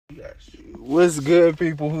What's good,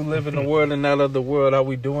 people who live in the world and not of the world? How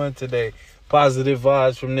we doing today? Positive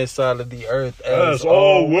vibes from this side of the earth as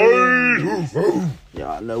always.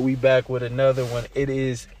 Y'all know we back with another one. It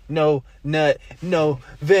is No Nut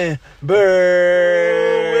November,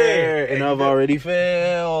 and I've already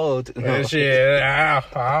failed. Shit, I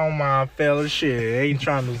don't mind failing. Shit, ain't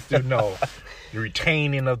trying to do no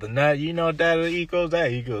retaining of the nut. You know what that equals?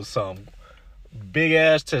 That equals some big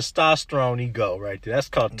ass testosterone ego right there. That's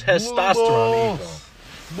called testosterone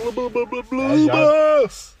ego.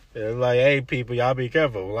 It's like, hey people, y'all be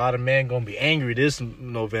careful. A lot of men gonna be angry this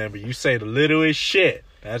November. You say the littlest shit.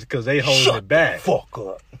 That's because they holding it back. Shut the fuck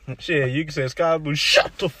up. Shit, you can say, Scott Blue,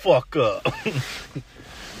 shut the fuck up.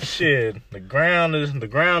 Shit, the ground is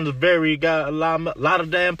very got a lot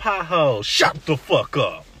of damn potholes. Shut the fuck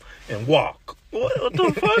up and walk. What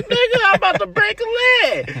the fuck, nigga? I'm about to break a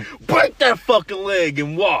leg. Break that fucking leg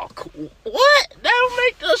and walk. What? That'll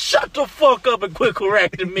make the shut the fuck up and quit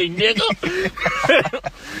correcting me, nigga.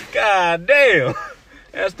 God damn.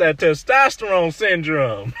 That's that testosterone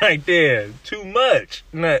syndrome right there. Too much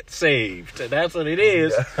nut saved. That's what it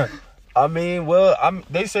is. I mean, well,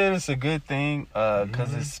 they said it's a good thing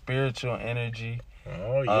because it's spiritual energy.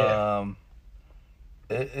 Oh, yeah.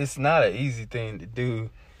 It's not an easy thing to do.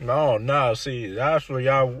 No, see, that's what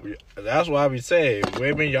I be saying.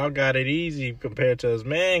 Women, y'all got it easy compared to us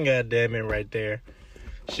man, goddamn it, right there.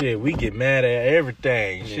 Shit, we get mad at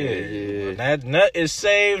everything. Shit. Yeah. When that nut is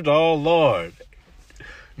saved, oh Lord.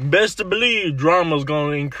 Best to believe drama's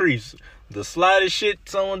gonna increase. The slightest shit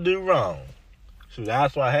someone do wrong. So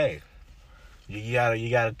that's why, hey, you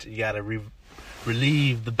gotta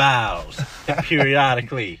relieve the bowels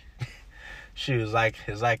periodically. It's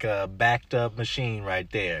like a backed up machine right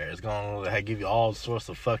there. It's gonna give you all sorts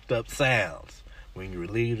of fucked up sounds when you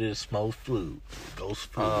relieve this smoke fluid.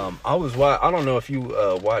 Ghost fluid. I don't know if you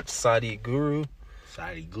watch Sadhguru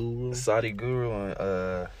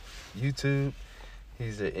on YouTube.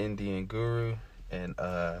 He's an Indian guru, and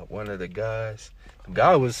one of the guy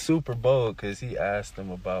was super bold because he asked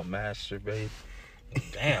him about masturbating.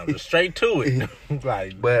 Damn, just straight to it.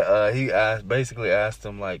 But he basically asked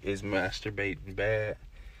him, like, is masturbating bad?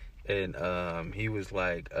 And he was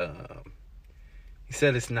like, he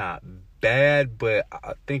said it's not bad, but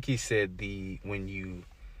I think he said when you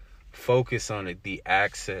focus on it, the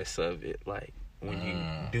access of it, like when you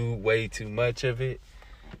do way too much of it.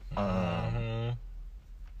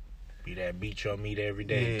 Be that beat your meat every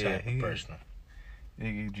day type of person.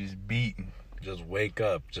 Nigga just beating. Just wake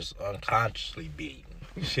up, just unconsciously beating.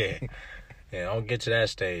 Shit. Yeah, don't get to that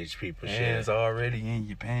stage, people. Hands shit. already in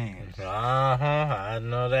your pants. I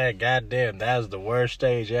know that. Goddamn, that's the worst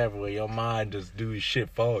stage ever where your mind just do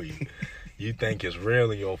shit for you. You think it's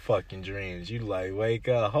real in your fucking dreams. You like, wake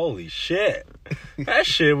up, holy shit. That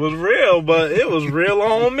shit was real, but it was real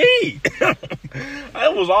on me.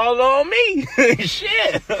 It was all on me.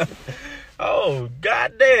 Shit. Oh,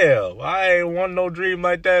 goddamn. I ain't want no dream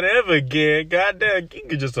like that ever again. Goddamn, you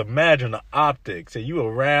can just imagine the optics. And you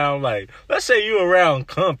around, like, let's say you around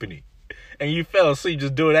company. And you fell asleep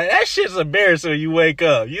just doing that. That shit's embarrassing when you wake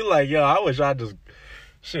up. You like, yo, I wish I just...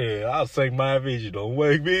 Shit, I'll sing my vision. Don't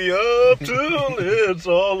wake me up till it's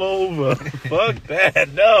all over. Fuck that.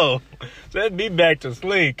 No. Send me back to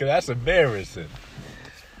sleep, because that's embarrassing.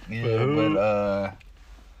 Yeah,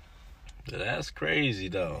 but that's crazy,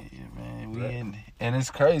 though. Yeah, man. And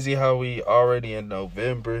it's crazy how we already in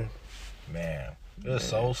November. Man, it's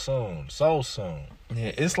so soon. So soon.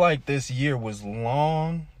 Yeah, it's like this year was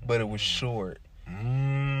long, but it was short.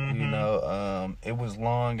 Mm-hmm. You know, it was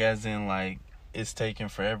long as in, like, it's taking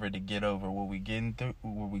forever to get over what we going through.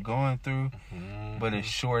 Mm-hmm. But it's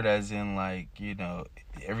short as in, like, you know,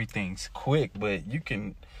 everything's quick, but you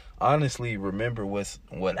can honestly remember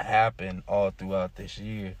what happened all throughout this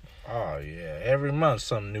year. Oh, yeah. Every month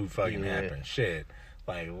something new fucking happened. Shit.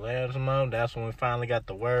 Like last month, that's when we finally got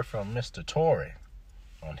the word from Mr. Tory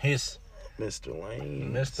on his...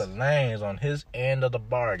 Mr. Lanes on his end of the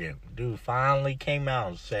bargain. Dude finally came out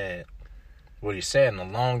and said what he said in a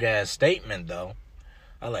long-ass statement, though.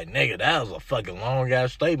 I was like, nigga, that was a fucking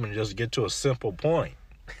long-ass statement just to get to a simple point.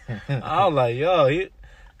 I was like, yo,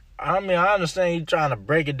 I understand he trying to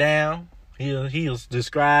break it down. He was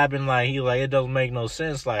describing, like, it doesn't make no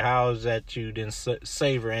sense. Like, how is that you didn't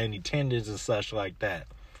savor any tendons and such like that?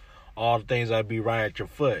 All the things that'd be right at your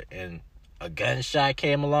foot. And a gunshot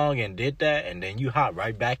came along and did that, and then you hop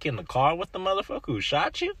right back in the car with the motherfucker who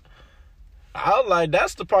shot you? I was like,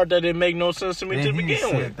 that's the part that didn't make no sense to me to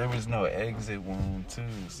begin with. There was no exit wound, too.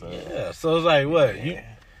 So. Yeah, so it's like, what? Yeah.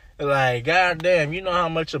 You, like, goddamn, you know how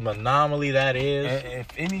much of an anomaly that is? And if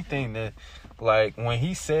anything, like when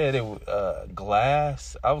he said it was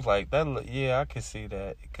glass, I was like, I could see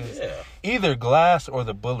that, because either glass or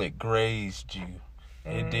the bullet grazed you.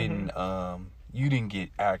 It didn't. You didn't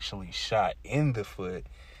get actually shot in the foot.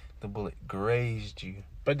 The bullet grazed you.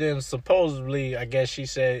 But then supposedly, I guess she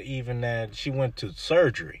said even that she went to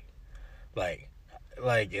surgery, like,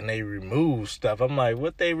 and they removed stuff. I'm like,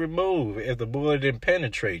 what they remove if the bullet didn't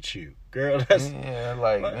penetrate you, girl? That's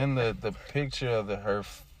like in the picture of her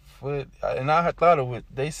foot, and I thought it was.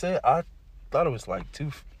 They said I thought it was like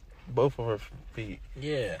both of her feet.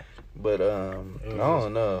 Yeah, but I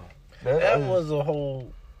don't know. That was a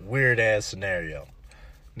whole weird ass scenario.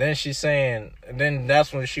 Then she's saying, and then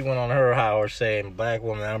that's when she went on her hour saying black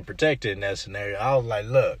woman unprotected in that scenario. I was like,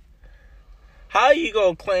 look, how you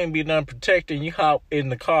gonna claim being unprotected and you hop in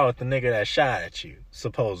the car with the nigga that shot at you,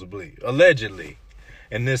 supposedly, allegedly,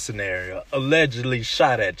 in this scenario, allegedly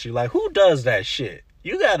shot at you? Like, who does that shit?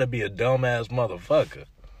 You gotta be a dumbass motherfucker.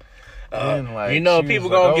 People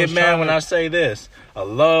gonna get mad when I say this. A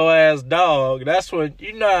low ass dog. That's what,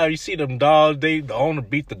 how you see them dogs, the owner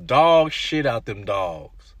beat the dog shit out them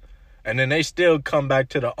dogs. And then they still come back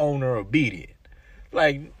to the owner obedient.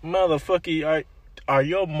 Like, motherfucker, are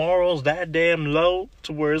your morals that damn low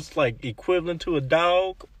to where it's like equivalent to a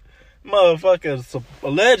dog? Motherfucker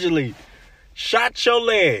allegedly shot your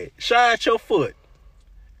leg, shot your foot,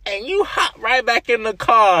 and you hop right back in the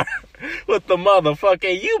car with the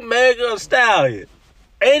motherfucker. You mega stallion.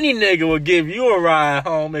 Any nigga will give you a ride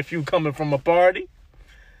home if you coming from a party.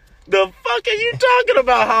 The fuck are you talking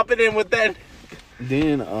about hopping in with that?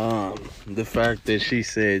 Then the fact that she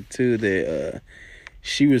said too that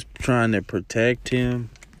she was trying to protect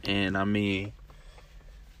him, and I mean,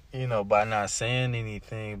 by not saying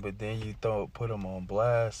anything, but then you put him on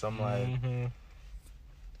blast. I'm like,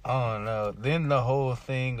 I don't know. Then the whole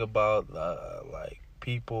thing about like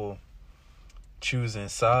people choosing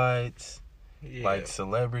sides, like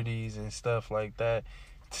celebrities and stuff like that.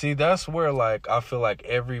 See, that's where like I feel like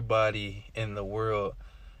everybody in the world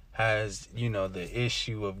has, the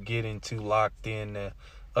issue of getting too locked in to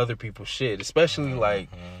other people's shit, especially like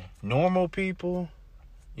normal people,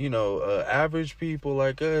 average people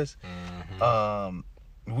like us.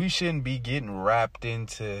 We shouldn't be getting wrapped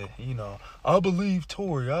into, I believe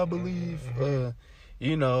Tory, I believe,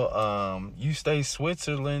 you stay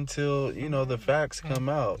Switzerland till, the facts come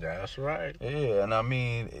out. That's right. Yeah, and I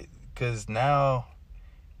mean, because now,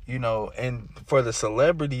 and for the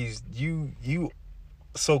celebrities, you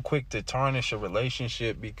so quick to tarnish a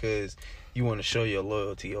relationship because you want to show your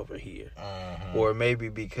loyalty over here. Or maybe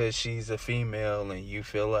because she's a female and you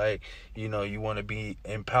feel like, you want to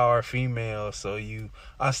empower females. So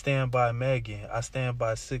I stand by Megan. I stand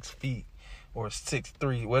by 6 feet or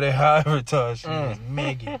 6'3", whatever, however tall she is,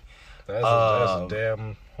 Megan. That's a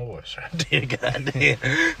damn horse right there, goddamn.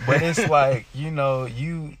 But it's like, you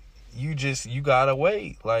gotta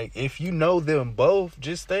wait. Like, if you know them both,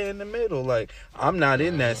 just stay in the middle. Like, I'm not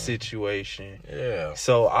in that situation. Yeah.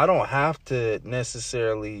 So I don't have to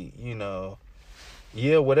necessarily,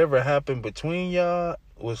 whatever happened between y'all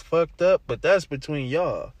was fucked up, but that's between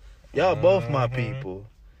y'all. Y'all both my people.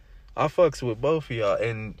 I fucks with both of y'all,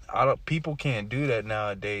 and people can't do that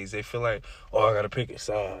nowadays. They feel like, I gotta pick a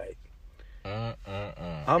side.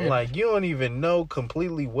 I'm like, you don't even know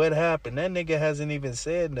completely what happened. That nigga hasn't even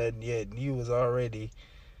said nothing yet, and you was already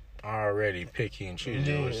picking and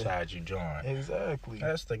choosing which side you join. Exactly.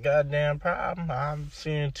 That's the goddamn problem. I'm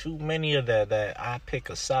seeing too many of that I pick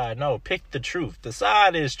a side. No, pick the truth. The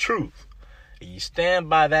side is truth. You stand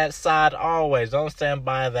by that side always. Don't stand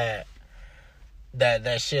by that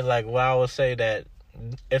shit. Like, I would say that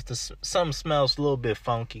if something smells a little bit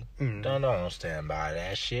funky, don't stand by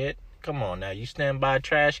that shit. Come on now, you stand by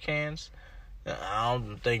trash cans? I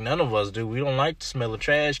don't think none of us do. We don't like the smell of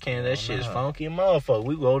trash cans. That shit's funky and motherfucker.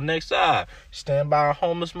 We go next side. Stand by a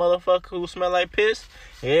homeless motherfucker who smell like piss?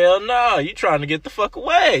 Hell no. You trying to get the fuck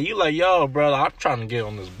away. You like, yo, brother, I'm trying to get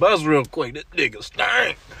on this bus real quick. This nigga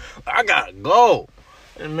stink. I gotta go.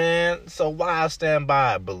 And man, so why stand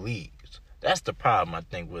by believes? That's the problem, I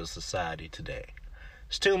think, with society today.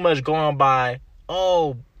 It's too much going by,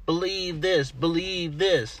 believe this, believe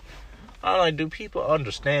this. I'm like, do people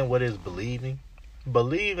understand what is believing?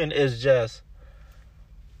 Believing is just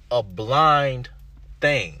a blind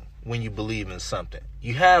thing when you believe in something.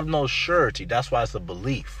 You have no surety. That's why it's a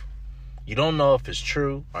belief. You don't know if it's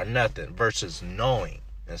true or nothing versus knowing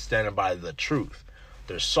and standing by the truth.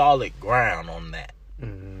 There's solid ground on that.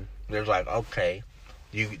 There's like, okay,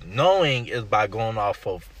 knowing is by going off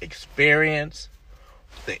of experience,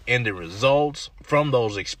 the end results from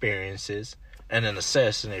those experiences, and then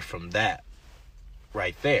assessing it from that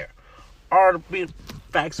right there. are the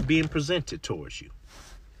facts being presented towards you.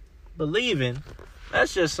 Believing,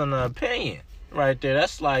 that's just an opinion right there.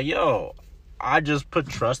 That's like, yo, I just put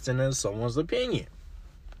trust in someone's opinion.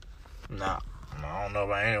 Nah, I don't know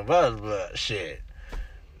about any of us, but shit.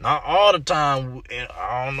 Not all the time.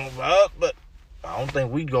 I don't know about, but I don't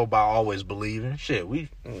think we go by always believing. Shit, we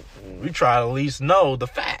try to at least know the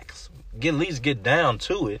facts. At least get down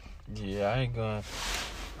to it. Yeah, I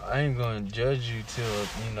ain't gonna judge you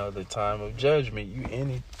till the time of judgment. You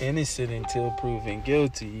innocent until proven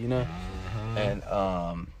guilty. Mm-hmm. And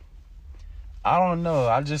I don't know.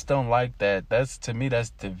 I just don't like that. To me that's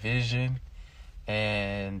division.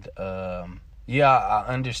 And I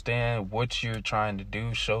understand what you're trying to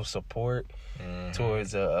do. Show support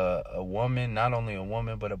towards a woman, not only a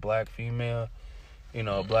woman but a black female.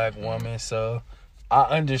 A black woman. So I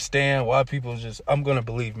understand why people I'm gonna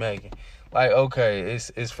believe Megan. Like, okay,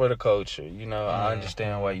 it's for the culture, I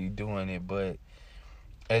understand why you doing it, but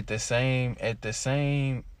at the same,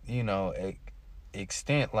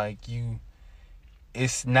 extent, like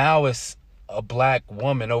it's a black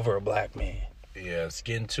woman over a black man. Yeah, it's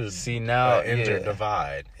getting to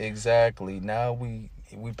divide. Exactly. Now we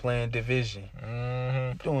playing division,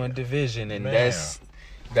 doing division, and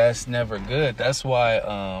that's never good. That's why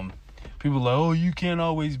people are like, oh, you can't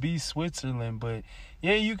always be Switzerland, but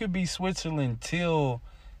yeah, you could be Switzerland till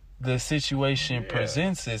the situation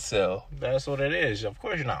presents itself. That's what it is. Of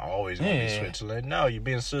course, you're not always going to be Switzerland. No, you're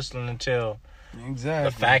being Switzerland until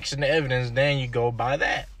the facts and the evidence, then you go by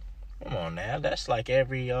that. Come on now. That's like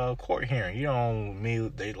every court hearing. You don't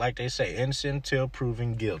they say innocent until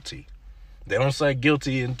proven guilty. They don't say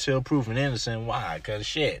guilty until proven innocent. Why? Because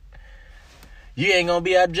shit. You ain't going to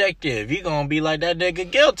be objective. You going to be like, that nigga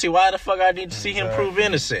guilty. Why the fuck I need to see him prove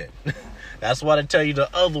innocent? That's why they tell you the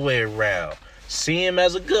other way around. See him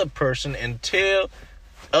as a good person until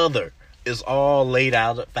other is all laid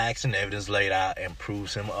out, facts and evidence laid out, and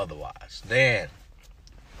proves him otherwise. Then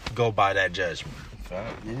go by that judgment.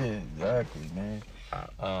 Yeah, exactly, man.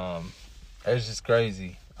 It's just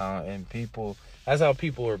crazy. And people, that's how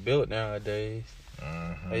people are built nowadays.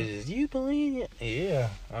 They just, you believe it? Yeah,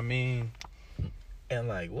 I mean. And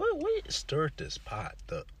like, what stirred this pot?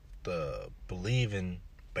 The believing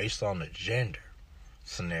based on the gender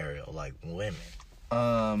scenario, like women.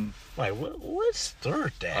 Like what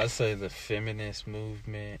stirred that? I say the feminist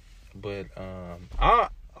movement, but I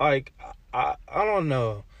don't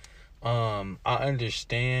know. I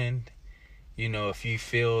understand, if you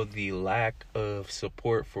feel the lack of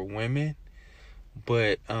support for women,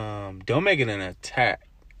 but don't make it an attack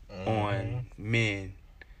on men.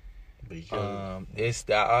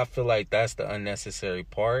 I feel like that's the unnecessary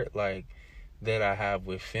part, like that I have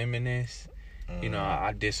with feminists.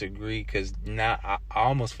 I disagree because now I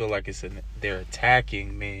almost feel like they're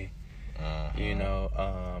attacking men.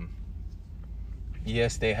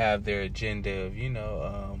 Yes, they have their agenda of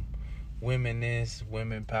womenist,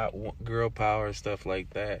 women power, girl power, stuff like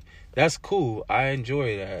that. That's cool. I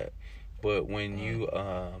enjoy that, but when you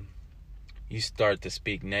start to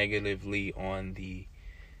speak negatively on the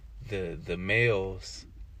males,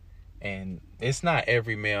 and it's not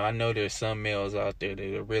every male. I know there's some males out there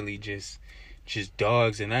that are really just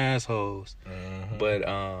dogs and assholes. But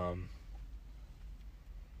I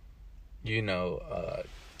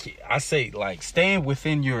say, like, staying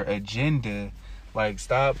within your agenda. Like,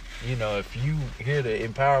 stop, if you here to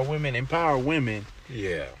empower women.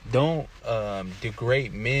 Yeah. Don't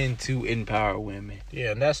degrade men to empower women.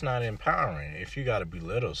 Yeah, and that's not empowering. If you got to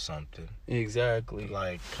belittle something. Exactly.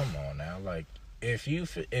 Like, come on now. Like, if you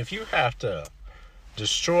have to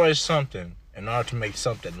destroy something in order to make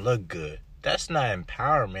something look good, that's not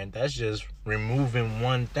empowerment. That's just removing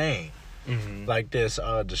one thing. Like this,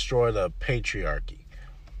 destroy the patriarchy.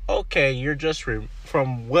 Okay, you're just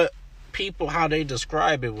from what people, how they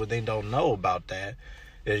describe it, what they don't know about that,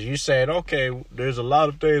 is you said, okay, there's a lot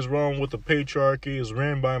of things wrong with the patriarchy, it's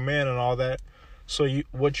ran by men and all that. So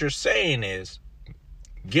what you're saying is,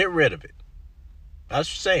 get rid of it. That's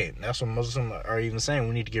what you're saying. That's what Muslims are even saying.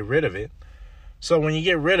 We need to get rid of it. So when you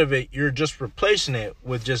get rid of it, you're just replacing it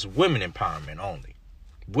with just women empowerment only.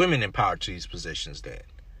 Women empowered to these positions then.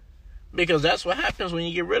 Because that's what happens when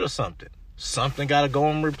you get rid of something. Something got to go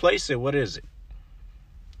and replace it. What is it?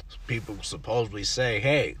 People supposedly say,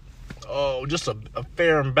 hey, just a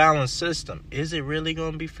fair and balanced system. Is it really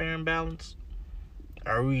going to be fair and balanced?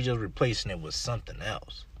 Or are we just replacing it with something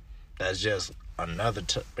else? That's just another,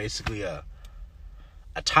 basically a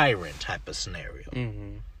tyrant type of scenario.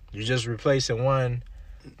 You're just replacing one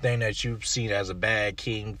thing that you've seen as a bad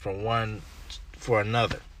king from one for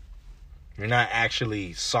another. You're not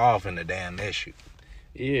actually solving the damn issue.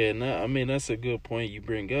 Yeah, no, I mean that's a good point you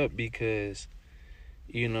bring up because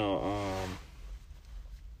you know,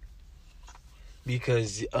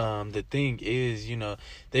 the thing is,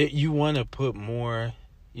 that you want to put more,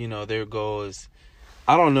 their goal is,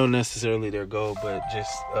 I don't know necessarily their goal, but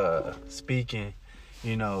just speaking,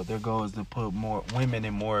 their goal is to put more women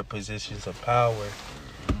in more positions of power.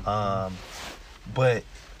 But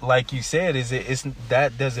like you said, it's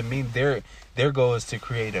that doesn't mean their goal is to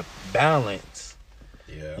create a balance.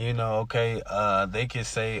 Yeah. Okay, they can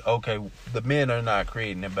say, okay, the men are not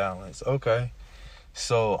creating a balance. Okay.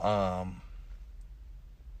 So,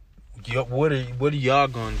 what are y'all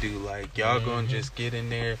gonna do? Like, y'all gonna just get in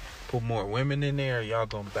there, put more women in there, or y'all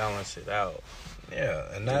gonna balance it out?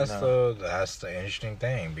 Yeah, and that's the interesting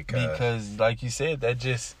thing because like you said, that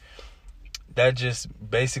just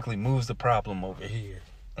basically moves the problem over here.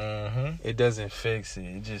 It doesn't fix it.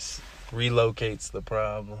 It just relocates the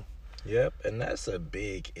problem. Yep, and that's a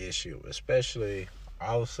big issue, especially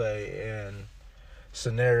I would say in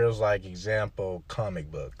scenarios like, example,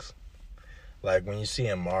 comic books. Like when you see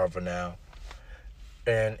in Marvel now,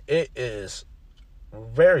 and it is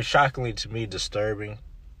very shockingly to me disturbing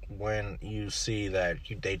when you see that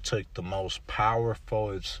they took the most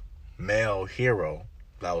powerful male hero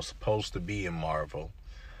that was supposed to be in Marvel,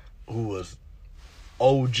 who was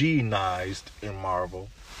OG-nized in Marvel,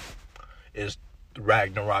 is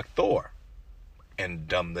Ragnarok Thor, and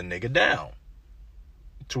dumb the nigga down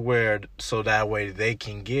to where, so that way they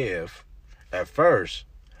can give at first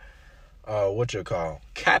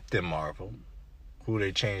Captain Marvel, who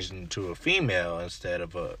they changed into a female instead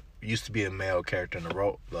of used to be a male character in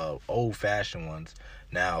the old-fashioned ones,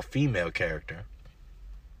 now a female character,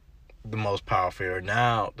 the most powerful hero.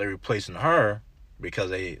 Now they're replacing her because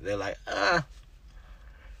they're like,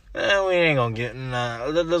 we ain't gonna get,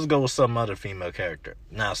 let's go with some other female character.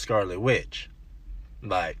 Now Scarlet Witch.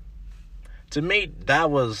 Like, to me,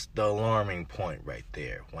 that was the alarming point right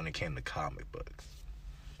there when it came to comic books.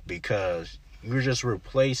 Because you're just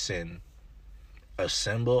replacing a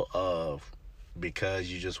symbol of, because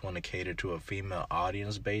you just want to cater to a female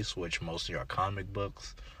audience base, which most of your comic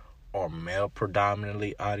books are male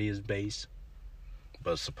predominantly audience base.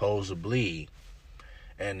 But supposedly,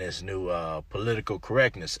 in this new political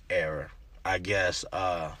correctness era, I guess,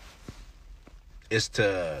 is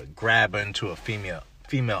to grab into a female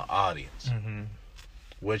audience,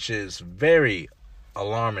 which is very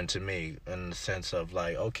alarming to me in the sense of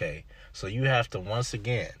like, okay, so you have to once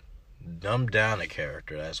again dumb down a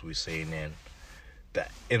character, as we've seen in the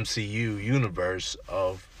MCU universe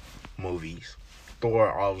of movies. Thor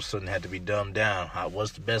all of a sudden had to be dumbed down.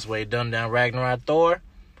 What's the best way to dumb down Ragnarok Thor?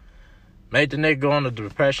 Make the nigga go on a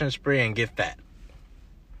depression spree and get fat.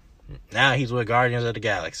 Now he's with Guardians of the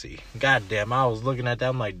Galaxy. God damn, I was looking at that,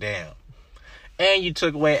 I'm like, damn. And you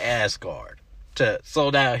took away Asgard, so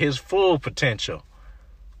that his full potential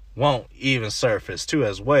won't even surface too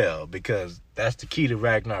as well, because that's the key to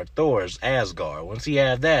Ragnarok Thor's Asgard. Once he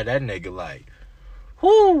had that nigga like,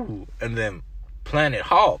 whoo! And then Planet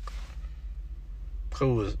Hulk,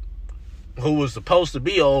 who was supposed to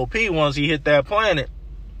be OP once he hit that planet,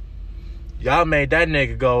 y'all made that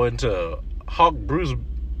nigga go into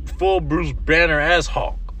full Bruce Banner as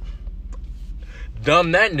Hulk.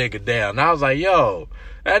 Dumb that nigga down. I was like, yo,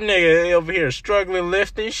 that nigga over here struggling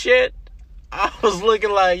lifting shit. I was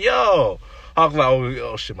looking like, yo. Hulk like,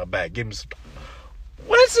 oh shit, my back. Give me some.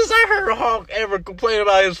 When since I heard Hulk ever complain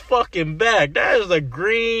about his fucking back? That is a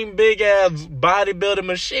green, big-ass bodybuilding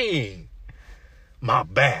machine. My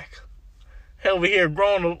back. Over here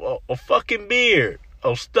growing a fucking beard.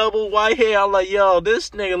 A stubble white hair. I'm like, yo, this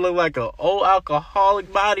nigga look like an old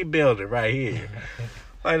alcoholic bodybuilder right here.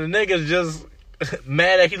 Like, the nigga's just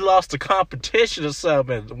mad that he lost the competition or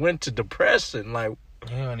something and went to depression. Like,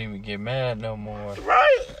 he don't even get mad no more.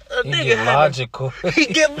 Right? He get logical. He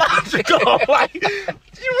get logical. Like,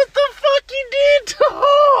 what the fuck you did to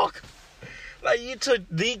Hulk? Like, you took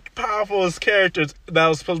the powerful characters that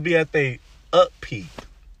was supposed to be at their up peak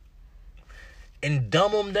and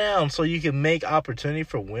dumb them down so you can make opportunity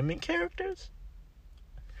for women characters?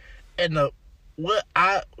 And the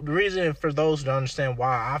reason for those to understand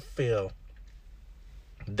why I feel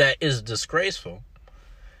that is disgraceful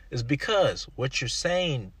is because what you're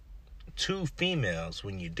saying to females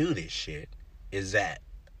when you do this shit is that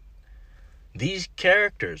these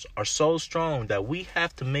characters are so strong that we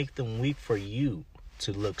have to make them weak for you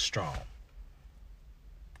to look strong.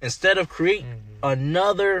 Instead of creating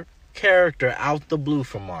another character out the blue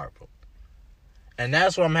from Marvel. And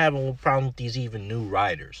that's why I'm having a problem with these even new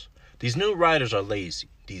writers. These new writers are lazy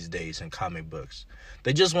these days in comic books.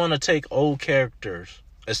 They just want to take old characters,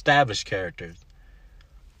 established characters,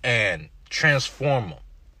 and transform them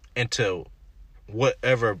into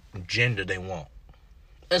whatever gender they want,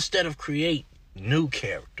 instead of create new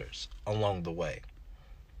characters along the way.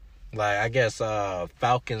 Like, I guess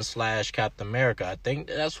Falcon / Captain America, I think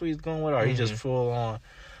that's what he's going with, or he just full on.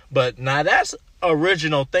 But now that's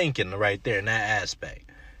original thinking right there in that aspect.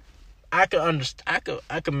 I could understand.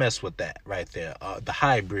 I could mess with that right there. The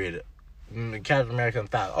hybrid, Captain America and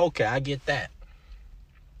Falcon. Okay, I get that.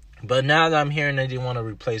 But now that I'm hearing that they want to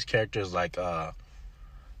replace characters like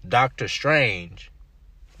Doctor Strange,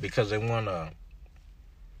 because they want a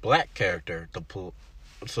black character to pull,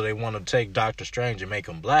 so they want to take Doctor Strange and make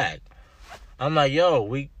him black. I'm like, yo,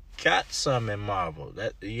 we got some in Marvel.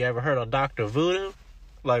 That, you ever heard of Dr. Voodoo?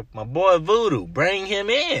 Like, my boy Voodoo, bring him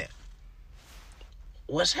in.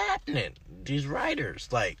 What's happening? These writers,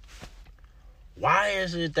 like, why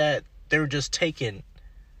is it that they're just taking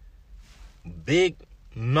big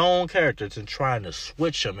known characters and trying to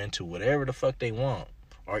switch them into whatever the fuck they want,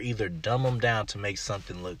 or either dumb them down to make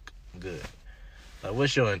something look good? Like,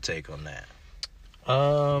 what's your intake on that?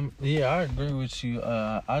 Yeah, I agree with you.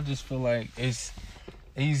 I just feel like it's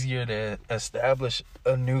easier to establish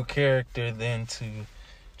a new character than to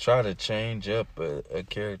try to change up a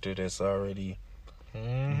character that's already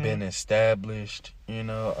been established, you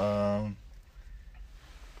know.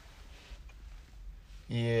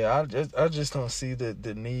 Yeah, I just don't see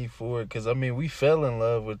the need for it, because I mean, we fell in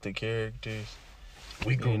love with the characters.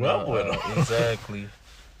 We grew up with them. Exactly.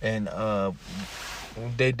 And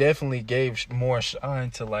they definitely gave more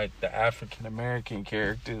shine to, like, the African American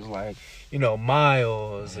characters, like, you know,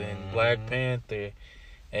 Miles and Black Panther.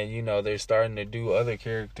 And, you know, they're starting to do other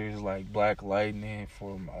characters like Black Lightning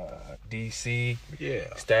from DC.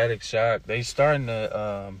 Yeah. Static Shock. They starting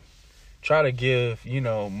to try to give, you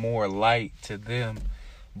know, more light to them.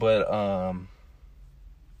 But,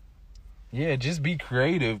 yeah, just be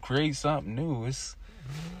creative. Create something new.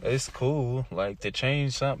 It's cool. Like, to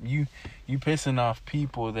change something. You pissing off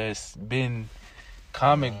people that's been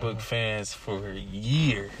comic book fans for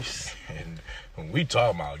years. And when we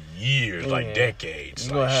talking about years, like decades.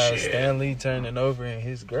 You gonna have Stan Lee turning over in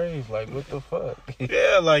his grave. Like, what the fuck?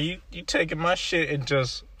 Yeah, like, you taking my shit and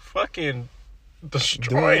just fucking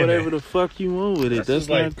destroying doing whatever the fuck you want with it. That's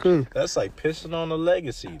not cool. That's like pissing on the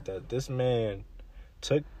legacy that this man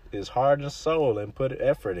took his heart and soul and put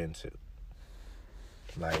effort into.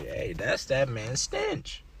 Like, hey, that's that man's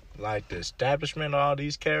stench. Like, the establishment of all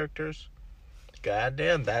these characters,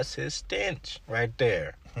 goddamn, that's his stench right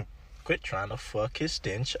there. Quit trying to fuck his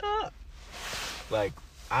stench up. Like,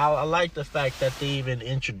 I like the fact that they even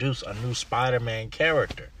introduced a new Spider-Man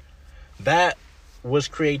character. That was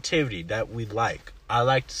creativity that we like. I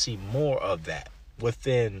like to see more of that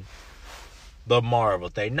within the Marvel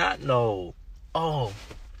thing. Not no, oh,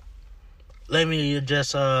 let me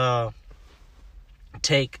just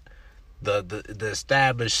take the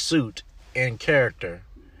established suit and character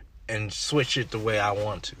and switch it the way I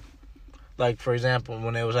want to. Like, for example,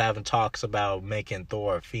 when they was having talks about making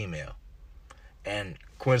Thor a female, and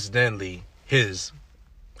coincidentally, his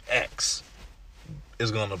ex is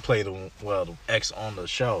gonna play the ex on the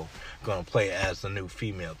show gonna play as the new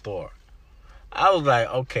female Thor. I was like,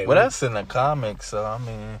 okay, well, that's in the comics, so I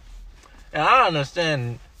mean, and I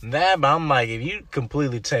understand that, but I'm like, if you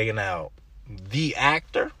completely taking out the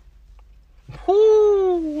actor,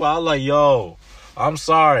 whoo, I was like, yo, I'm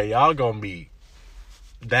sorry, y'all gonna be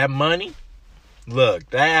that money. Look,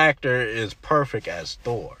 that actor is perfect as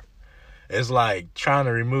Thor. It's like trying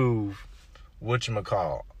to remove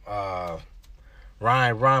whatchamacall,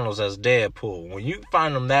 Ryan Reynolds as Deadpool. When you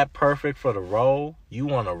find him that perfect for the role, you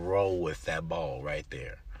want to roll with that ball right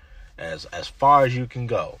there, as far as you can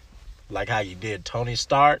go, like how you did Tony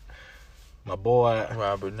Stark, my boy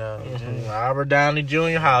Robert Downey Jr. Robert Downey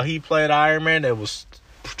Jr. How he played Iron Man, it was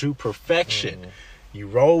to perfection. You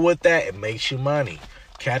roll with that, it makes you money.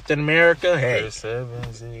 Captain America, hey, Chris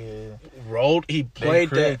Evans, yeah, rolled. He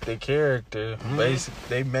played that the character.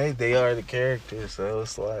 Basically, they are the character, so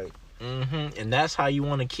it's like. And that's how you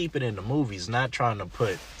want to keep it in the movies, not trying to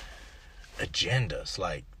put agendas.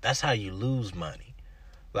 Like, that's how you lose money.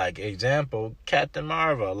 Like, example, Captain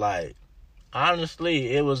Marvel. Like,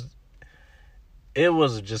 honestly, it was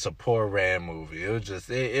just a poor ran movie. It was just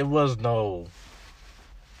it was no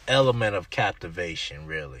element of captivation,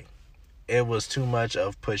 really. It was too much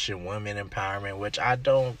of pushing women empowerment, which I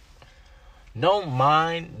don't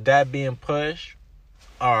mind that being pushed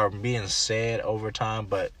or being said over time,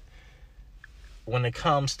 but when it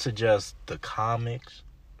comes to just the comics,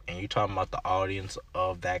 and you talking about the audience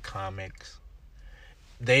of that comics,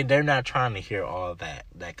 they're not trying to hear all that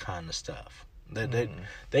kind of stuff.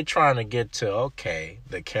 They trying to get to, okay,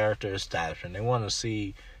 the character establishment. They want to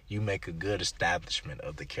see you make a good establishment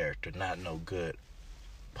of the character, not no good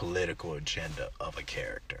political agenda of a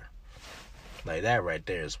character. Like that right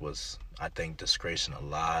there is what's, I think, disgracing a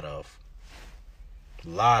lot of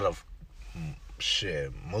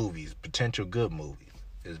shit, movies, potential good movies,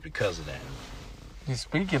 is because of that.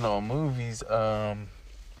 Speaking on movies, damn,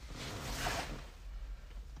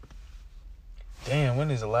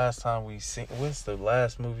 when is the last time we seen? What's the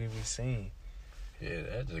last movie we seen? Yeah,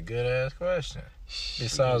 that's a good ass question.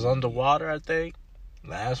 Besides Underwater, I think.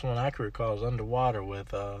 Last one I can recall is Underwater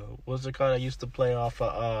with what's it called? I used to play off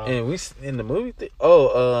and we in the movie.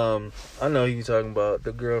 I know who you talking about,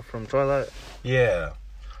 the girl from Twilight. Yeah.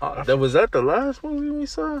 Was that the last movie we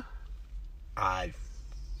saw? I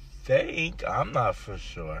think, I'm not for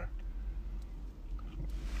sure.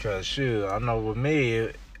 Cause shoot, I know with me,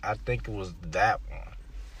 I think it was that one,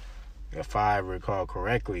 if I recall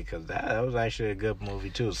correctly, because that was actually a good movie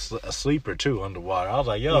too. A sleeper too, Underwater. I was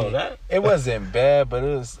like, yo, that it wasn't bad, but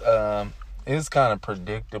it was kind of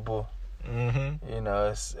predictable. Mm-hmm. You know,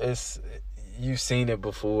 it's you've seen it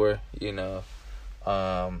before. You know,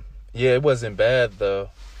 yeah, it wasn't bad though,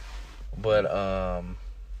 but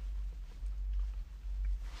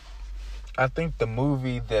I think the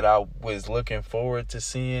movie that I was looking forward to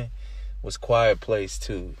seeing was Quiet Place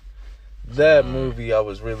 2. That movie I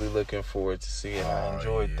was really looking forward to seeing. I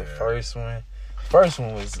enjoyed the first one. First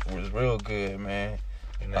one was real good, man.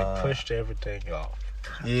 And they pushed everything off.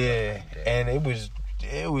 Yeah, and it was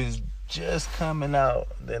just coming out.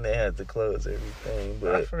 Then they had to close everything.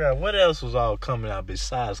 But I forgot what else was all coming out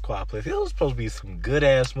besides Quiet Place. It was supposed to be some good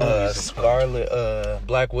ass movies.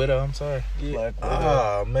 Black Widow. I'm sorry. Yeah. Black Widow.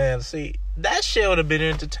 Oh man, see, that shit would have been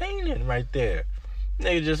entertaining right there.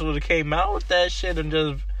 Nigga just would have came out with that shit and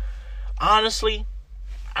just. Honestly,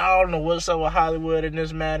 I don't know what's up with Hollywood in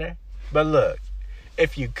this matter. But look,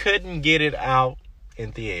 if you couldn't get it out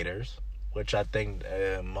in theaters, which I think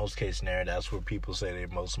most case scenario, that's where people say their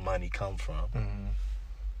most money come from. Mm-hmm.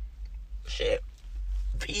 Shit.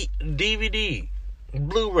 DVD,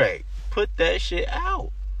 Blu-ray, put that shit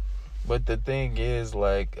out. But the thing is,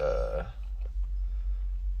 like,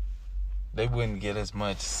 they wouldn't get as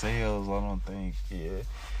much sales, I don't think. Yeah.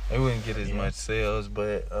 They wouldn't get as much sales,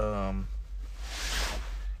 but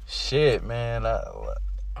shit, man.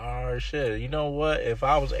 Shit. You know what? If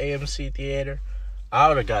I was AMC Theater, I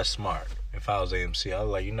would have got smart. If I was AMC, I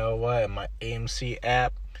was like, you know what? In my AMC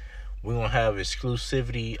app, we gonna have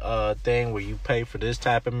exclusivity thing where you pay for this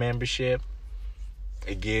type of membership.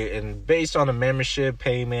 And based on the membership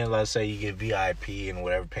payment, let's say you get VIP and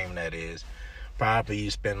whatever payment that is. Probably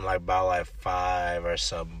you spend about $5 or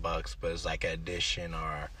something bucks, but it's like addition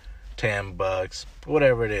or $10,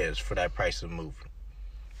 whatever it is for that price of movie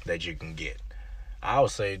that you can get. I would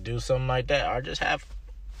say do something like that, or just have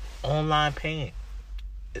online paying.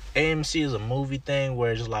 AMC is a movie thing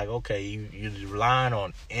where it's like, okay, you're relying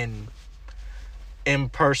on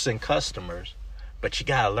in-person customers, but you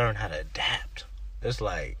gotta learn how to adapt. It's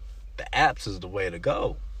like the apps is the way to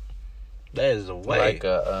go. That is the way.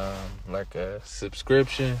 Like a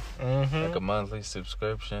subscription, mm-hmm. like a monthly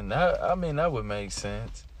subscription. That would make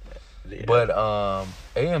sense. Yeah. But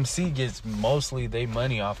AMC gets mostly their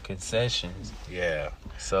money off concessions. Yeah.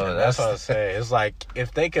 So that's what I say. It's like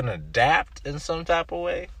if they can adapt in some type of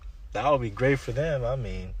way, that would be great for them. I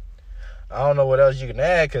mean, I don't know what else you can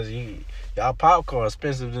add because y'all popcorn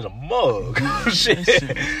expensive than a mug. Shit. This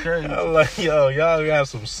shit is crazy. I'm like, yo, y'all got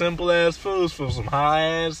some simple ass foods for some high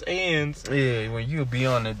ass ends. Yeah, when you be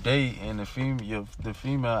on a date and the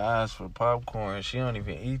female asks for popcorn, she don't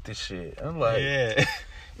even eat the shit. I'm like, yeah.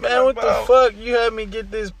 Man, what the fuck? You had me get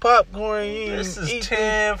this popcorn. This is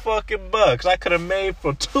 $10 fucking bucks. I could have made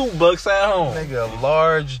for $2 at home. Nigga, a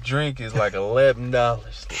large drink is like $11.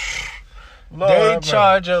 Lord, they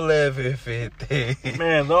charge $11.50.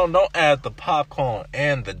 Man, don't add the popcorn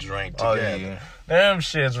and the drink together. Oh, yeah. Them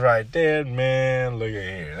shits right there, man. Look at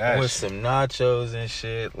here. That with shit. some nachos and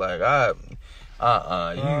shit. Like, you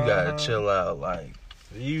gotta chill out. Like,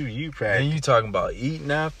 you practice. And you talking about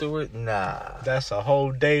eating afterward? Nah. That's a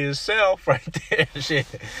whole day itself right there. Shit.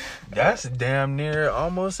 That's damn near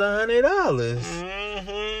almost $100.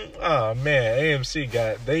 Mm-hmm. Oh man,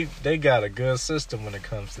 AMC they got a good system when it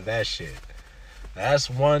comes to that shit. That's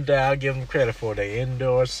one thing I'll give them credit for, their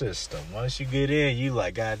indoor system. Once you get in, you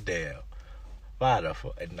like, goddamn. Why the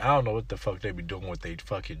fuck? And I don't know what the fuck they be doing with their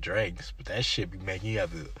fucking drinks, but that shit be making you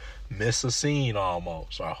have to miss a scene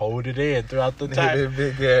almost, or hold it in throughout the time.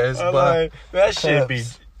 Big ass like, that shit be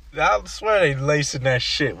I swear they lacing that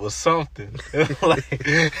shit with something. Like,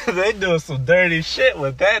 they doing some dirty shit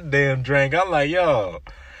with that damn drink. I'm like, yo,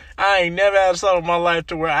 I ain't never had something in my life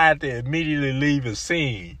to where I had to immediately leave a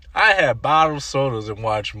scene. I had bottled sodas and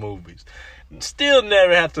watched movies. Still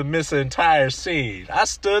never have to miss an entire scene. I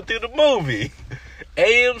stood through the movie.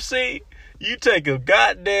 AMC, you take a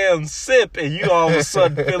goddamn sip and you all of a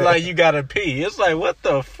sudden feel like you gotta pee. It's like, what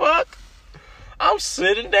the fuck? I'm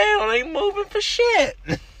sitting down, ain't moving for shit.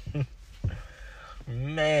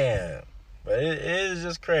 Man. But it is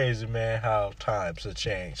just crazy, man, how times have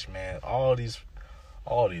changed, man. All these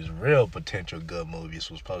real potential good movies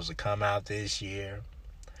was supposed to come out this year.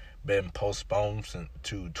 Been postponed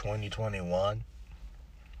to 2021.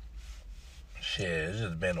 Shit, it's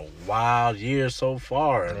just been a wild year so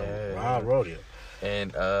far and a wild rodeo.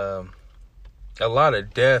 And a lot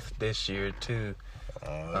of death this year too.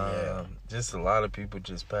 Yeah. Just a lot of people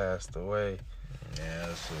just passed away.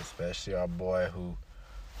 Yes, especially our boy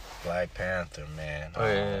Black Panther, man. Oh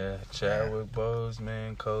yeah, Chadwick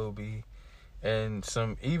Boseman, Kobe, and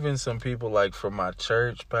some people like from my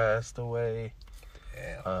church passed away.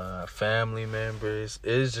 Yeah. Family members.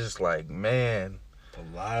 It's just like, man,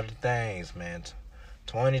 a lot of things, man.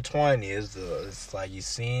 2020 it's like you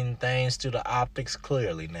seeing things through the optics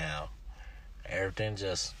clearly now. Everything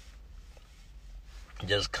just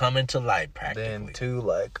coming to light practically. Then too,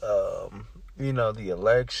 like the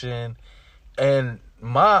election, and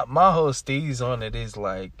my whole steez on it is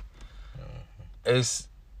like, it's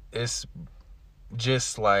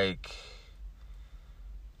just like,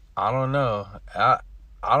 I don't know. I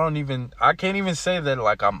can't even say that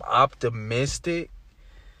like I'm optimistic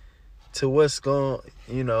to what's going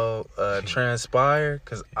transpire,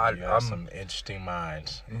 because I'm some interesting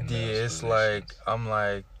minds. It's like I'm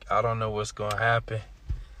like, I don't know what's gonna happen.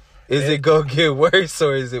 Is it gonna get worse,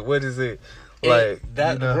 or what is it like?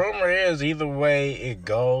 The rumor is either way it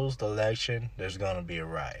goes, the election, there's gonna be a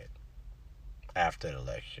riot after the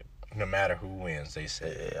election. No matter who wins, they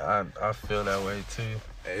say. Yeah, I feel that way too.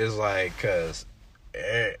 It's like, cause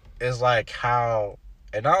it's like how,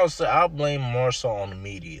 and I'll blame more so on the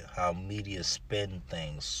media. How media spin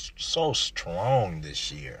things so strong this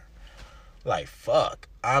year. Like, fuck.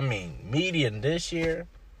 I mean, media this year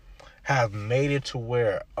have made it to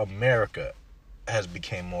where America has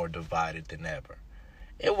become more divided than ever.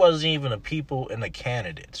 It wasn't even the people and the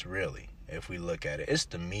candidates, really, if we look at it. It's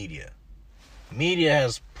the media. Media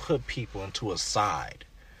has put people into a side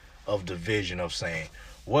of division of saying,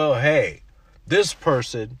 well, hey, this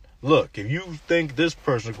person, look, if you think this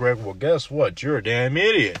person's correct, well, guess what? You're a damn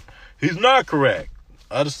idiot. He's not correct.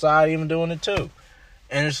 Other side even doing it too.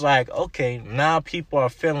 And it's like, okay, now people are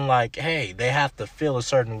feeling like, hey, they have to feel a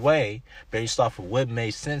certain way based off of what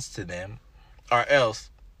made sense to them. Or else,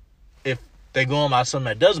 if they go on by something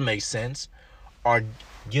that doesn't make sense, or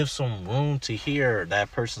give some room to hear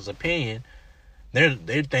that person's opinion,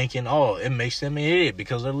 they're thinking, oh, it makes them an idiot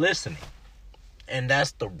because they're listening. And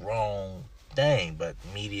that's the wrong thing. But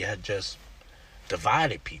media had just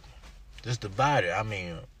divided people. Just divided. I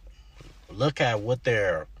mean, look at what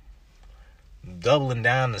they're doubling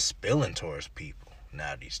down and spilling towards people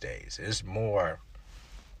now these days. It's more,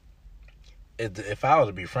 if I was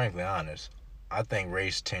to be frankly honest, I think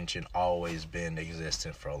race tension always been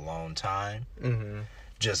existing for a long time. Mm-hmm.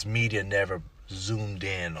 Just media never zoomed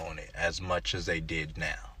in on it as much as they did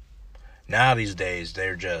now. Now these days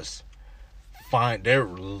they're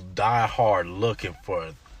die hard looking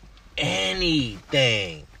for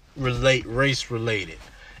anything race related,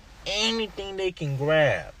 anything they can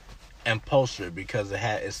grab and poster it, because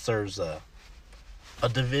it serves a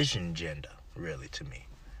division agenda, really, to me.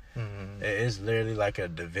 Mm-hmm. It is literally like a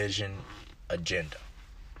division agenda.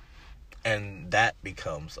 And that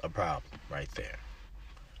becomes a problem right there.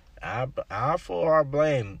 I full hard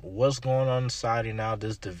blame what's going on in society now.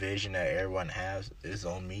 This division that everyone has is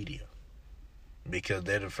on media. Because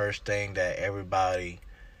they're the first thing that everybody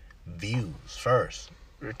views first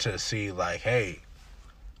to see, like, hey,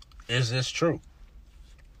 is this true?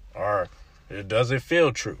 Or does it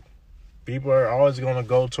feel true? People are always going to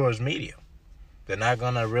go towards media. They're not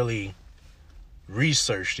going to really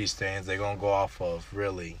research these things. They're going to go off of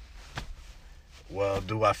really, well,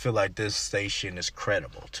 do I feel like this station is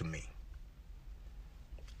credible to me?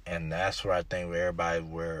 And that's where I think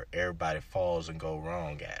where everybody falls and go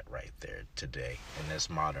wrong at right there today in this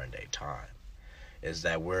modern day time, is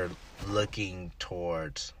that we're looking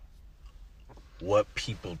towards what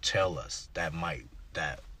people tell us that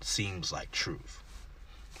seems like truth,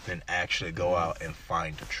 than actually go out and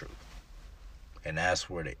find the truth. And that's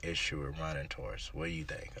where the issue we're running towards. What do you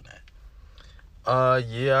think of that?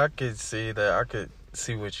 Yeah, I could see that.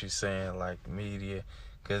 see what you're saying, like media,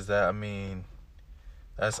 because that, I mean,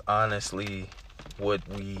 that's honestly what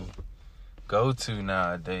we go to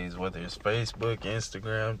nowadays, whether it's Facebook,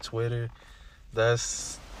 Instagram, Twitter.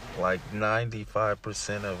 That's like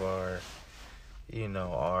 95% of our,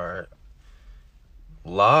 our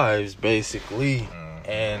lives, basically.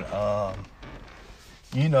 And,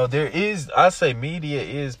 there is, I say media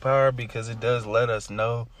is power because it does let us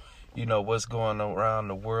know, what's going on around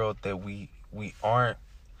the world that we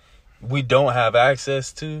don't have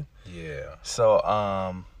access to. Yeah. So,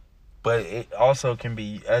 but it also can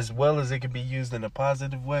be, as well as it can be used in a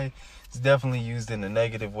positive way, it's definitely used in a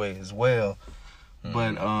negative way as well.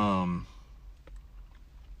 But,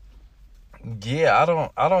 yeah,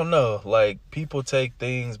 I don't know. Like, people take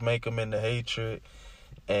things, make them into hatred,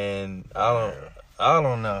 and I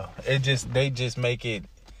don't know. They just make it,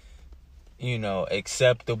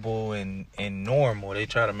 acceptable and normal. They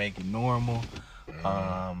try to make it normal.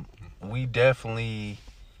 We definitely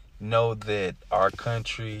know that our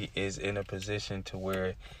country is in a position to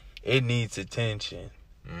where it needs attention.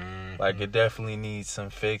 Like, it definitely needs some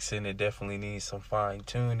fixing. It definitely needs some fine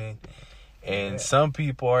tuning. And some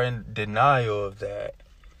people are in denial of that.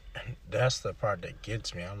 That's the part that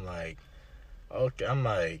gets me. I'm like,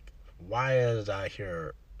 why is I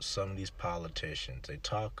hear some of these politicians, they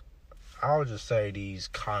talk, I'll just say these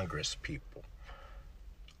Congress people.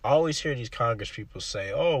 I always hear these Congress people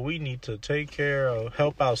say, oh, we need to take care of,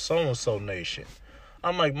 help out so-and-so nation.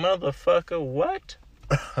 I'm like, motherfucker, what?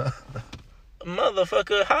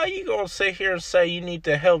 Motherfucker, how you gonna sit here and say you need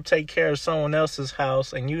to help take care of someone else's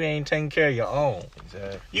house and you ain't taking care of your own?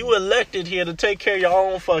 Exactly. You elected here to take care of your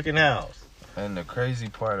own fucking house. And the crazy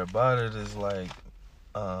part about it is like,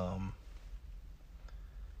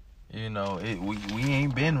 we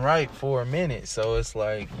ain't been right for a minute, so it's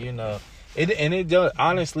like,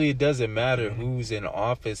 honestly, it doesn't matter who's in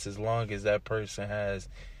office as long as that person has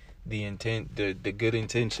the intent, the good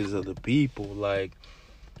intentions of the people. Like,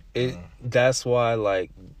 that's why,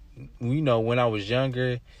 like, when I was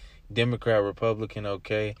younger, Democrat, Republican,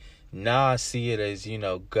 okay. Now I see it as,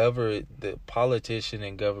 the politician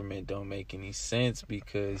and government don't make any sense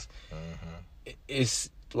because it's,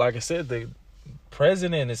 like I said, the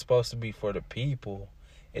president is supposed to be for the people.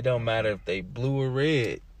 It don't matter if they blue or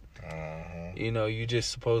red. You're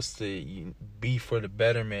just supposed to be for the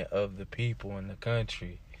betterment of the people in the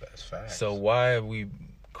country. That's facts. So why are we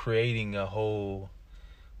creating a whole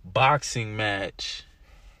boxing match?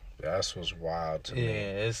 That's what's wild to me.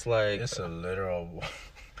 Yeah, it's like, it's a literal.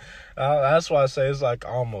 That's why I say it's like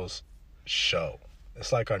almost show.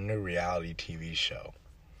 It's like our new reality TV show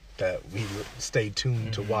that we stay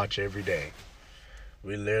tuned to watch every day.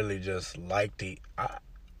 We literally just like at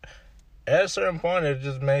a certain point, it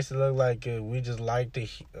just makes it look like we just like to.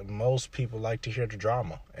 Most people like to hear the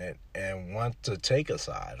drama and want to take a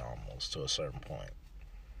side almost to a certain point.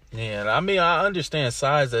 Yeah, I mean, I understand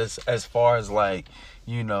sides as far as like,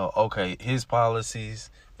 okay, his policies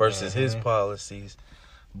versus his policies,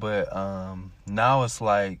 but now it's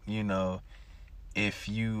like, if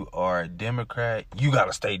you are a Democrat, you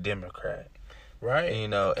gotta stay Democrat. Right.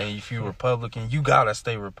 And if you're Republican, you gotta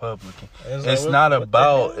stay Republican. It's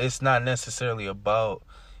It's not necessarily about,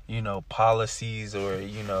 policies or,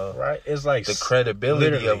 right. It's like the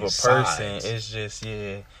credibility of a person. Sides. It's just,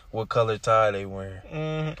 what color tie they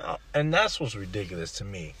wearing. And that's what's ridiculous to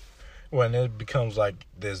me. When it becomes like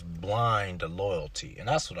this blind loyalty. And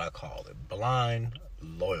that's what I call it. Blind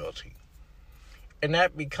loyalty. And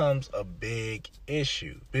that becomes a big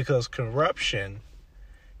issue. Because corruption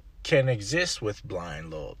can exist with blind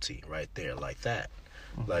loyalty right there like that.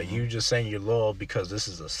 Like, you just saying you're loyal because this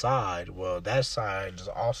is a side. Well, that side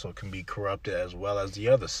also can be corrupted as well as the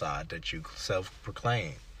other side that you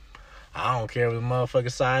self-proclaim. I don't care if the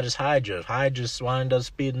motherfucking side is Hydra. If Hydra's wind up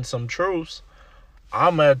spitting some truths,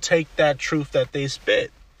 I'm going to take that truth that they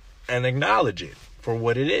spit and acknowledge it for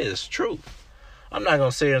what it is, truth. I'm not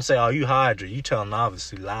going to sit here and say, oh, you Hydra, you telling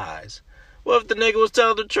obviously lies. What if the nigga was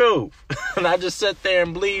telling the truth? And I just sat there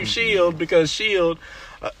and believe S.H.I.E.L.D. because S.H.I.E.L.D.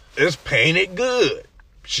 Is painted good.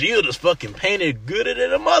 S.H.I.E.L.D. is fucking painted gooder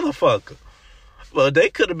than a motherfucker. But they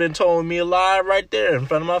could have been telling me a lie right there in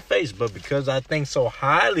front of my face. But because I think so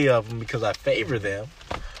highly of them, because I favor them,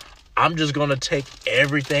 I'm just going to take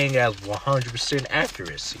everything as 100%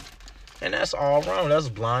 accuracy. And that's all wrong. That's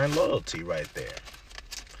blind loyalty right there.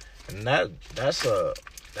 And that's a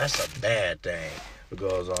bad thing that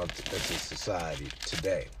goes on in society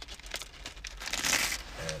today.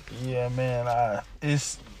 And yeah, man,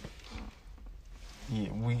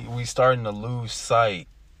 we starting to lose sight,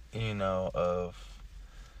 of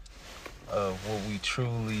of what we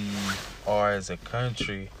truly are as a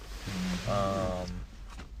country.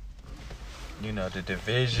 You know, the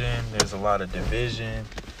division. There's a lot of division.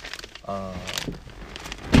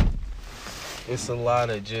 It's a lot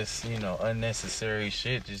of just, you know, unnecessary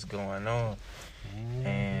shit just going on.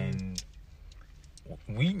 And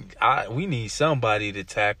we need somebody to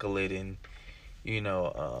tackle it and, you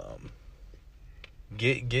know,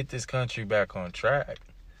 get this country back on track.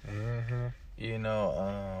 You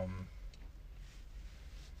know,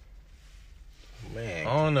 Man,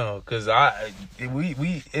 I don't know, cause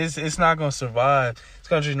it's not gonna survive. This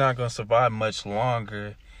country's not gonna survive much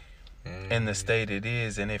longer in the state it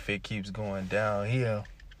is, and if it keeps going downhill.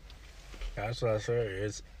 That's what I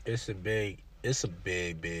said. It's a big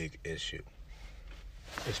issue,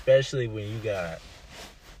 especially when you got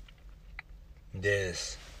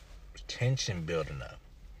this tension building up.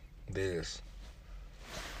 This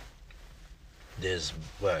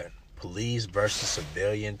what, police versus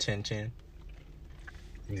civilian tension.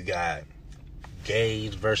 You got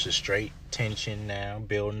gays versus straight tension now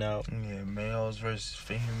building up. Yeah, males versus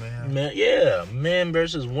females. Men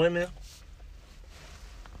versus women.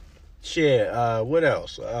 Shit, what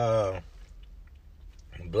else?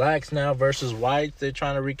 Blacks now versus whites. They're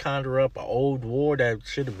trying to reconjure up an old war that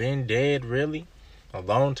should have been dead, really, a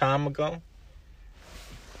long time ago.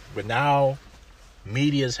 But now,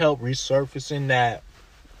 media's help resurfacing that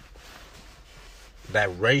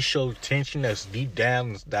racial tension that's deep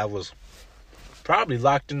down, that was probably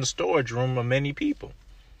locked in the storage room of many people,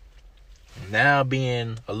 now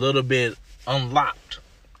being a little bit unlocked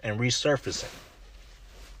and resurfacing.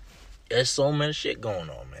 There's so much shit going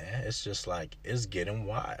on, man. It's just like, it's getting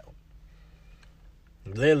wild.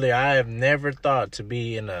 Literally, I have never thought to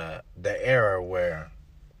be in the era where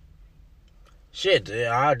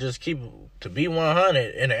I just keep to be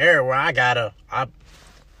 100 in the era where I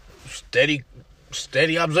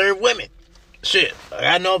steady observe women. Shit,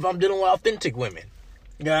 I know if I'm dealing with authentic women.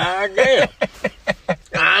 God damn.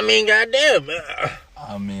 I mean, goddamn.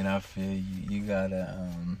 I mean, I feel you. You gotta,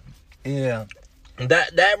 yeah.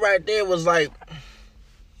 That right there was like,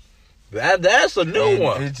 that's a new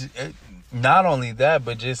one. Not only that,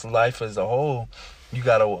 but just life as a whole. You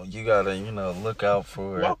gotta, you know, look out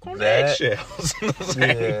for walk on that. eggshells.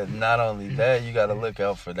 Yeah, not only that, you gotta look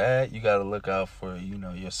out for that. You gotta look out for, you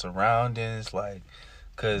know, your surroundings, like,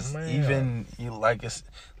 cause even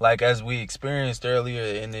like as we experienced earlier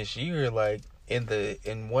in this year, like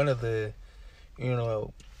in one of the, you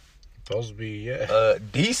know, supposed to be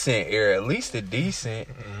decent area, at least a decent,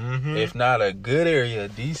 if not a good area, a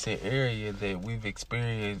decent area that we've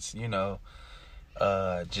experienced, you know,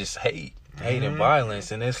 just hate and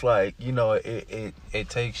violence. And it's like, you know, it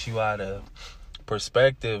takes you out of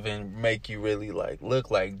perspective and make you really like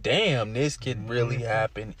look like, damn, this could really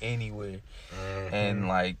happen anywhere. And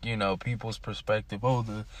like, you know, people's perspective, oh,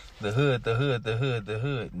 the hood.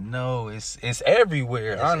 No, it's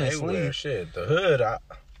everywhere. Honestly, everywhere. Shit, the hood.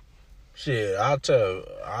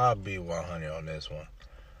 I'll be 100 on this one.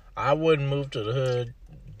 I wouldn't move to the hood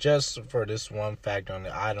just for this one factor on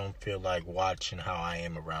it. I don't feel like watching how I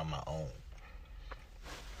am around my own.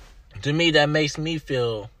 To me, that makes me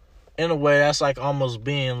feel, in a way, that's like almost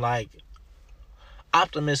being like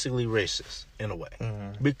optimistically racist in a way.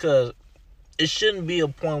 Because it shouldn't be a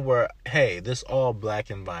point where, hey, this all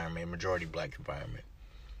black environment, majority black environment,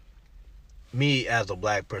 me as a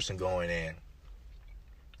black person going in,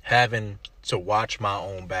 having to watch my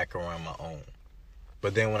own back around my own.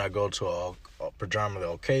 But then when I go to a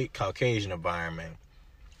predominantly Caucasian environment,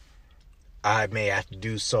 I may have to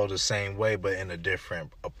do so the same way, but in a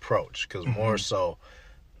different approach. Because more so,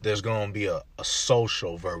 there's going to be a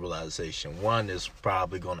social verbalization. One is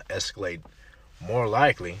probably going to escalate more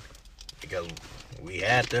likely, because we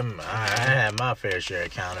had them. I had my fair share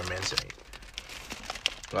of countermeasures.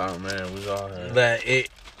 Oh man, we all had that. It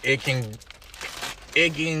can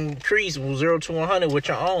increase from 0 to 100 with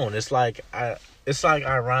your own. It's like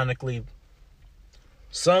ironically,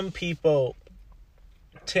 some people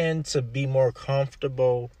tend to be more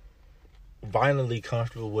violently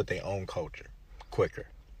comfortable with their own culture quicker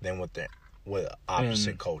than with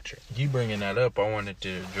opposite culture. You bringing that up, I wanted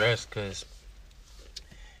to address, because,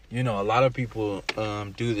 you know, a lot of people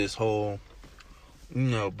do this whole, you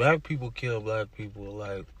know, black people kill black people,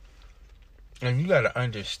 like, and you got to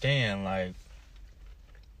understand, like,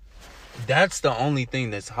 that's the only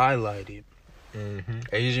thing that's highlighted.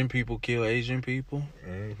 Asian people kill Asian people.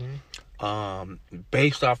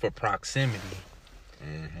 Based off of proximity.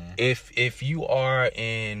 If you are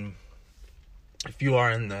in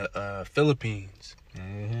the Philippines,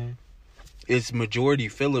 it's majority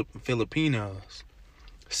Filipinos.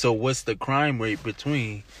 So what's the crime rate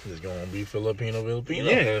between? It's gonna be Filipino.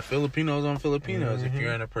 Yeah, Filipinos on Filipinos. If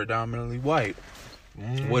you're in a predominantly white,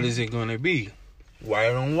 what is it gonna be?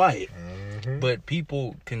 White on white. But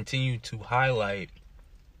people continue to highlight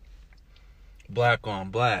black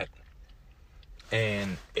on black,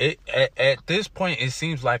 and it at this point it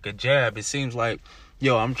seems like a jab. It seems like,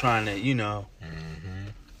 yo, I'm trying to, you know,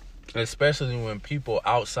 especially when people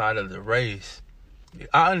outside of the race.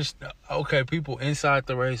 I understand. Okay, people inside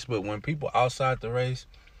the race, but when people outside the race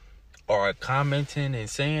are commenting and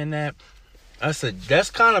saying that, that's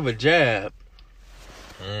kind of a jab.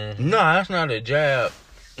 No, that's not a jab.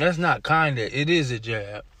 That's not kinda. It is a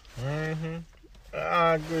jab.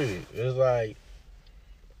 I agree. It's like,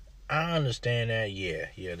 I understand that. Yeah,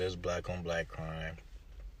 there's black on black crime.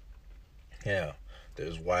 Yeah,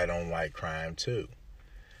 there's white on white crime too.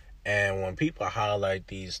 And when people highlight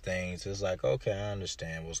these things, it's like, okay, I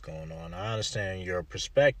understand what's going on. I understand your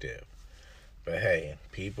perspective. But hey,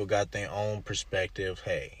 people got their own perspective.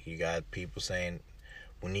 Hey, you got people saying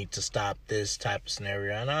we need to stop this type of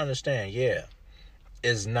scenario. And I understand, yeah.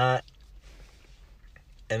 It's not,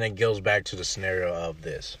 and it goes back to the scenario of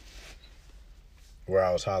this, where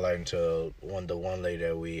I was highlighting to the one lady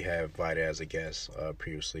that we have invited as a guest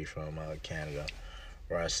previously from Canada,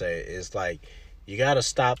 where I say it's like, you got to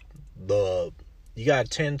stop you got to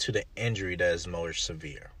tend to the injury that is most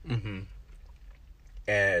severe.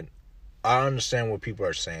 And I understand what people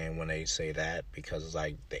are saying when they say that, because it's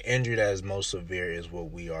like the injury that is most severe is what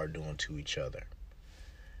we are doing to each other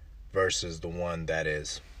versus the one that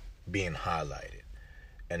is being highlighted.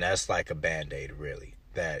 And that's like a Band-Aid, really.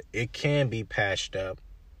 That it can be patched up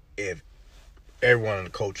if everyone in the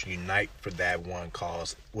culture unite for that one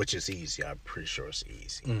cause, which is easy. I'm pretty sure it's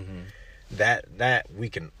easy. That we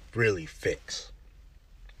can really fix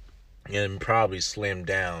and probably slim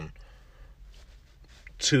down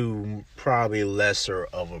to probably lesser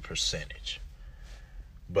of a percentage.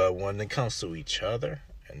 But when it comes to each other,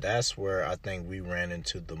 and that's where I think we ran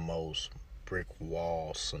into the most brick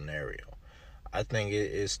wall scenario. I think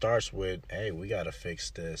it starts with, hey, we got to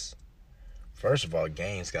fix this. First of all,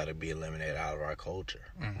 gangs got to be eliminated out of our culture,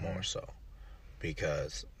 more so.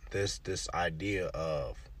 Because this idea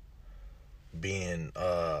of being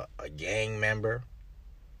a gang member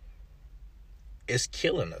is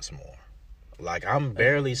killing us more. Like, I'm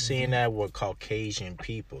barely seeing that with Caucasian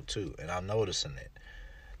people, too. And I'm noticing it.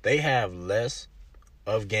 They have less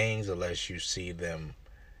of gangs unless you see them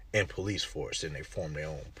in police force and they form their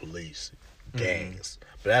own police gangs.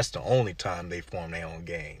 But that's the only time they form their own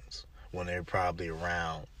gangs. When they're probably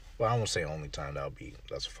around, well, I won't say only time,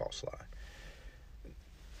 that's a false lie.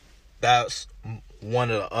 That's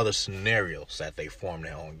one of the other scenarios that they form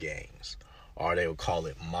their own gangs. Or they would call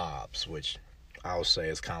it mobs, which I would say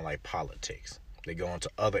is kind of like politics. They go into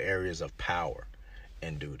other areas of power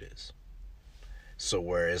and do this. So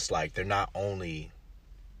where it's like they're not only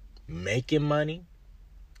making money,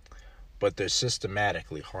 but they're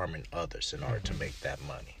systematically harming others in order to make that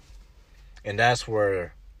money. And that's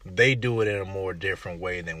where they do it in a more different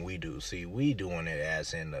way than we do. See, we doing it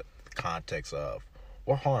as in the context of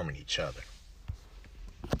we're harming each other.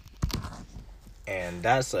 And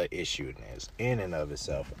that's an issue in and of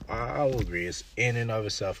itself. I will agree, it's in and of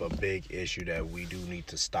itself a big issue that we do need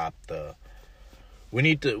to stop. We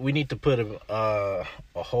need to put a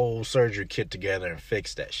whole surgery kit together and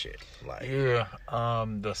fix that shit. Like, yeah,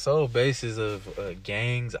 the sole basis of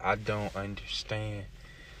gangs, I don't understand.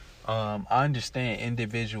 I understand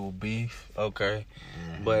individual beef, okay,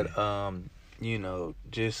 but you know,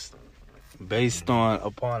 just based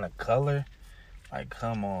upon a color, like,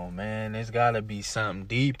 come on, man, there's got to be something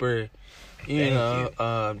deeper. You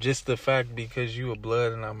know, just the fact because you a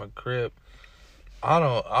blood and I'm a Crip. I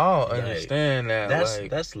don't understand that.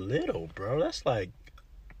 That's little, bro. That's like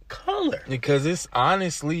color. Because it's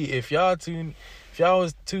honestly, if y'all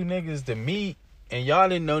was two niggas to meet and y'all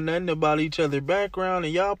didn't know nothing about each other's background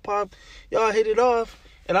and y'all hit it off,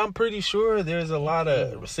 and I'm pretty sure there's a lot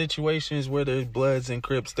of situations where there's Bloods and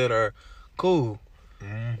Crips that are cool.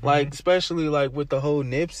 Like, especially like with the whole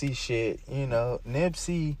Nipsey shit, you know,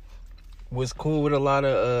 Nipsey was cool with a lot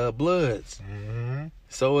of Bloods.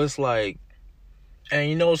 So it's like, and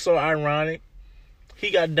you know what's so ironic?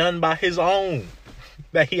 He got done by his own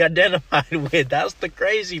that he identified with. That's the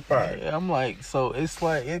crazy part. Yeah, I'm like, so it's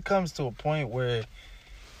like it comes to a point where,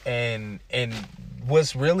 and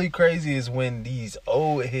what's really crazy is when these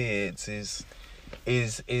old heads is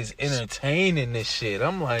entertaining this shit.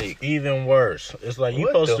 I'm like, even worse. It's like you're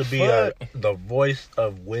supposed to be the voice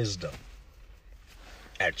of wisdom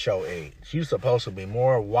at your age. You're supposed to be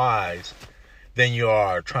more wise than you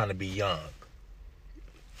are trying to be young.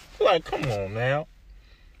 Like, come on now.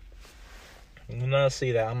 When I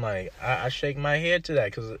see that, I'm like, I shake my head to that,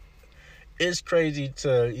 because it's crazy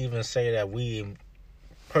to even say that we,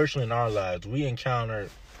 personally in our lives, we encounter,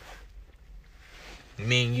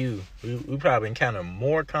 me and you, we probably encounter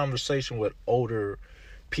more conversation with older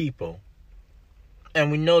people,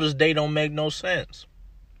 and we notice they don't make no sense.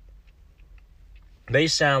 They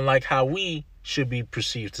sound like how we should be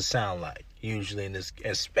perceived to sound like, usually in this,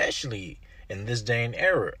 especially in this day and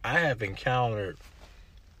era. I have encountered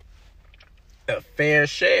a fair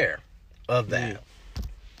share of that. Yeah.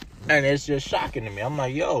 And it's just shocking to me. I'm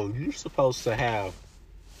like, yo, you're supposed to have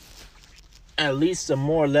at least some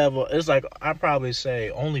more level. It's like, I probably say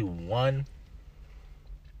only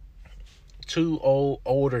 2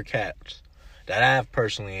 older cats that I've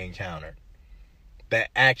personally encountered that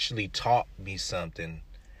actually taught me something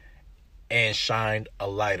and shined a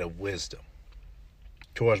light of wisdom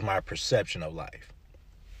towards my perception of life.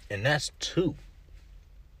 And that's 2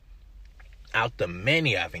 out the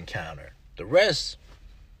many I've encountered. The rest,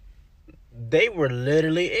 they were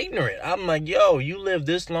literally ignorant. I'm like, yo, you live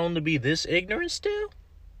this long to be this ignorant still?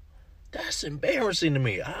 That's embarrassing to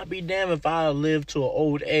me. I'll be damned if I live to an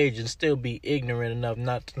old age and still be ignorant enough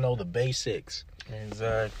not to know the basics.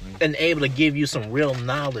 Exactly. And able to give you some real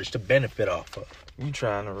knowledge to benefit off of. You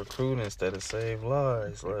trying to recruit instead of save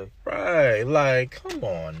lives, like. Right, like, come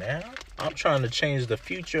on now. I'm trying to change the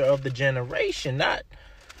future of the generation, not,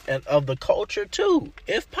 and of the culture too,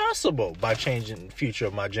 if possible, by changing the future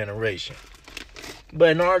of my generation.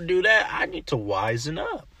 But in order to do that, I need to wisen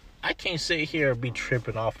up. I can't sit here and be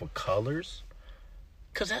tripping off of colors,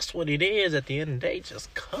 because that's what it is at the end of the day,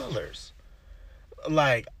 just colors.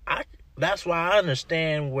 Like, that's why I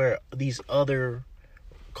understand where these other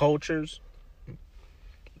cultures,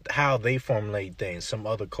 how they formulate things. Some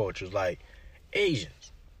other cultures, like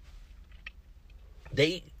Asians,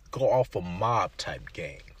 they go off of mob type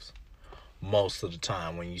gangs most of the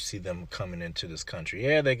time when you see them coming into this country.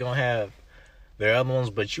 Yeah, they're gonna have their other ones,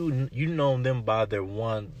 but you know them by the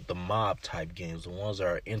mob type gangs, the ones that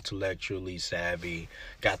are intellectually savvy,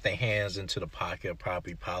 got their hands into the pocket of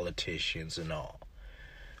probably politicians and all.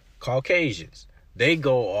 Caucasians, they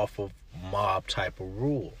go off of mob type of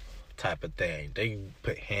rule type of thing. They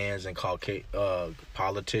put hands in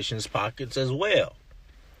politicians' pockets as well.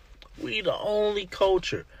 We the only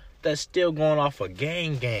culture that's still going off of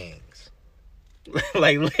gangs.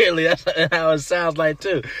 Like, literally, that's how it sounds like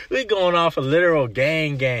too. We going off of literal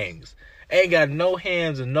gangs. Ain't got no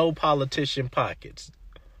hands in no politician pockets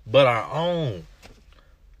but our own.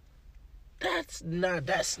 That's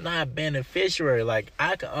not beneficiary. Like,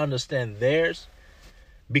 I can understand theirs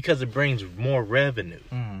because it brings more revenue.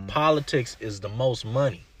 Politics is the most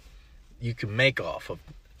money you can make off of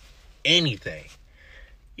anything.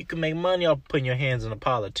 You can make money off putting your hands in a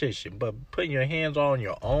politician, but putting your hands on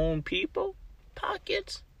your own people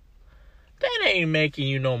pockets, that ain't making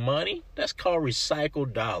you no money. That's called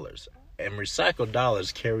recycled dollars, and recycled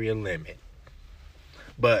dollars carry a limit.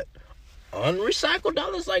 But unrecycled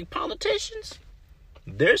dollars, like politicians,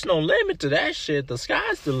 there's no limit to that shit. The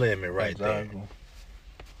sky's the limit right there.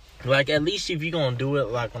 Like, at least if you're gonna do it,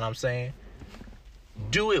 like what I'm saying,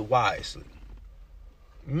 do it wisely.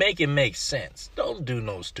 Make it make sense. Don't do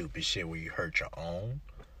no stupid shit where you hurt your own.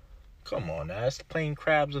 Come on now, that's playing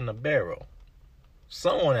crabs in the barrel.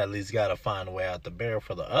 Someone at least gotta find a way out the barrel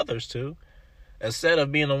for the others too. Instead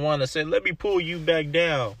of being the one that said, let me pull you back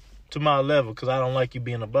down to my level because I don't like you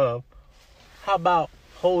being above. How about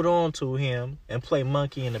hold on to him and play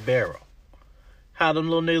monkey in the barrel? How them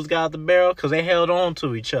little niggas got out the barrel? Because they held on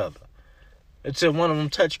to each other until one of them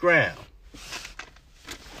touched ground.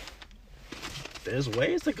 There's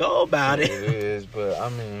ways to go about it. It is, but I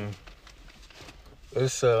mean,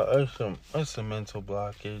 it's a mental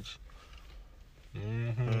blockage.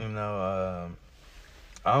 Mm-hmm. You know,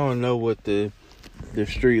 I don't know what the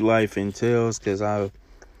street life entails because I've,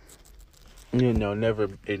 never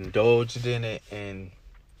indulged in it and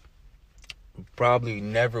probably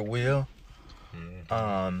never will.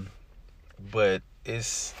 Mm-hmm. But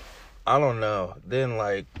it's, I don't know. Then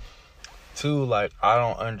I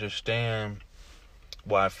don't understand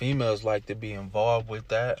why females like to be involved with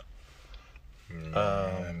that.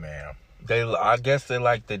 Man. I guess they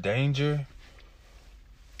like the danger.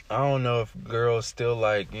 I don't know if girls still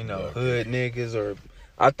like, hood niggas, or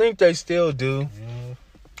I think they still do.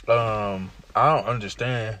 Mm-hmm. I don't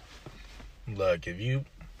understand. Look,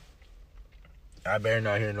 I better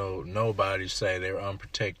not hear nobody say they were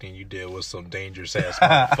unprotected. You deal with some dangerous ass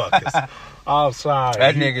motherfuckers. I'm sorry.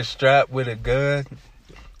 That nigga strapped with a gun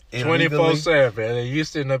 24/7, and you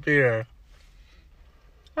sitting up here.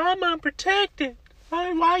 I'm unprotected.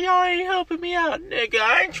 Why y'all ain't helping me out, nigga?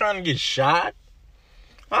 I ain't trying to get shot.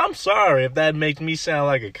 I'm sorry if that makes me sound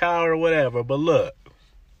like a coward or whatever, but look.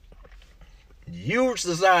 You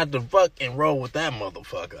decided to fucking roll with that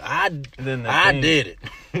motherfucker. I did it.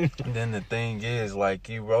 Then the thing is, like,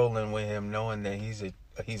 you rolling with him knowing that he's a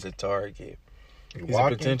target. He's a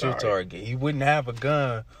potential target. He wouldn't have a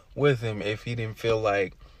gun with him if he didn't feel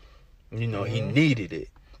like, he needed it.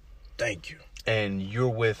 Thank you. And you're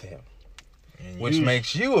with him. Which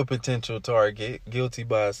makes you a potential target, guilty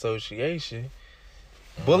by association.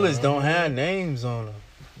 Bullets don't have names on them.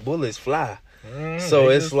 Bullets fly. So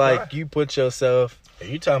it's like fly. You put yourself...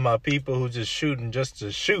 You talking about people who just shooting just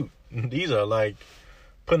to shoot. These are like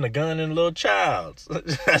putting a gun in a little child's.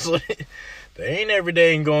 That's what they ain't every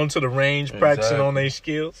day and going to the range practicing on their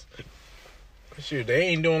skills. Shoot, they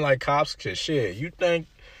ain't doing like cops. Cause shit, you think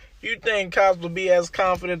cops would be as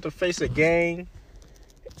confident to face a gang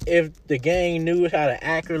if the gang knew how to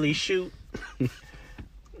accurately shoot?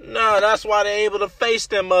 No, that's why they able to face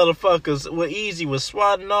them motherfuckers with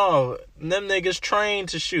SWAT and all. Them niggas trained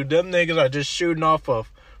to shoot. Them niggas are just shooting off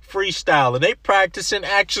of freestyle. And they practicing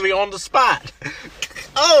actually on the spot.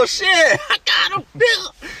 Oh, shit. I got him.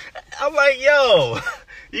 I'm like, yo,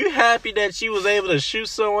 you happy that you was able to shoot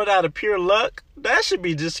someone out of pure luck? That should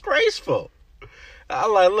be disgraceful.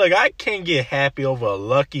 I'm like, look, I can't get happy over a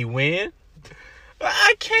lucky win.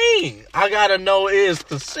 I can't. I gotta know it's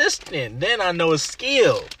consistent. Then I know it's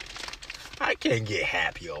skill. I can't get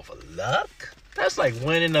happy over luck. That's like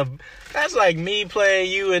that's like me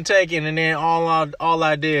playing you and taking, and then all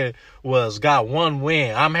I did was got one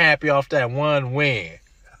win. I'm happy off that one win.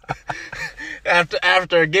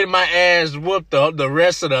 after getting my ass whooped the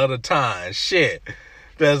rest of the other time. Shit.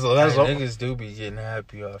 That's niggas do be getting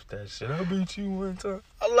happy off that shit. I beat you one time.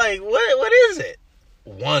 I'm like, what is it?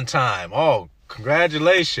 One time. Oh,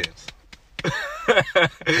 congratulations.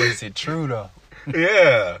 Was it true though?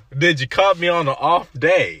 Yeah. Did you caught me on an off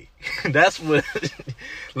day? That's what.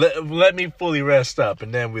 Let me fully rest up,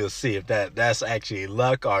 and then we'll see if that's actually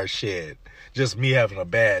luck or shit. Just me having a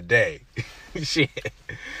bad day. Shit.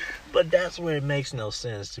 But that's where it makes no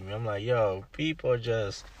sense to me. I'm like, yo, people are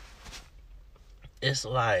just. It's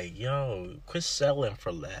like, yo, quit selling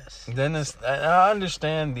for less. Then I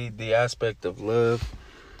understand the aspect of love,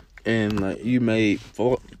 and like you may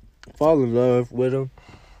fall in love with them,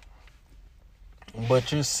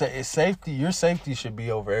 but your safety should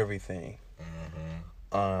be over everything.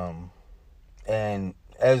 Mm-hmm. And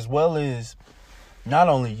as well as not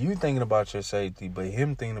only you thinking about your safety, but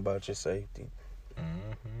him thinking about your safety.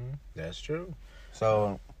 Mm-hmm. That's true.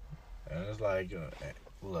 So, and it's like,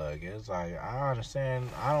 look, it's like, I understand.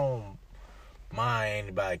 I don't mind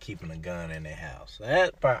anybody keeping a gun in their house.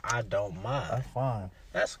 That part I don't mind. That's fine.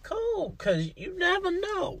 That's cool, because you never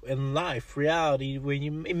know in life, reality, when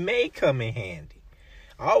it may come in handy.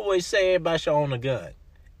 I always say everybody should own a gun.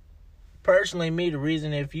 Personally, the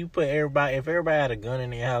reason if everybody had a gun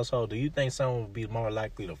in their household, do you think someone would be more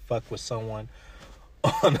likely to fuck with someone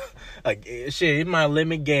on, like, shit, it might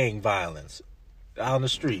limit gang violence out on the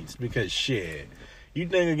streets, because shit, you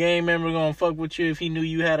think a gang member gonna fuck with you if he knew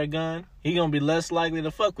you had a gun? He gonna be less likely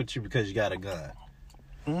to fuck with you because you got a gun.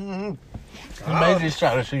 Mm-hmm. Maybe just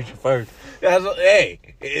try to shoot you first. Hey,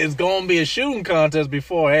 it's gonna be a shooting contest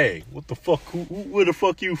before. Hey, what the fuck? Where the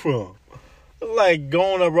fuck you from? Like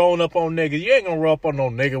rolling up on niggas. You ain't gonna roll up on no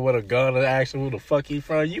nigga with a gun and ask him who the fuck he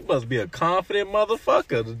from. You must be a confident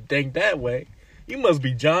motherfucker to think that way. You must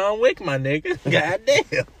be John Wick, my nigga.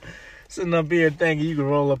 Goddamn. Sitting up here thinking you can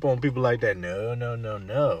roll up on people like that.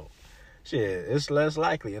 No. Shit, it's less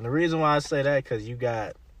likely. And the reason why I say that, because you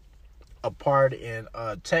got a part in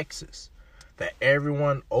Texas that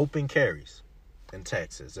everyone open carries in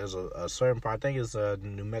Texas. There's a certain part, I think it's the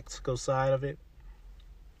New Mexico side of it.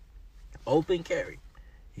 Open carry.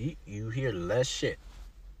 You hear less shit.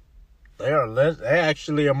 They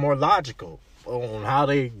actually are more logical on how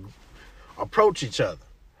they approach each other.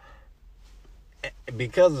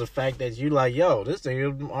 Because of the fact that you like, yo, this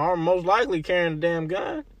thing are most likely carrying a damn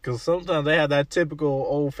gun. Because sometimes they have that typical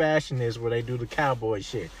old-fashionedness where they do the cowboy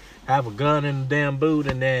shit. Have a gun in the damn boot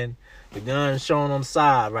and then the gun showing on the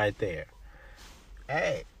side right there.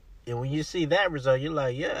 Hey, and when you see that result, you're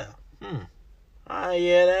like, yeah,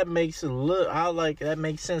 yeah, that makes it look, that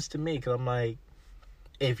makes sense to me. Because I'm like,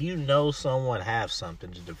 if you know someone have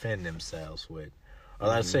something to defend themselves with, or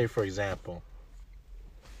let's say, for example,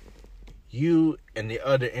 you and the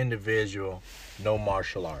other individual know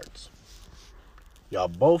martial arts. Y'all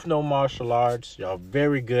both know martial arts. Y'all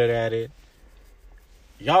very good at it.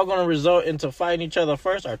 Y'all gonna result into fighting each other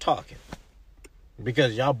first or talking?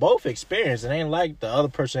 Because y'all both experienced. It ain't like the other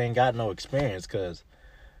person ain't got no experience, because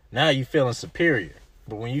now you feeling superior.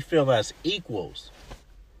 But when you feel as equals,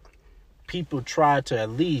 people try to at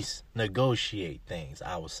least negotiate things,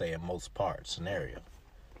 I would say, in most parts scenario.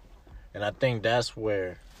 And I think that's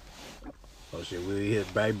where, oh shit, we'll hit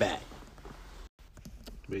right back.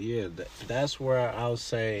 But yeah, that's where I'll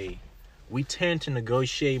say we tend to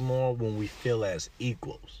negotiate more when we feel as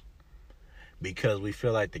equals. Because we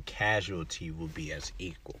feel like the casualty will be as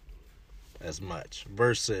equal, as much,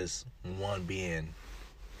 versus one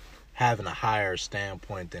having a higher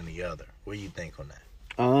standpoint than the other. What do you think on that?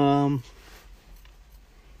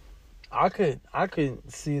 I could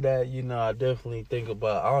see that. You know, I definitely think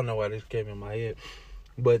about. I don't know why this came in my head,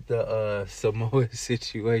 but the Samoa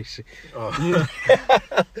situation. Oh.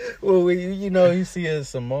 Well, you see a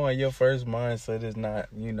Samoan, your first mindset is not,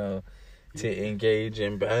 to engage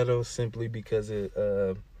in battle simply because it.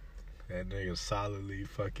 That nigga solidly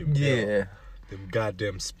fucking built. Yeah. Them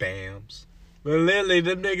goddamn spams. But literally,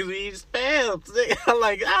 them niggas eat spams.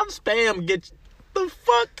 I'm spam. Get the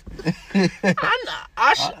fuck.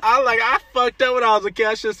 I fucked up when I was a kid.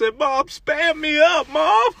 I should said, Mom, spam me up,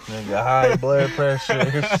 Mom. Nigga, high blood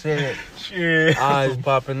pressure, shit. Eyes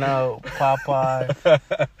popping out, Popeye.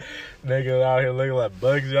 Nigga out here looking like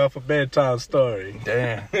Bugsy off a bedtime story.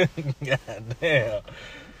 Damn. God damn.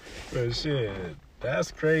 But shit,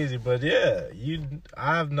 that's crazy. But yeah,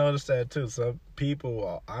 I've noticed that too. Some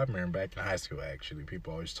people, I remember back in high school, actually,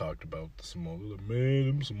 people always talked about the Samoan. Like, man,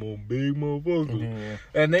 them Samoan big motherfuckers.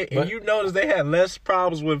 Yeah. And you notice they had less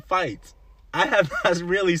problems with fights. I have not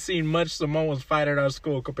really seen much Samoans fight at our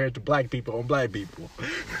school compared to black people on black people.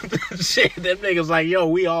 Shit, them niggas like, yo,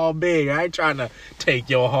 we all big. I ain't trying to take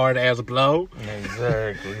your hard ass blow.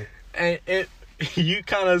 Exactly. And you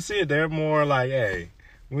kind of see it. They're more like, hey,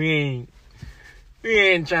 we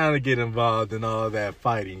ain't trying to get involved in all that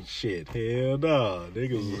fighting shit. Hell no,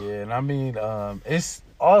 niggas. Yeah, and I mean, it's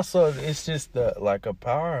just like a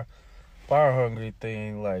power hungry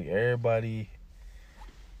thing. Like everybody,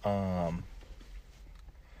 and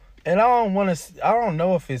I don't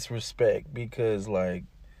know if it's respect, because like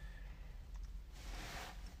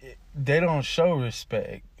they don't show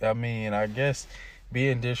respect. I mean, I guess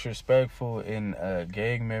being disrespectful in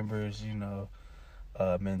gang members,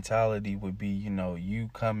 mentality would be, you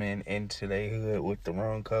coming into their hood with the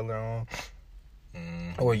wrong color on,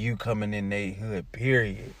 or you coming in their hood,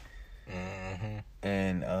 period. Mm-hmm.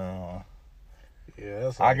 And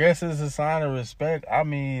yeah, I guess it's a sign of respect. I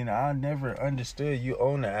mean, I never understood. You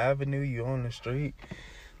own the avenue, you own the street,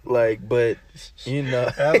 like, but that's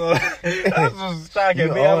what's shocking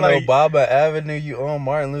you me. own like, Obama Avenue, you own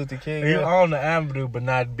Martin Luther King. You own the avenue, but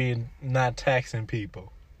not taxing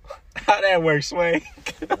people. How that works, Sway?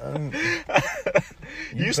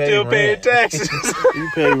 You still paying taxes. You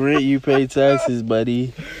pay rent, you pay taxes,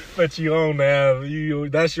 buddy. But you own the avenue.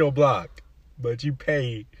 That's your block. But you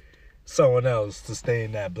pay someone else to stay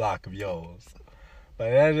in that block of yours.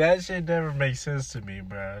 Like that shit never makes sense to me,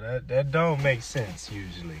 bro. That don't make sense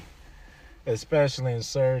usually, especially in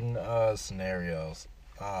certain scenarios.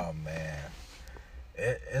 Oh man,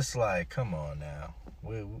 it's like, come on now.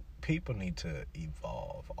 People need to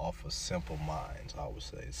evolve off of simple minds, I would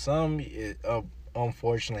say. Some,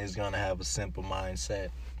 unfortunately, is going to have a simple mindset.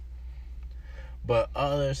 But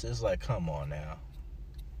others, it's like, come on now.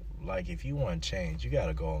 Like, if you want to change, you got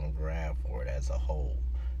to go and grab for it as a whole.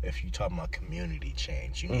 If you're talking about community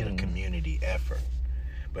change, you need a community effort.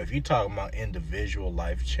 But if you're talking about individual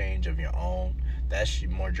life change of your own, that's the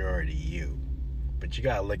majority you. But you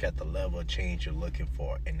got to look at the level of change you're looking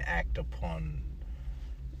for and act upon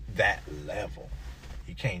that level.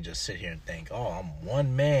 You can't just sit here and think, oh, I'm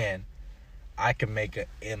one man, I can make an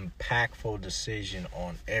impactful decision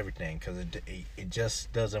on everything, because it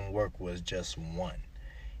just doesn't work with just one.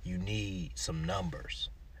 You need some numbers,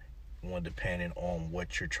 one depending on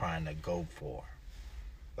what you're trying to go for.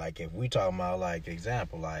 Like if we talking about, like,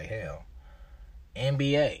 example, like hell,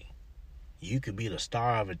 NBA, you could be the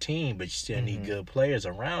star of a team, but you still need good players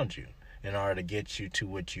around you in order to get you to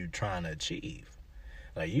what you're trying to achieve.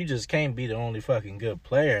 Like, you just can't be the only fucking good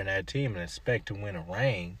player in that team and expect to win a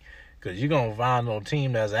ring, because you're going to find a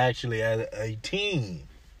team that's actually a team.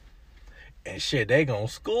 And shit, they going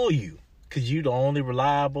to school you, because you the only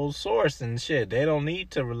reliable source and shit. They don't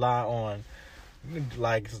need to rely on,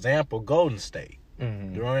 like, example, Golden State.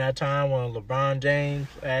 During that time when LeBron James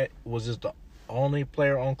was just the only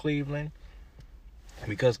player on Cleveland,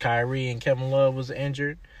 because Kyrie and Kevin Love was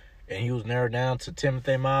injured, and he was narrowed down to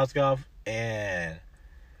Timothy Mozgov and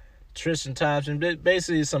Tristan Thompson,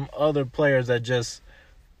 basically some other players that just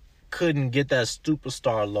couldn't get that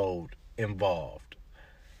superstar load involved.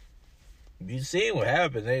 You see what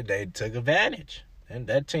happened. They took advantage. And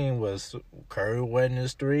that team was Curry winning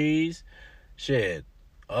his threes. Shit.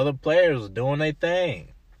 Other players were doing their thing.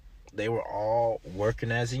 They were all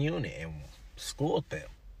working as a unit and schooled them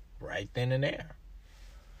right then and there.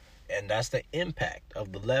 And that's the impact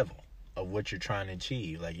of the level of what you're trying to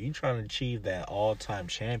achieve. Like, you trying to achieve that all-time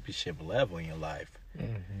championship level in your life.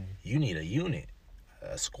 Mm-hmm. You need a unit,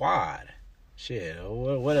 a squad. Shit,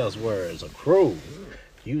 what else words? A crew.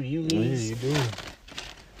 You need You do.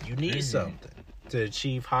 you need something to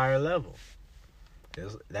achieve higher level.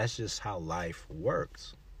 That's just how life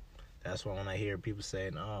works. That's why when I hear people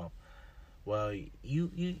saying, "Oh, well,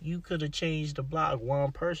 you could have changed the block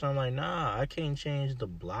one person," I'm like, nah, I can't change the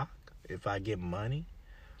block if I get money.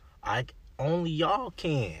 Only y'all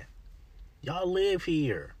can. Y'all live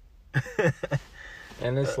here.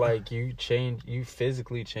 And it's like you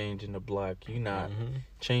physically changing the block. You not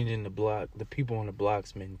changing the block, the people on the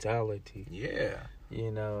block's mentality. Yeah. You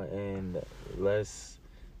know, and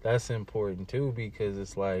that's important too, because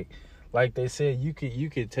it's like they said, you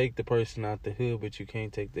could take the person out the hood, but you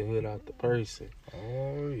can't take the hood out the person.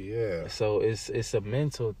 Oh yeah. So it's a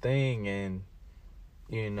mental thing, and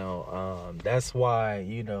you know, that's why,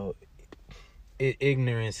 you know,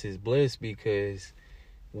 ignorance is bliss, because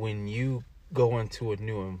when you go into a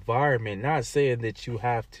new environment, not saying that you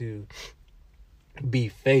have to be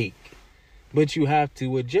fake, but you have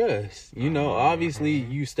to adjust. You know, obviously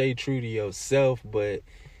you stay true to yourself, but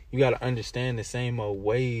you got to understand the same old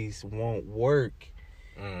ways won't work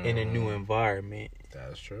in a new environment.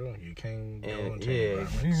 That's true. You can't go And into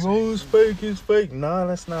it's fake, it's fake. Nah,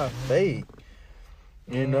 that's not fake.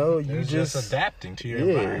 You know, you it's just adapting to your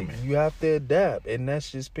environment. You have to adapt, and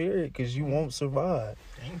that's just period, because you won't survive.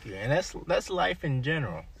 Thank you. And that's life in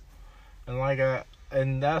general. And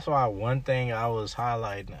and that's why one thing I was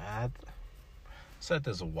highlighting, I said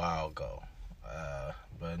this a while ago,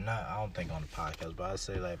 but I don't think on the podcast, but I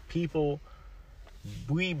say, like, people,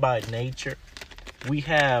 we by nature, we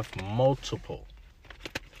have multiple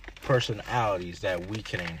personalities that we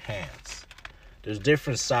can enhance. There's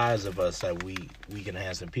different sides of us that we can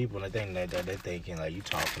enhance, and people, and they think that they're thinking, like, you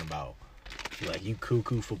talking about, like, you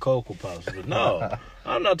cuckoo for Cocoa Puffs. But no,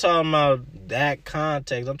 I'm not talking about that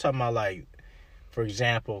context. I'm talking about, like, for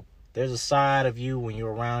example, there's a side of you when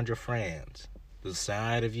you're around your friends. There's a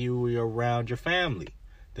side of you when you're around your family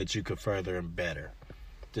that you could further and better.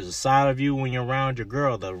 There's a side of you when you're around your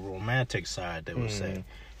girl, the romantic side, they would say,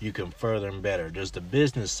 you can further and better. There's the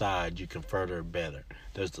business side, you can further and better.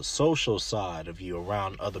 There's the social side of you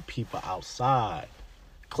around other people outside.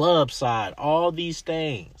 Club side, all these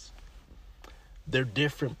things. They're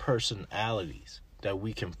different personalities that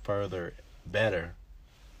we can further better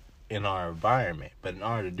in our environment. But in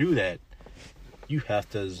order to do that, you have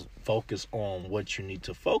to focus on what you need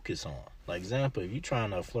to focus on. Like, example, if you're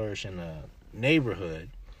trying to flourish in a neighborhood,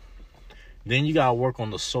 then you gotta work on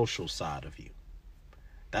the social side of you.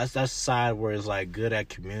 That's the side where it's like good at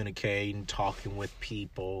communicating, talking with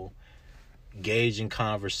people, gauging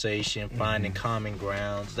conversation, finding common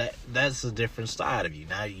grounds. That's a different side of you.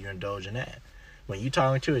 Now you're indulging that. When you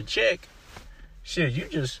talking to a chick, shit,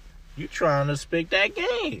 you trying to speak that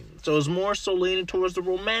game. So it's more so leaning towards the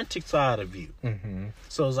romantic side of you.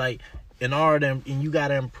 So it's like, in order to, and you got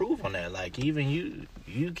to improve on that. Like, even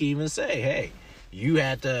you can even say, hey, you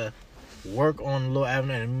had to work on a little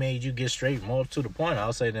avenue and it made you get straight more to the point.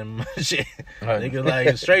 I'll say them shit. Nigga,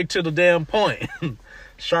 like, straight to the damn point.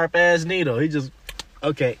 Sharp ass needle. He just,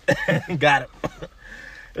 okay, got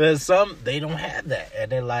it. Some, they don't have that.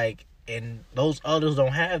 And they're like, and those others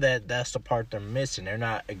don't have that. That's the part they're missing. They're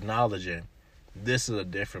not acknowledging this is a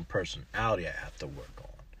different personality I have to work on.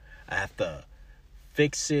 I have to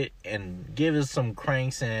fix it and give it some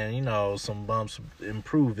cranks and, you know, some bumps,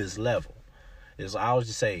 improve his level. I would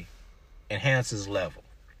just say, enhance his level.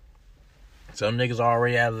 Some niggas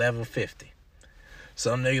already at level 50.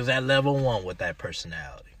 Some niggas at level 1 with that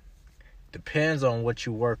personality. Depends on what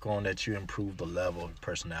you work on that you improve the level of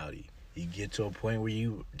personality. You get to a point where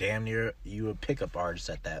you damn near you a pickup artist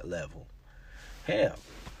at that level. Hell,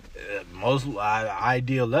 most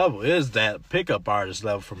ideal level is that pickup artist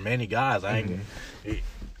level for many guys. I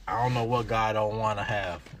don't know what guy don't want to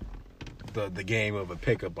have the game of a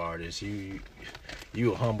pickup artist. You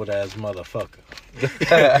a humble ass motherfucker.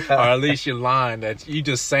 Or at least you're lying that you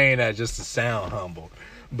just saying that just to sound humble.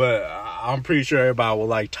 But I'm pretty sure everybody will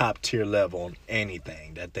like top tier level on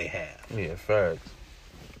anything that they have. Yeah, facts.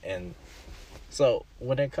 And so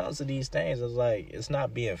when it comes to these things, it's like, it's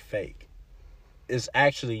not being fake. It's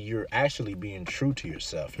actually, you're actually being true to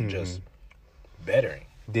yourself and just bettering.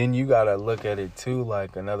 Then you gotta look at it too,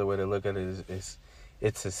 like another way to look at it is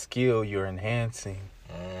it's a skill you're enhancing.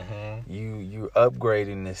 Mm-hmm. You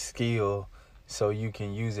upgrading the skill so you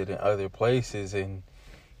can use it in other places and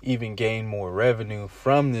even gain more revenue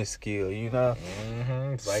from this skill, you know?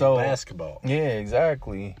 Mm-hmm. It's like So, basketball. Yeah,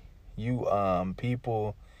 exactly. You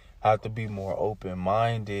people have to be more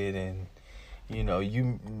open-minded, and you know,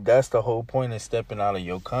 that's the whole point of stepping out of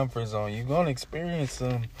your comfort zone. You're going to experience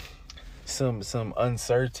some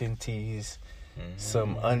uncertainties, Mm-hmm.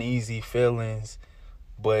 some uneasy feelings,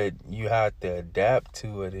 but you have to adapt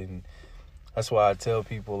to it. And that's why I tell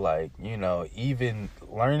people, like, you know, even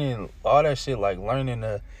learning all that shit, like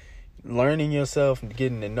learning yourself,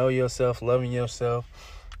 getting to know yourself, loving yourself,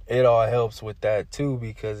 it all helps with that too,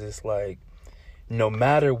 because it's like, no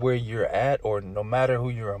matter where you're at or no matter who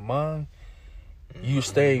you're among, you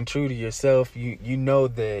staying true to yourself. You know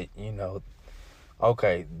that, you know,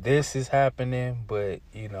 okay, this is happening, but,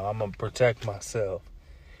 you know, I'm going to protect myself.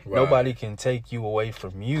 Right. Nobody can take you away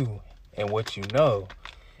from you and what you know.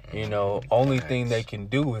 You know, only thing they can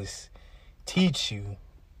do is teach you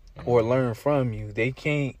or learn from you. They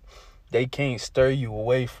can't stir you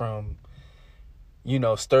away from, you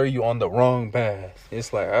know, stir you on the wrong path.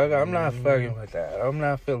 It's like, I'm not fucking with that. I'm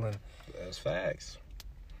not feeling. That's facts.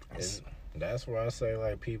 That's where I say,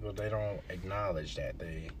 like, people, they don't acknowledge that.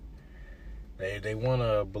 They want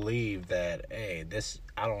to believe that, hey,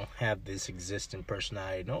 I don't have this existing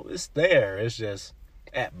personality. No, it's there. It's just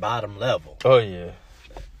at bottom level. Oh, yeah.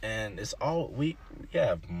 And it's all, we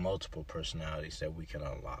have multiple personalities that we can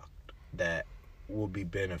unlock that will be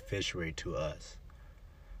beneficiary to us.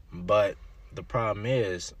 But the problem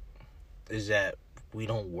is that we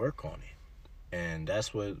don't work on it. And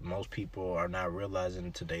that's what most people are not realizing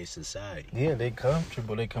in today's society. Yeah, they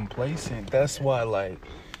comfortable, they complacent. That's why, like,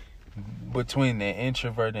 between the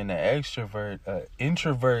introvert and the extrovert,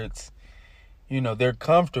 introverts, you know, they're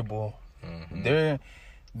comfortable. Mm-hmm.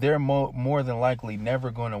 They're more than likely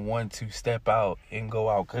never going to want to step out and go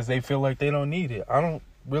out because they feel like they don't need it. I don't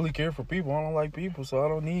really care for people. I don't like people, so I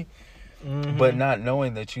don't need. Mm-hmm. But not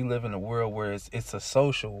knowing that you live in a world where it's a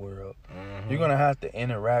social world. Mm-hmm. You're going to have to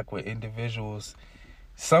interact with individuals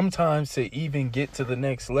sometimes to even get to the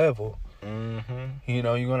next level. Mm-hmm. You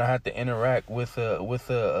know, you're going to have to interact with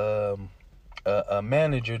a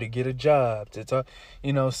manager to get a job, to talk,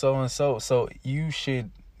 you know, so and so. So you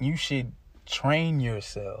should train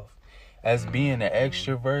yourself as being an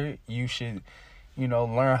extrovert. You should, you know,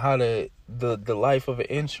 learn how to the life of an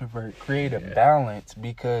introvert, create a balance,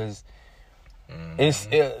 because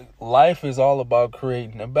life is all about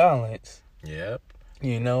creating a balance. Yep.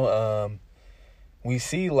 You know, we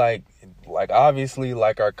see like obviously,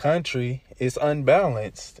 like, our country is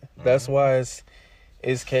unbalanced. That's why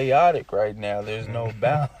it's chaotic right now. There's no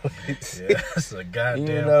balance. Yeah, that's a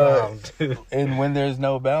goddamn problem too. And when there's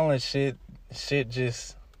no balance, shit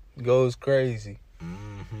just goes crazy.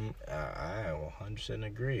 Mm-hmm. I 100%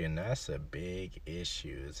 agree, and that's a big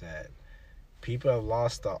issue. Is that people have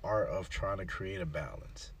lost the art of trying to create a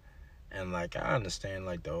balance. And, like, I understand,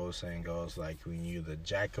 like, the old saying goes, like, when you're the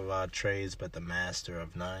jack of all trades but the master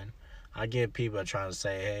of none. I get people trying to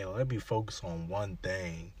say, hey, let me focus on one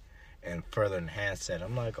thing and further enhance that.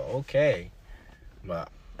 I'm like, okay, but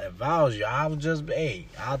if I was you, I would just,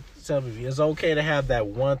 I'll tell you, it's okay to have that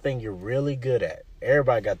one thing you're really good at.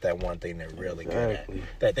 Everybody got that one thing they're really good at,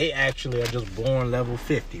 that they actually are just born level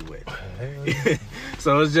 50 with.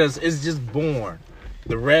 So it's just born.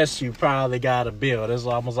 The rest you probably got to build. It's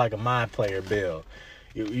almost like a mind player build.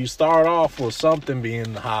 You start off with something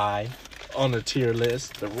being high on the tier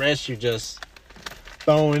list. The rest you just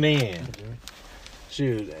throwing in. Mm-hmm.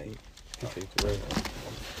 Shoot.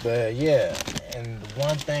 But yeah, and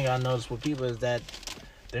one thing I noticed with people is that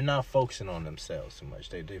they're not focusing on themselves too much.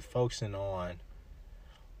 They're focusing on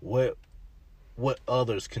what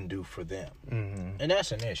others can do for them. Mm-hmm. And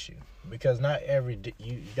that's an issue, because not every day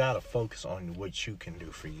you got to focus on what you can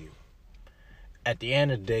do for you. At the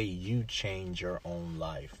end of the day, you change your own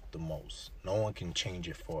life the most. No one can change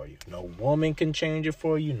it for you. No woman can change it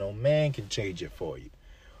for you. No man can change it for you.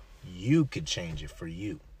 You could change it for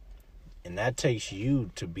you. And that takes you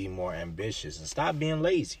to be more ambitious and stop being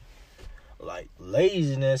lazy. Like,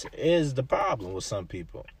 laziness is the problem with some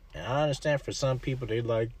people. And I understand for some people, they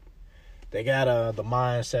got the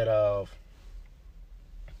mindset of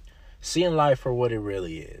seeing life for what it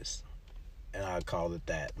really is. And I call it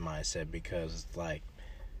that mindset because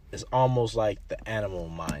it's almost like the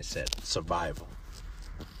animal mindset, survival.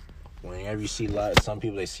 Whenever you see life, some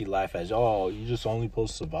people, they see life as, oh, you just only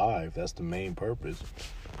supposed to survive. That's the main purpose.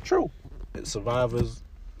 True. Survival is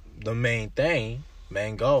the main thing,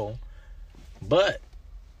 main goal. But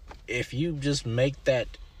if you just make that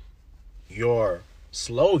your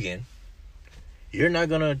slogan, you're not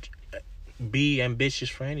gonna be ambitious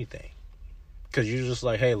for anything. Because you're just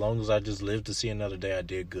like, hey, as long as I just live to see another day, I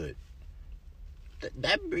did good.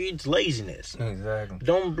 That breeds laziness. Exactly.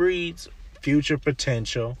 Don't breeds future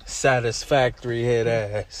potential. Satisfactory head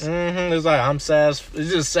ass. It's like, I'm satisfied.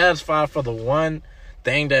 It's just satisfied for the one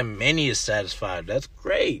thing that many is satisfied. That's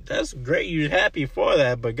great. That's great. You're happy for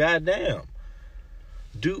that, but goddamn.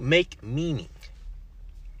 Make meaning.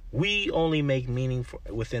 We only make meaning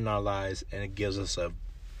within our lives, and it gives us a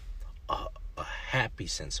happy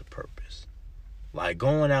sense of purpose. Like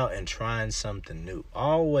going out and trying something new.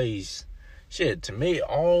 Always, to me,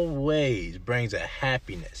 always brings a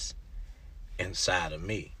happiness inside of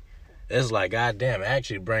me. It's like, goddamn, it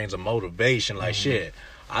actually brings a motivation. Like,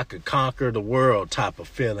 I could conquer the world type of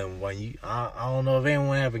feeling. When I don't know if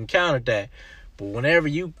anyone have encountered that, but whenever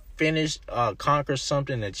you conquer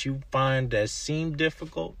something that you find that seemed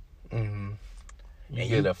difficult, you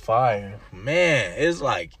get a fire. Man, it's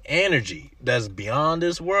like energy that's beyond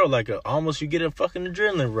this world. Like almost you get a fucking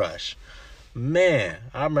adrenaline rush. Man,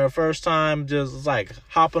 I remember first time just like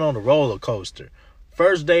hopping on a roller coaster.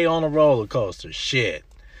 First day on a roller coaster. Shit.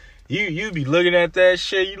 You be looking at that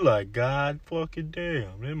shit, you like, God fucking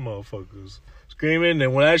damn, them motherfuckers screaming.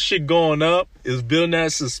 And when that shit going up, it's building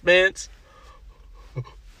that suspense.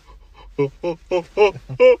 And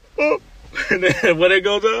then when it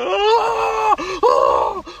goes,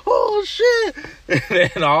 oh shit. And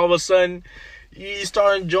then all of a sudden, you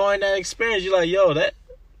start enjoying that experience. You're like, yo,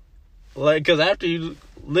 because after you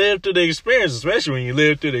live through the experience, especially when you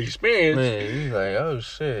live through the experience, man, you're like, oh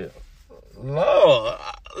shit. Lord,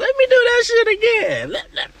 let me do that shit again.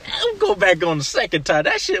 Let me go back on the second time.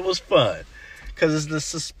 That shit was fun. Because it's the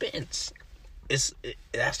suspense.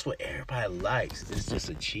 That's what everybody likes. It's just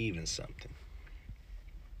achieving something.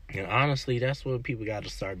 And honestly, that's what people got to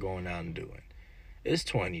start going out and doing. It's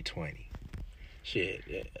 2020. Shit,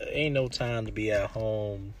 ain't no time to be at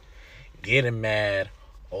home getting mad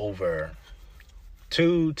over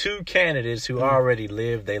two candidates who already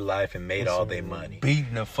lived their life and made all their money.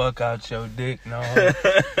 Beating the fuck out your dick, no.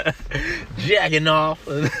 Jacking off.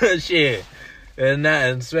 Shit. And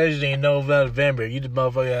especially in November, you the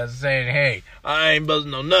motherfucker saying, hey, I ain't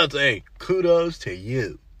busting no nuts. Hey, kudos to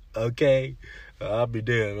you. Okay? I'll be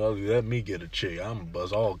damned. Let me get a chick. I'm gonna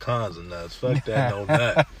bust all kinds of nuts. Fuck that no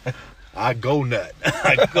nut. I go nut.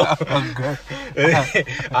 I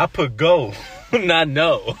put go, not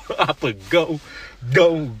no. I put go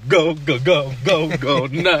nut.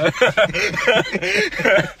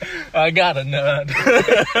 I got a nut.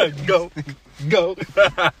 Go.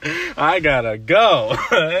 I gotta go.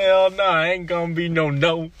 Hell no, I ain't gonna be no.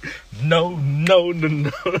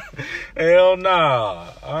 Hell no.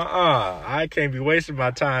 I can't be wasting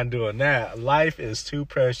my time doing that. Life is too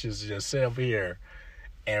precious to just sit up here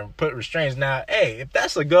and put restraints. Now, hey, if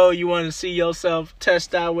that's a goal you want to see yourself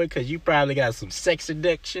test out with, because you probably got some sex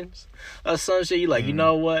addictions or some shit, you like, you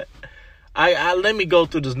know what? I let me go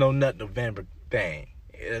through this No Nut November thing.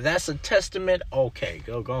 If that's a testament, okay,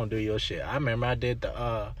 go and do your shit. I remember I did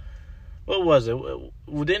the, what was it?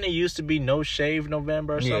 Didn't it used to be No Shave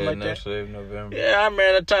November or something like that? Yeah, No Shave November. Yeah, I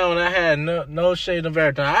remember the time when I had no Shave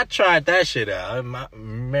November. I tried that shit out. I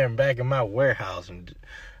remember back in my warehouse, and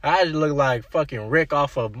I looked like fucking Rick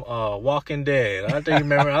off of Walking Dead. I think you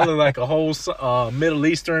remember, I looked like a whole Middle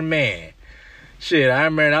Eastern man. Shit, I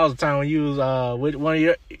remember that was the time when you was with one of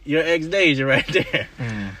your ex-Deja right there.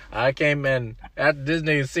 I came in, after this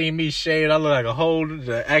nigga seen me shaved, I look like a whole,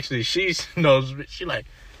 actually she knows, she like,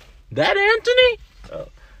 that Anthony?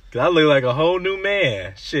 Cause I look like a whole new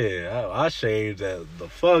man. Shit, I shaved the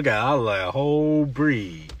fuck out. I look like a whole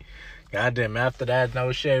breed. Goddamn, after that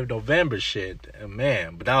No Shave November shit,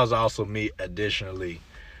 man. But that was also me additionally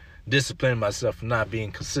disciplining myself for not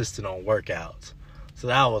being consistent on workouts. So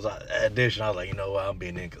that was addition. I was like, you know what? I'm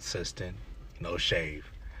being inconsistent. No shave.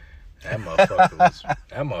 That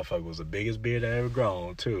motherfucker was the biggest beard I ever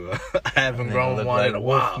grown too. I haven't grown one in a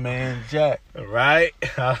while. Man Jack. Right?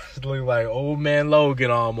 I was looking like old man Logan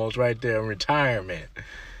almost right there in retirement.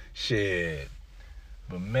 Shit.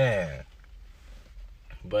 But man.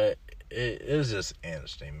 But it's just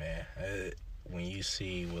interesting, man. When you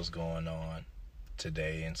see what's going on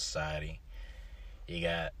today in society, you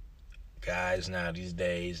got guys now these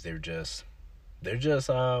days, they're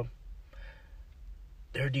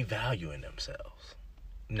devaluing themselves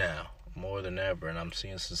now more than ever. And I'm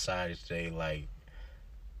seeing society today, like,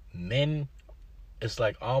 men, it's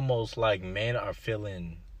like almost like men are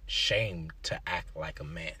feeling shamed to act like a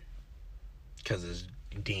man because it's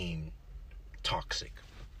deemed toxic.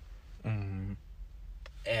 And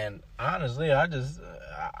honestly, I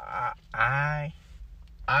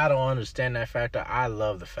I don't understand that factor. I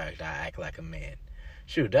love the fact I act like a man.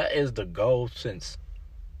 Shoot, that is the goal since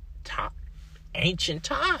ancient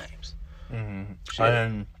times. Mm-hmm.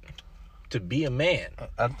 And to be a man.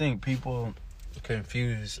 I think people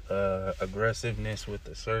confuse aggressiveness with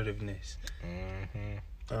assertiveness.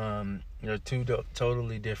 They're two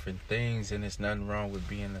totally different things, and there's nothing wrong with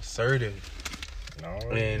being assertive. No.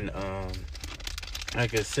 And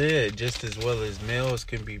like I said, just as well as males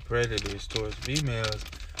can be predators towards females,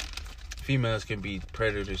 females can be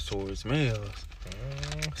predators towards males.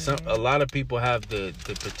 A lot of people have the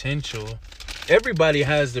potential. Everybody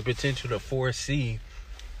has the potential to foresee.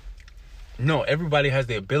 No, everybody has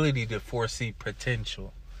the ability to foresee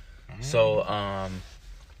potential. So,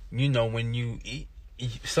 when you eat,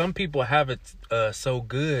 some people have it so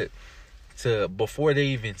good to, before they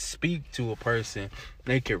even speak to a person,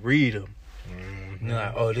 they can read them. They're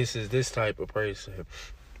like, oh, this is this type of person.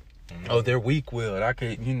 Oh, they're weak-willed. I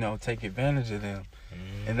could, take advantage of them.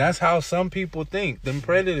 And that's how some people think. Them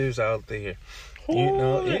predators out there.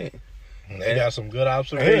 Yeah. They got some good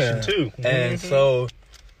observation, too. And so,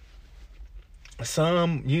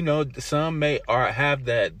 some may have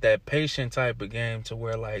that patient type of game to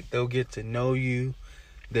where, like, they'll get to know you.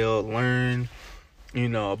 They'll learn,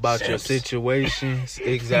 about your situations.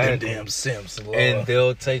 Exactly. Damn simps. Lord. And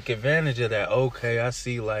they'll take advantage of that. Okay, I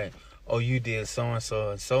see, like, oh, you did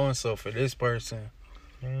so-and-so and so-and-so for this person.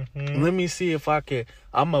 Let me see if I'm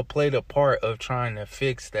going to play the part of trying to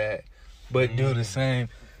fix that, but do the same.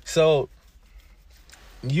 So,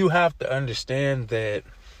 you have to understand that,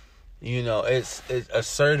 it's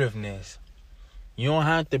assertiveness. You don't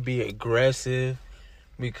have to be aggressive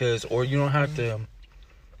or you don't have to,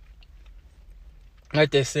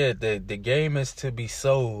 like they said, the game is to be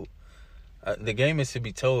sold. The game is to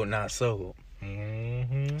be told, not sold.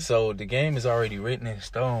 So the game is already written in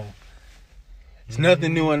stone. It's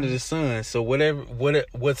nothing new under the sun. So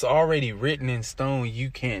what's already written in stone, you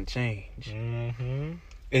can't change.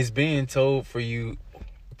 It's being told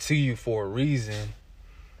to you for a reason.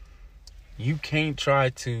 You can't try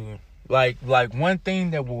to like one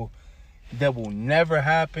thing that will never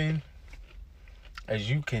happen is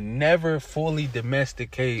you can never fully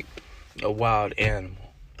domesticate a wild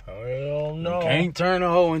animal. Hell no. You can't turn a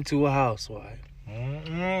hoe into a housewife.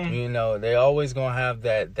 They always gonna have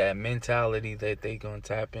that mentality that they gonna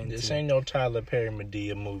tap into. This ain't no Tyler Perry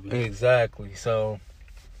Madea movie. Exactly. So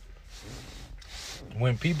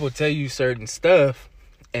when people tell you certain stuff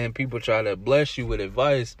and people try to bless you with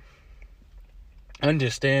advice,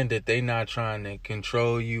 understand that they not trying to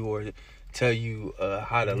control you or tell you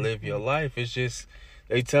how to live your life. It's just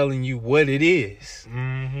they telling you what it is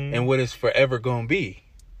and what it's forever gonna be.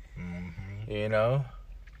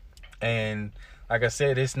 And like I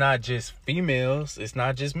said, it's not just females. It's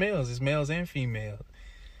not just males. It's males and females.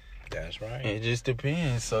 That's right. It just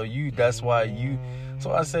depends. So that's why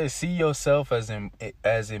so I say see yourself as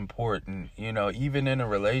important. Even in a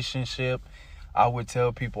relationship, I would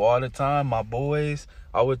tell people all the time, my boys,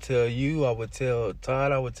 I would tell you, I would tell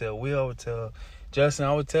Todd, I would tell Will, I would tell Justin,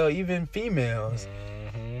 I would tell even females.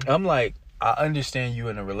 I'm like, I understand you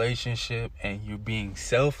in a relationship and you're being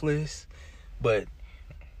selfless, but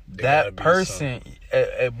that person,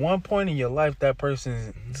 at one point in your life, that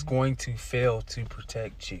person is going to fail to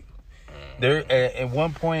protect you. They're at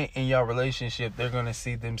one point in your relationship, they're going to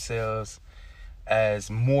see themselves as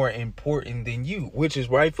more important than you, which is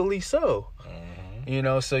rightfully so.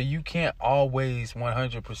 So you can't always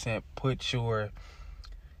 100% put your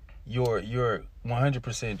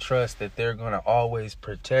 100% trust that they're going to always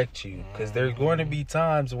protect you, because there's going to be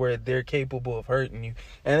times where they're capable of hurting you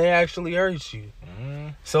and they actually hurt you.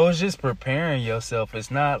 So it's just preparing yourself.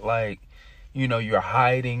 It's not like, you're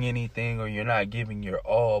hiding anything or you're not giving your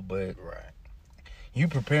all, but you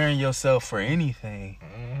preparing yourself for anything.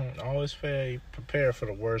 Always prepare for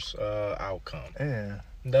the worst outcome. Yeah.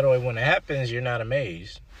 That way when it happens, you're not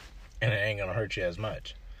amazed and it ain't going to hurt you as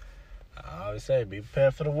much. I always say, be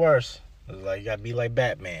prepared for the worst. It's like you gotta be like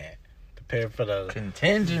Batman. Prepare for the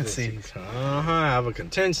contingencies. Have a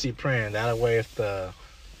contingency plan. That way, if the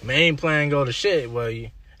main plan go to shit, well,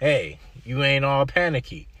 you ain't all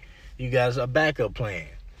panicky. You got a backup plan.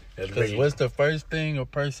 Because what's the first thing a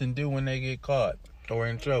person do when they get caught or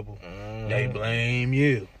in trouble? They blame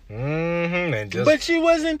you. But you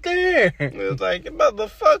wasn't there. It's like,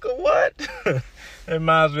 motherfucker, what? It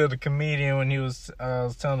reminds me of the comedian when he was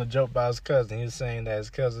telling a joke about his cousin. He was saying that his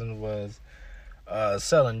cousin was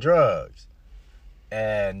selling drugs.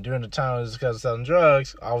 And during the time his cousin was selling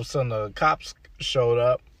drugs, all of a sudden the cops showed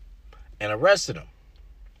up and arrested him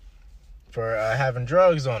for having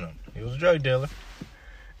drugs on him. He was a drug dealer.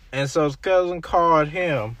 And so his cousin called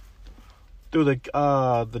him through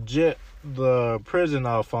the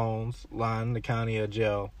prison phones line, the county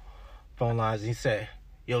jail phone lines. He said,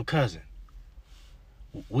 "Yo, cousin,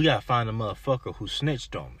 we gotta find a motherfucker who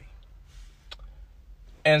snitched on me."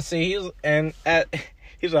 And see, he's like,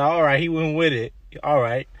 all right, he went with it, all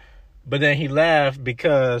right, but then he laughed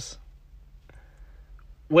because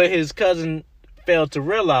what his cousin failed to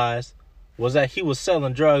realize was that he was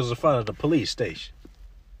selling drugs in front of the police station.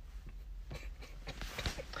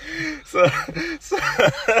 So What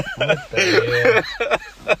the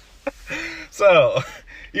hell? So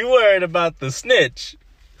you worried about the snitch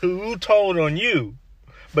who told on you,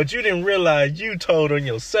 but you didn't realize you told on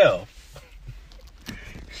yourself.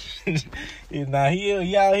 Now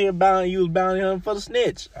he out here you was bounding him for the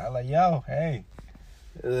snitch. I like, yo, hey.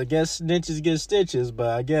 I guess snitches get stitches, but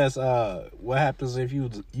I guess what happens if you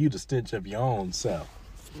the stitch of your own self?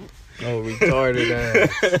 Oh, retarded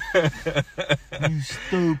ass. You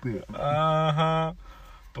stupid.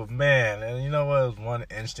 But man, and you know what? It was one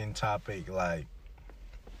interesting topic. Like,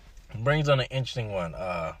 brings on an interesting one.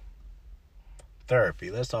 Therapy.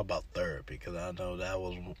 Let's talk about therapy, because I know that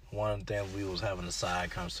was one of the things we was having a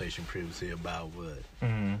side conversation previously about.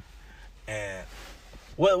 Mm-hmm. And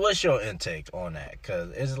what's your intake on that?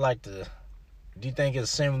 Because it's like do you think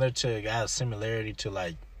it's got a similarity to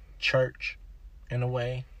like church in a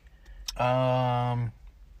way? And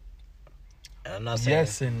I'm not saying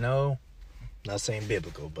yes and no. Not saying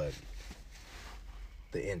biblical, but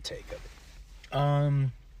the intake of it.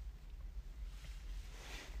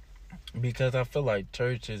 Because I feel like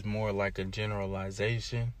church is more like a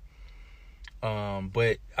generalization.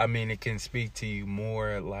 But I mean, it can speak to you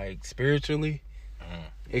more like spiritually.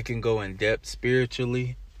 It can go in depth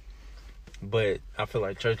spiritually. But I feel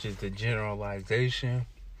like church is the generalization.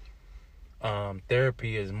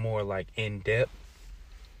 Therapy is more like in depth.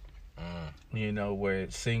 You know, where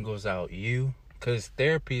it singles out you. Because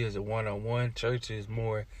therapy is a one-on-one. Church is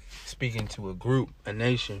more speaking to a group, a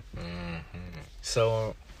nation.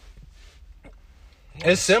 So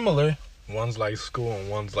it's similar. One's like school and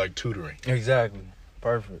one's like tutoring. Exactly.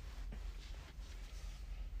 Perfect.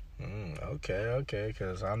 Okay.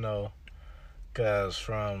 Because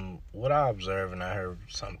from what I observed and I heard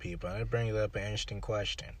some people, and it brings up an interesting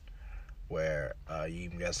question, where you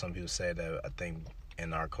even got some people say that I think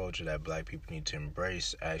in our culture that black people need to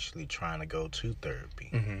embrace actually trying to go to therapy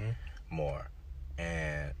more.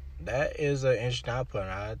 And that is an interesting output.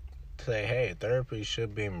 And I'd say, hey, therapy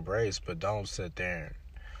should be embraced, but don't sit there. And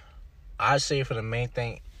I say for the main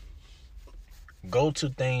thing, go to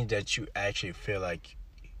things that you actually feel like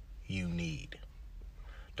you need.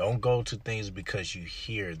 Don't go to things because you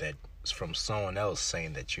hear that it's from someone else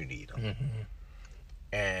saying that you need them.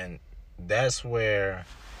 And that's where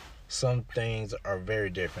some things are very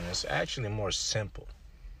different. It's actually more simple.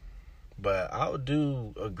 But I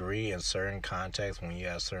do agree in certain contexts when you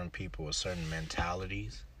have certain people with certain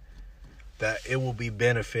mentalities that it will be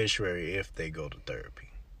beneficiary if they go to therapy.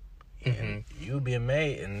 And you'll be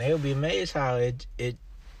amazed, and they'll be amazed how it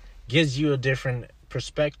gives you a different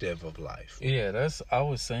perspective of life. Yeah, I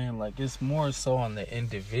was saying, like, it's more so on the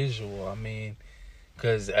individual. I mean,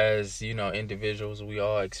 because as, you know, individuals, we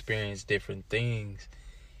all experience different things.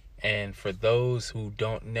 And for those who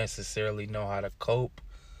don't necessarily know how to cope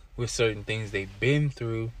with certain things they've been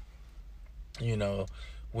through, you know,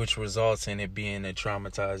 which results in it being a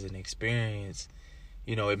traumatizing experience,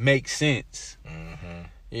 you know, it makes sense.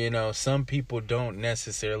 You know, some people don't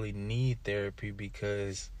necessarily need therapy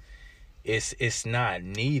because it's not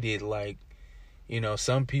needed. Like, you know,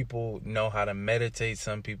 some people know how to meditate.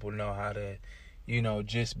 Some people know how to, you know,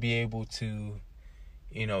 just be able to,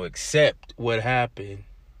 you know, accept what happened.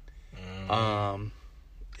 I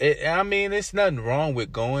mean, it's nothing wrong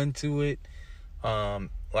with going to it.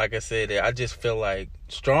 Like I said, I just feel like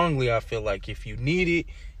strongly, I feel like if you need it,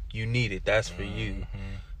 you need it. That's for you.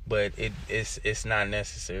 But it's not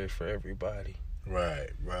necessary for everybody. Right.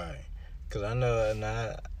 Because I know, and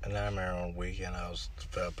I remember on the weekend I was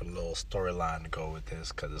developing a little storyline to go with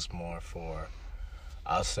this, because it's more for,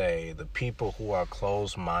 I'll say, the people who are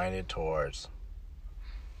closed-minded towards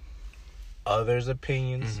others'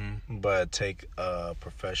 opinions, but take a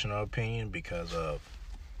professional opinion because of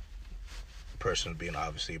the person being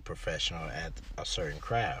obviously a professional at a certain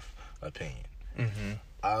craft opinion.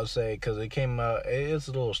 I would say, because it came out, it's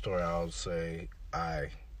a little story I would say I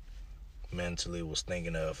mentally was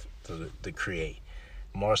thinking of to create.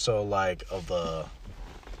 More so like of the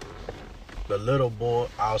little boy,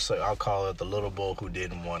 I'll call it the little boy who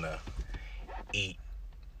didn't want to eat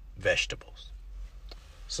vegetables.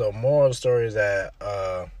 So moral of the story is that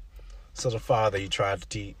So the father, he tried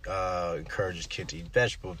to encourage his kid to eat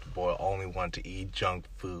vegetables. The boy only wanted to eat junk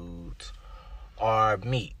foods or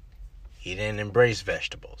meat. He didn't embrace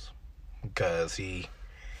vegetables because he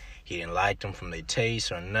didn't like them from their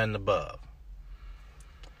taste or nothing above.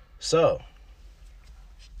 So,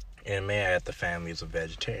 and man, at the family is a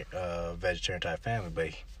vegetarian type family, but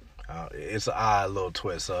it's an odd little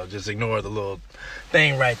twist. So just ignore the little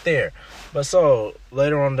thing right there. But so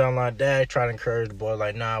later on down the line, dad tried to encourage the boy,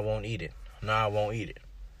 like, nah, I won't eat it. Nah, I won't eat it.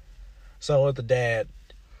 So what the dad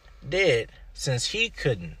did, since he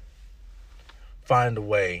couldn't find a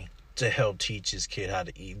way to help teach his kid how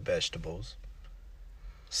to eat vegetables,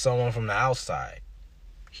 someone from the outside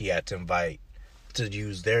he had to invite to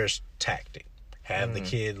use their tactic. Have the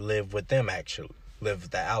kid live with them, actually. Live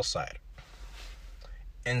with the outsider.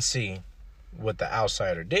 And see what the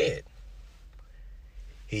outsider did.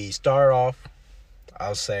 He started off,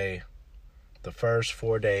 I'll say, the first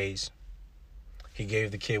 4 days, he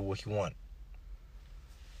gave the kid what he wanted.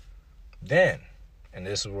 Then, and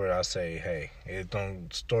this is where I say, hey,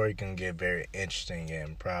 story can get very interesting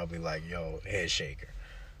and probably like, head shaker.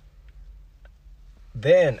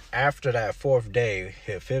 Then, after that 4th day,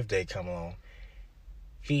 his 5th day come along,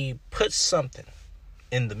 he put something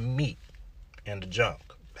in the meat and the junk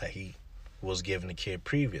that he was giving the kid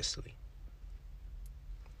previously.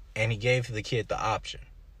 And he gave the kid the option.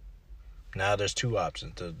 Now there's 2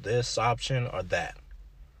 options. This option or that.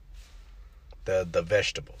 The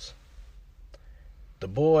vegetables. The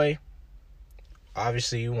boy,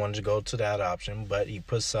 obviously, wanted to go to that option, but he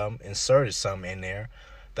inserted some in there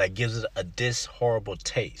that gives it this horrible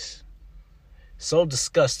taste. So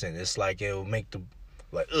disgusting. It's like it will make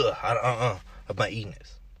I'm not eating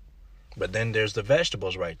this. But then there's the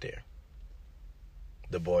vegetables right there.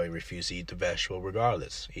 The boy refused to eat the vegetable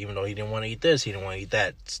regardless. Even though he didn't want to eat this, he didn't want to eat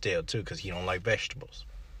that still too, because he don't like vegetables.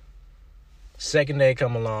 2nd day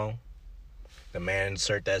come along, the man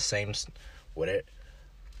insert that same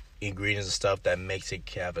ingredients and stuff that makes it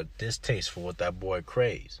have a distaste for what that boy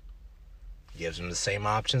craves. Gives him the same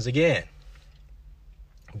options again.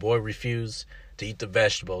 Boy refused to eat the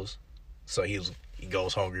vegetables, so he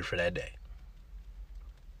goes hungry for that day.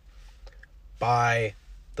 By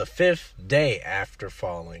the 5th day after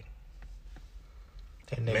falling,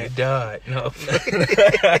 that nigga died. No.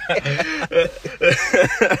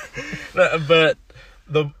 But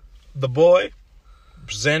the boy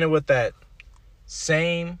presented with that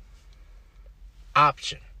same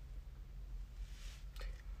option.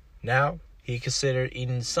 Now he considered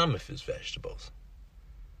eating some of his vegetables.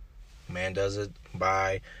 Man does it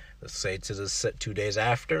by, let's say, to the 2 days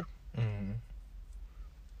after. Mm-hmm.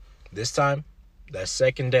 This time, that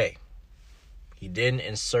 2nd day, he didn't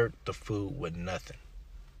insert the food with nothing.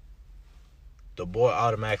 The boy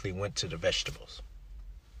automatically went to the vegetables.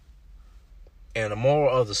 And the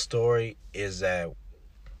moral of the story is that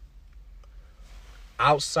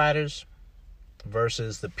outsiders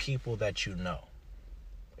versus the people that you know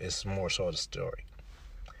is more so the story.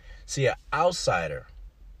 See, an outsider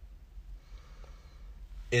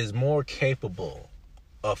is more capable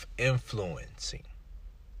of influencing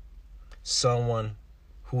someone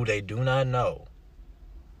who they do not know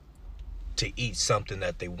to eat something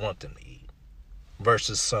that they want them to eat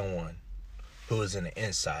versus someone who is in the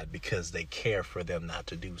inside because they care for them not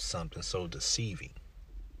to do something so deceiving.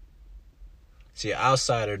 See, an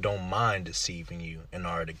outsider don't mind deceiving you in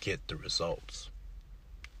order to get the results,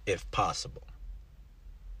 if possible.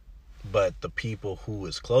 But the people who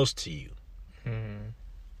is close to you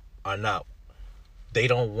are not, they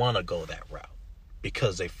don't want to go that route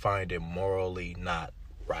because they find it morally not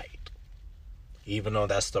right. Even though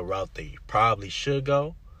that's the route they probably should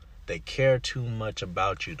go, they care too much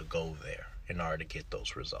about you to go there in order to get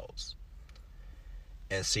those results.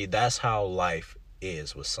 And see, that's how life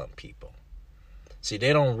is with some people. See,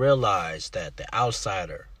 they don't realize that the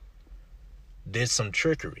outsider did some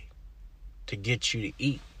trickery to get you to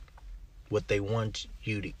eat what they want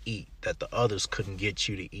you to eat that the others couldn't get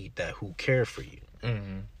you to eat, that who care for you.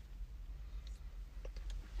 Mm-hmm.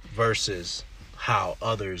 Versus how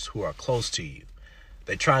others who are close to you,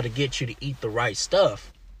 they try to get you to eat the right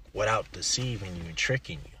stuff without deceiving you and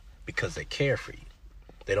tricking you because they care for you.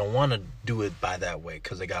 They don't want to do it by that way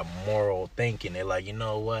because they got moral thinking. They're like, you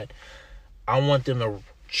know what? I want them to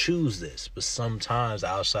choose this. But sometimes the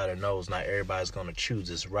outsider knows not everybody's going to choose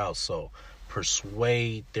this route. So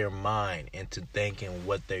persuade their mind into thinking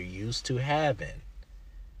what they're used to having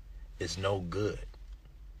is no good.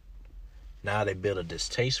 Now they build a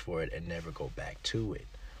distaste for it and never go back to it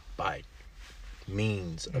by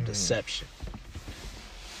means of deception.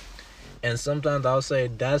 And sometimes I'll say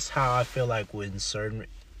that's how I feel like with certain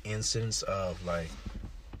instance of like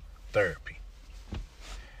therapy.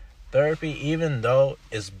 Therapy, even though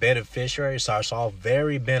it's beneficiary, starts off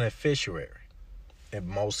very beneficiary in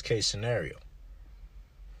most case scenario.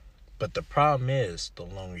 But the problem is, the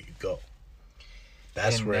longer you go,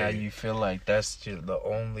 that's and where now you feel like that's just the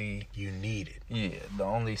only you need it. Yeah, the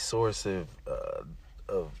only source of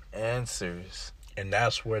answers. And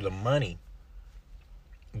that's where the money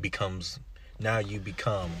becomes. Now you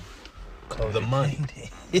become the money.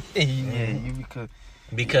 Yeah, you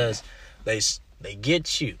because they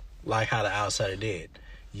get you like how the outsider did.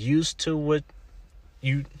 Used to what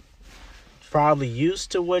you probably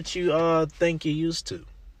used to what you think you used to.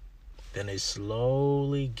 Then they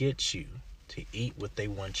slowly get you to eat what they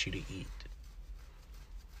want you to eat.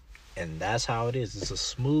 And that's how it is. It's a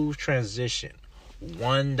smooth transition.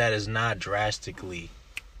 One that is not drastically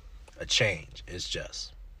a change. It's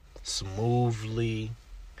just smoothly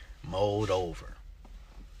mowed over.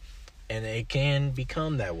 And it can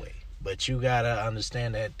become that way. But you gotta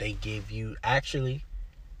understand that they give you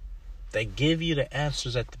the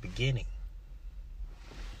answers at the beginning.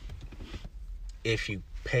 If you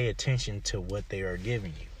pay attention to what they are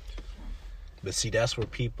giving you. But see, that's where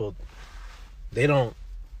people, they don't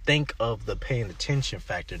think of the paying attention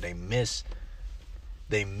factor. They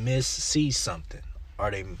see something,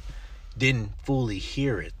 or they didn't fully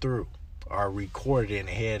hear it through, or record it in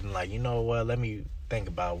the head and like, you know what, let me think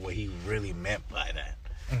about what he really meant by that.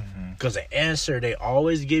 Because the answer, they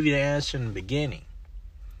always give you the answer in the beginning.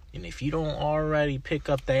 And if you don't already pick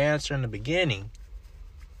up the answer in the beginning,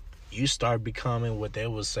 you start becoming what they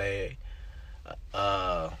would say,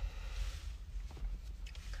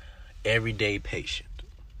 everyday patient,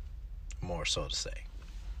 more so to say.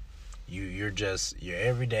 You're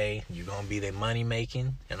everyday, you're gonna be their money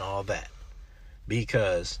making and all that,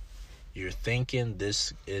 because you're thinking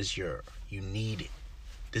you need it.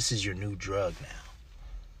 This is your new drug now.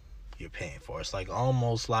 You're paying for. It's like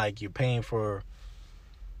almost like you're paying for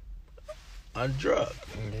a drug,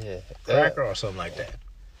 cracker or something like that.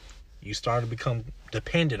 You start to become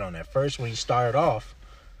dependent on that. First, when you started off,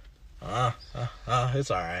 it's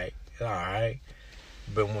all right. It's all right.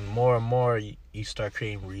 But when more and more you start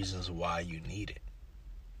creating reasons why you need it,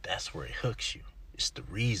 that's where it hooks you. It's the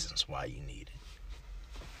reasons why you need it.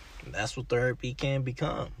 And that's what therapy can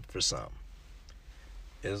become for some.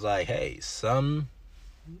 It's like, hey,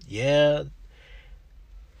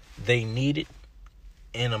 they need it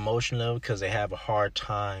in emotional level because they have a hard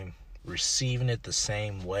time receiving it the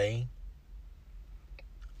same way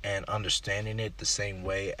and understanding it the same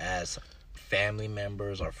way as family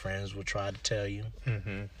members or friends will try to tell you.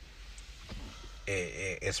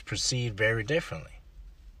 It's perceived very differently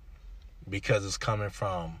because it's coming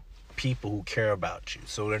from people who care about you.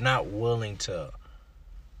 So they're not willing to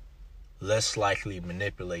less likely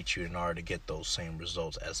manipulate you in order to get those same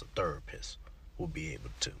results as a therapist will be able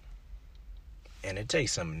to. And it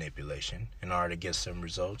takes some manipulation in order to get some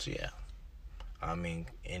results, yeah. I mean,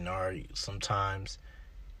 sometimes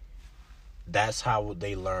that's how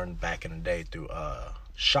they learned back in the day through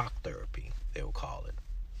shock therapy, they will call it.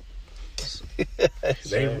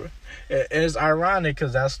 It's ironic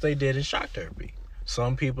because that's what they did in shock therapy.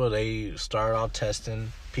 Some people, they start off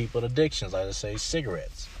testing people's addictions, like let's say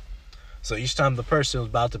cigarettes. So each time the person was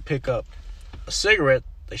about to pick up a cigarette,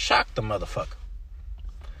 they shock the motherfucker.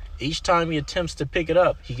 Each time he attempts to pick it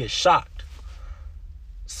up, he gets shocked.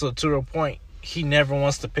 So to a point, he never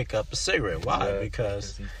wants to pick up a cigarette. Why? Yeah,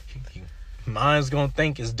 because mind's going to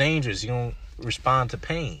think it's dangerous. You're going to respond to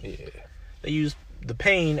pain. Yeah. They use the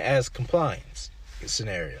pain as compliance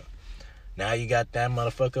scenario. Now you got that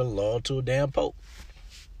motherfucker loyal to a damn pope.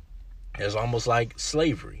 It's almost like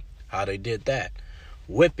slavery, how they did that.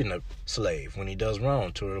 Whipping a slave when he does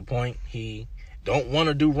wrong, to the point he don't want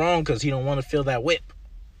to do wrong because he don't want to feel that whip.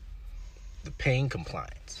 The pain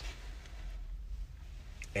compliance.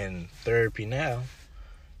 In therapy now,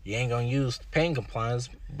 you ain't gonna use pain compliance,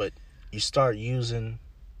 but you start using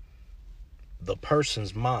the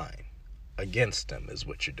person's mind against them is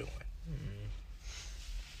what you're doing.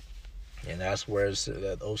 And that's where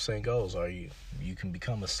that old saying goes, you can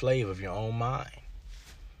become a slave of your own mind.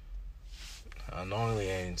 Normally,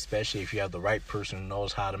 and especially if you have the right person who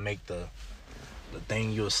knows how to make the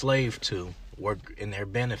thing you're a slave to work in their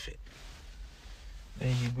benefit.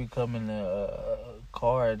 Then you becoming a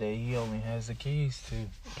car that he only has the keys to.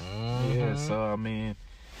 Yeah, so I mean,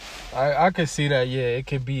 I could see that. Yeah, it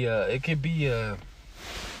could be I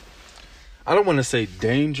don't want to say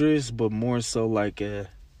dangerous, but more so like it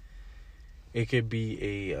could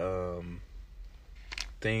be a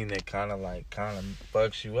thing that kind of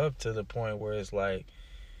fucks you up to the point where it's like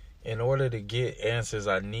in order to get answers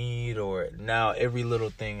I need, or now every little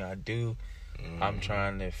thing I do, I'm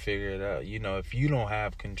trying to figure it out. You know, if you don't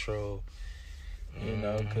have control, you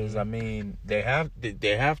know, because I mean, they have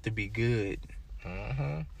to be good.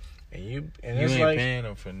 Mm-hmm. And you it's ain't like, paying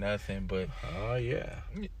them for nothing. But oh yeah,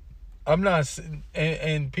 I'm not.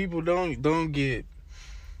 And people don't get,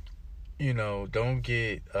 you know, don't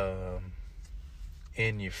get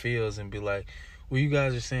in your feels and be like, well, you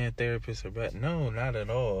guys are saying therapists are bad. No, not at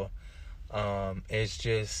all. It's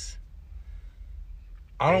just,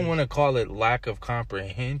 I don't want to call it lack of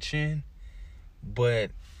comprehension,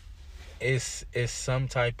 but it's some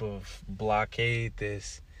type of blockade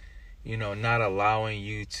that's, you know, not allowing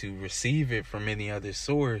you to receive it from any other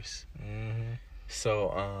source. Mm-hmm.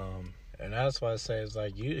 So, and that's why I say it's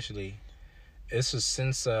like usually it's a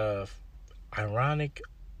sense of ironic.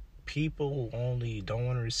 People who only don't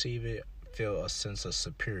want to receive it feel a sense of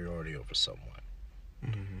superiority over someone.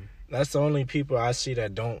 Mm-hmm. That's the only people I see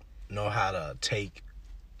that don't know how to take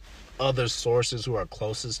other sources who are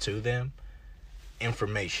closest to them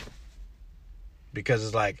information. Because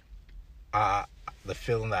it's like, the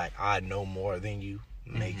feeling like I know more than you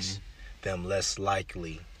makes them less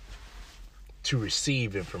likely to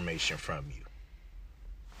receive information from you.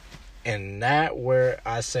 And that where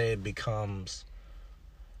I say it becomes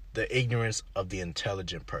the ignorance of the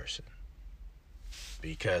intelligent person.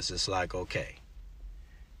 Because it's like, okay,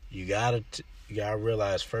 you gotta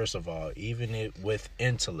realize, first of all, even with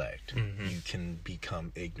intellect, you can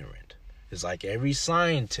become ignorant. It's like every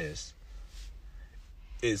scientist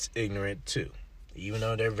is ignorant too, even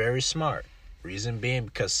though they're very smart. Reason being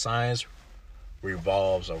because science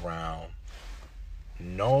revolves around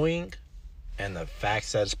knowing and the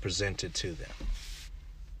facts that's presented to them.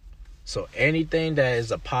 So anything that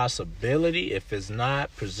is a possibility, if it's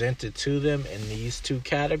not presented to them in these two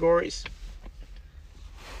categories,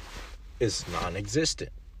 is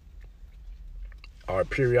non-existent. Our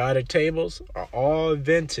periodic tables are all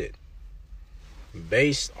invented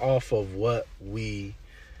based off of what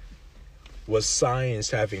science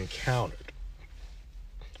have encountered.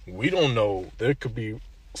 We don't know. There could be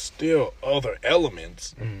still other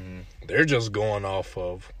elements. They're just going off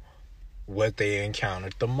of what they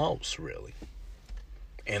encountered the most, really.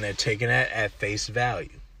 And they're taking that at face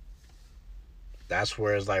value. That's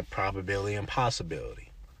where it's like probability and possibility.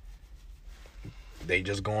 They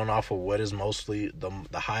just going off of what is mostly the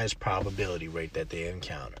highest probability rate that they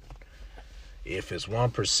encountered. If it's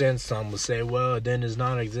 1%, some would say, well, then it's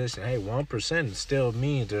non-existent. Hey, 1% still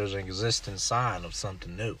means there's an existing sign of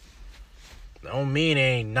something new. Don't mean it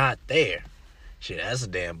ain't not there. Shit, that's a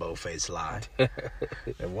damn bow-faced lie. And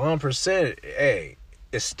 1%, hey,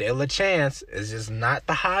 it's still a chance. It's just not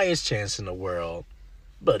the highest chance in the world,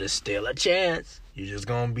 but it's still a chance. You're just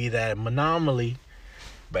gonna be that anomaly.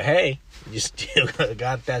 But hey, you still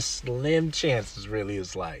got that slim chance, really,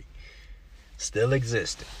 is like still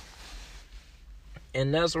existing.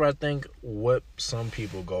 And that's where I think what some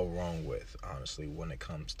people go wrong with, honestly, when it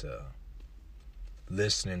comes to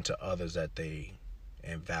listening to others that they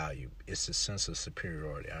and value. It's a sense of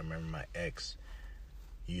superiority. I remember my ex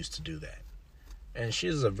used to do that. And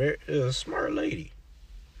she's a smart lady.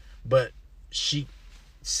 But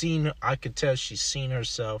I could tell she's seen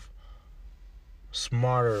herself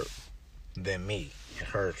smarter than me in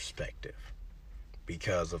her perspective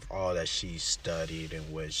because of all that she studied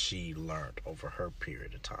and what she learned over her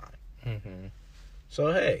period of time.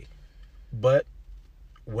 So, hey, but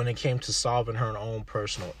when it came to solving her own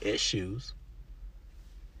personal issues,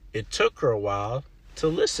 it took her a while to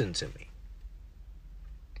listen to me.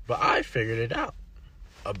 But I figured it out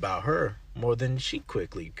about her more than she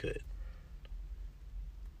quickly could.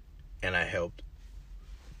 And I helped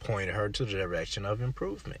point her to the direction of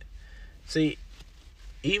improvement. See,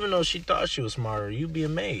 even though she thought she was smarter, you'd be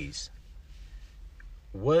amazed.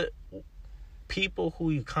 What people who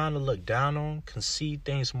you kind of look down on can see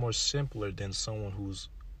things more simpler than someone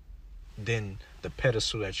than the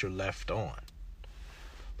pedestal that you're left on.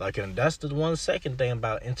 Like, and that's the one second thing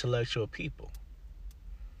about intellectual people.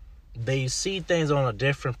 They see things on a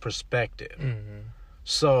different perspective.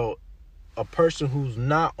 So a person who's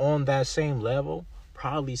not on that same level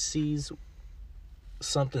probably sees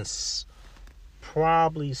something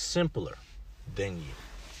probably simpler than you.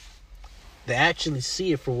 They actually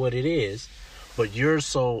see it for what it is, but you're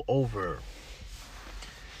so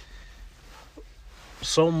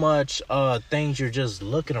much things you're just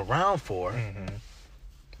looking around for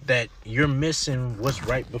that you're missing what's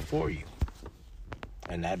right before you.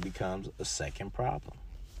 And that becomes a second problem.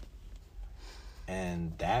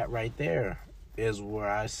 And that right there is where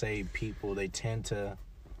I say people, they tend to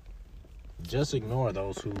just ignore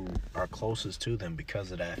those who are closest to them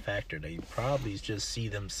because of that factor. They probably just see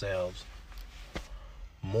themselves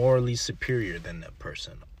morally superior than that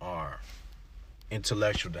person or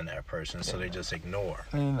intellectual than that person, so they just ignore.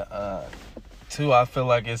 I mean, too, I feel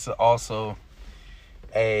like it's also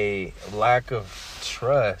a lack of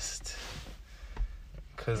trust.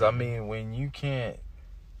 Because, I mean, when you can't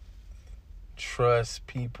trust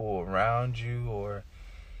people around you or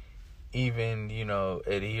even,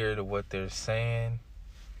 adhere to what they're saying,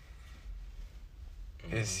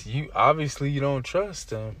 it's you. Obviously, you don't trust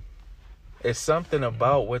them. It's something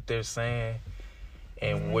about what they're saying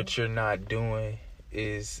and what you're not doing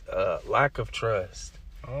is lack of trust.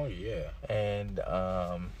 Oh yeah. And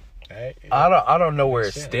I don't know where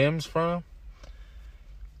it stems from.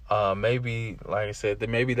 Maybe, like I said,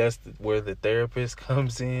 maybe that's where the therapist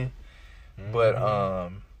comes in. But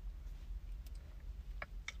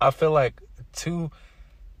I feel like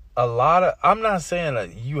I'm not saying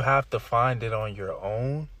that you have to find it on your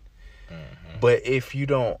own. But if you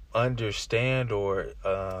don't understand or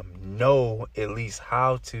know at least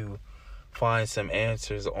how to find some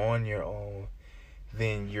answers on your own,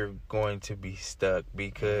 then you're going to be stuck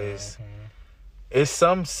because it's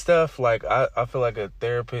some stuff like I feel like a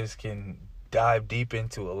therapist can dive deep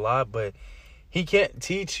into a lot, but he can't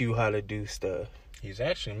teach you how to do stuff. He's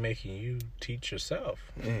actually making you teach yourself.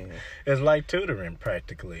 It's like tutoring,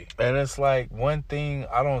 practically. And it's like one thing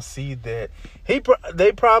I don't see that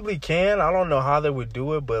they probably can. I don't know how they would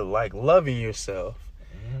do it, but like loving yourself.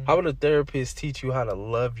 How would a therapist teach you how to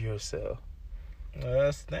love yourself?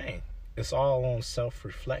 That's the thing. It's all on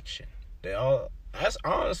self-reflection. That's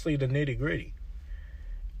honestly the nitty-gritty.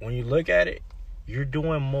 When you look at it, you're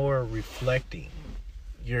doing more reflecting.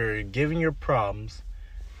 You're giving your problems,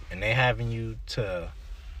 and they having you to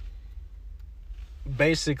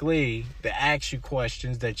basically they ask you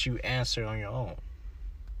questions that you answer on your own.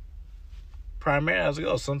 Primarily, as it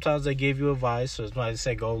goes, sometimes they give you advice, or somebody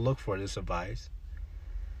say go look for this advice.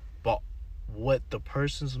 But what the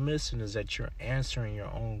person's missing is that you're answering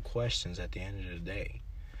your own questions at the end of the day.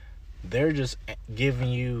 They're just giving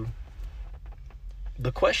you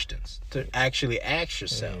the questions to actually ask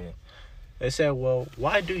yourself. They say, well,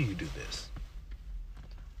 why do you do this?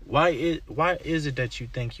 Why is it that you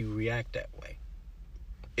think you react that way?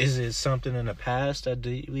 Is it something in the past that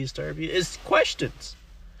deeply disturbs you? It's questions.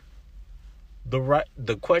 The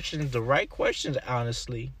right questions,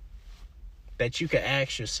 honestly, that you can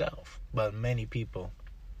ask yourself. But many people,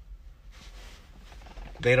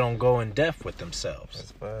 they don't go in depth with themselves.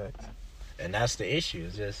 That's facts. And that's the issue.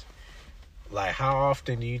 It's just like, how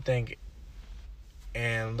often do you think,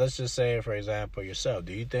 and let's just say, for example, yourself,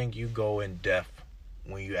 do you think you go in depth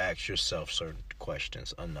when you ask yourself certain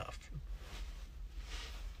questions enough?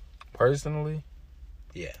 Personally?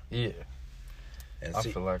 Yeah. Yeah. And I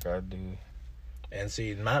feel like I do. And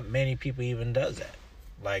see, not many people even does that.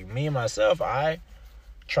 Like me and myself, I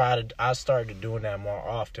started doing that more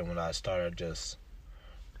often when I started just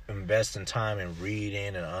investing time in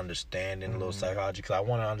reading and understanding a little psychology, because I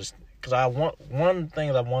want to understand. Because one thing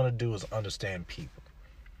that I want to do is understand people.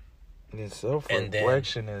 And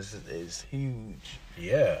self-reflection is huge.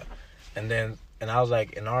 Yeah. And I was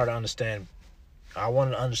like, in order to understand, I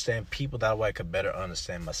wanted to understand people, that way I could better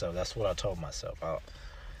understand myself. That's what I told myself. I'll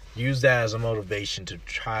use that as a motivation to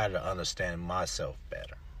try to understand myself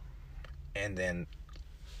better. And then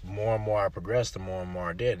more and more I progressed, the more and more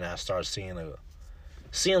I did. And I started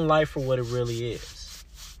seeing life for what it really is.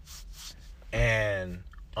 And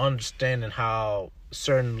understanding how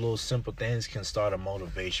certain little simple things can start a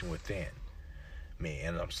motivation within me.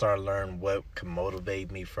 And I'm starting to learn what can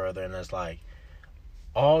motivate me further. And it's like,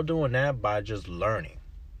 all doing that by just learning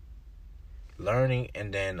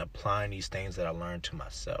and then applying these things that I learned to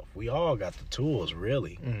myself. We all got the tools,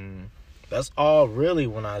 really. That's all really.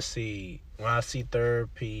 When I see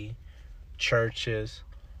therapy, churches,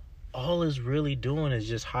 all it's really doing is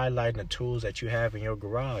just highlighting the tools that you have in your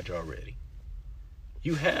garage already.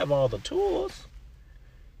 You have all the tools.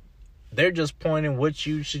 They're just pointing what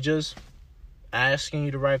you should just asking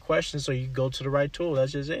you the right questions so you go to the right tool.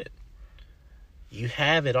 That's just it. You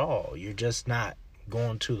have it all. You're just not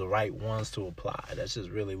going to the right ones to apply. That's just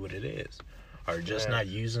really what it is. Or just not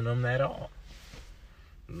using them at all.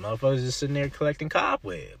 Motherfuckers just sitting there collecting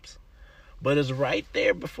cobwebs. But it's right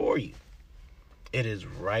there before you. It is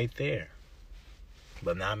right there.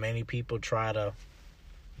 But not many people try to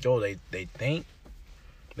they think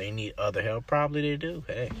they need other help. Probably they do.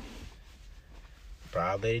 Hey.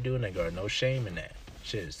 Probably they do, and they got no shame in that.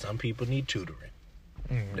 Shit, some people need tutoring.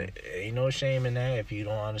 There ain't no shame in that. If you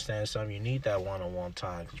don't understand something, you need that one-on-one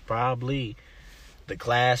time. Because probably the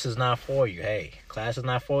class is not for you. Hey, class is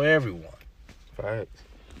not for everyone. Facts.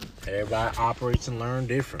 Everybody operates and learn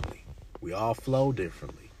differently. We all flow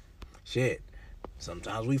differently. Shit.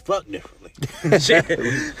 Sometimes we fuck differently. Shit.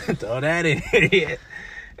 Throw that in here.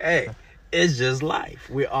 Hey, it's just life.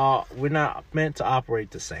 We're not meant to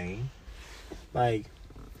operate the same. Like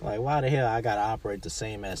why the hell I gotta operate the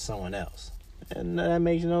same as someone else? And that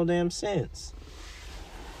makes no damn sense.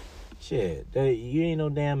 Shit, you ain't no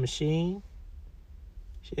damn machine.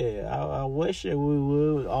 Shit, I wish that we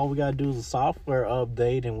would. All we gotta do is a software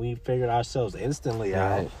update and we figured ourselves instantly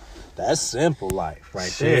out. That's simple life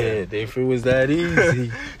right there. If it was that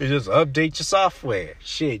easy. You just update your software.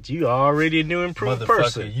 Shit, you already a new improved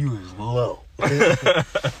person. You is low. Man,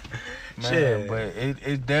 Shit. but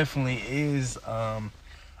it definitely is. I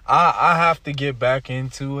have to get back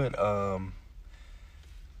into it.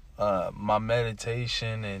 My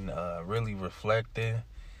meditation and really reflecting,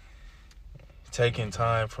 taking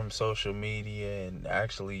time from social media and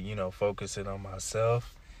actually, focusing on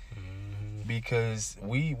myself, because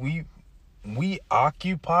we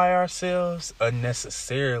occupy ourselves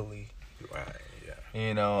unnecessarily. Right.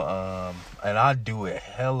 Yeah. And I do it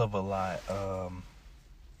hell of a lot.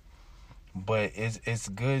 But it's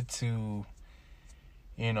good to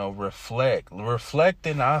reflect.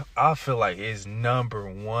 Reflecting, I feel like, is number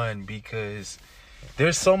one, because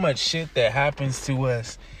there's so much shit that happens to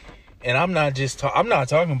us, and I'm not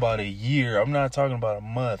talking about a year. I'm not talking about a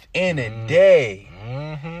month. In a day,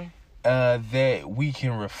 that we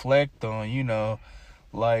can reflect on.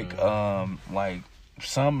 Like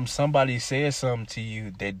somebody said something to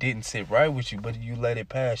you that didn't sit right with you, but you let it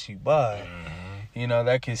pass you by.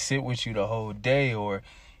 That can sit with you the whole day, or.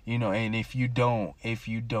 And if you don't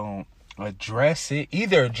address it,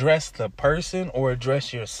 either address the person or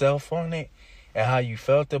address yourself on it and how you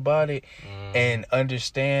felt about it, and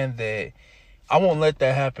understand that I won't let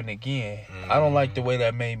that happen again. I don't like the way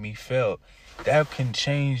that made me feel. That can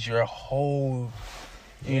change your whole,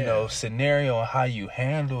 scenario on how you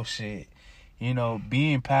handle shit.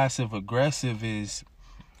 Being passive aggressive is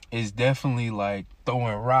definitely like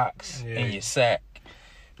throwing rocks in your sack.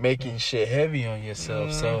 Making shit heavy on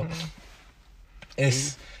yourself. So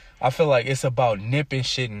I feel like it's about nipping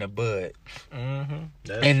shit in the bud.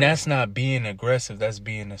 That's not being aggressive, that's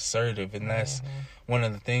being assertive. And that's one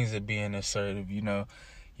of the things of being assertive.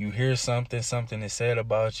 You hear something is said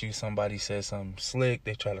about you, somebody says something slick,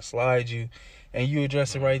 they try to slide you, and you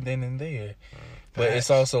address it right then and there. But it's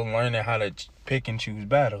also learning how to pick and choose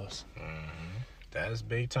battles. That's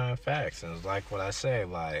big time facts. And it's like what I say,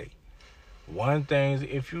 like, one thing,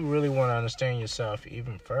 if you really want to understand yourself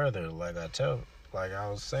even further, like I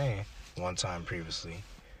was saying one time previously,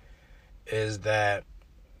 is that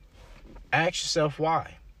ask yourself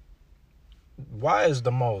why. Why is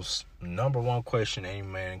the most number one question any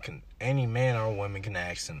man or woman can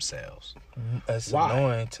ask themselves? That's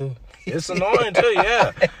annoying too. It's annoying too,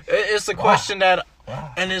 yeah. It's a question that,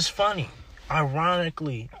 and it's funny.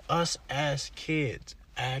 Ironically, us as kids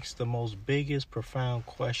ask the most biggest profound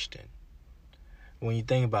question. When you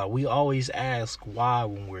think about it, we always ask why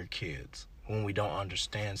when we're kids, when we don't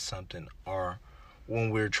understand something, or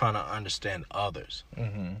when we're trying to understand others,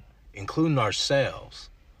 including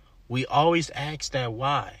ourselves. We always ask that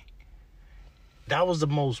why. That was the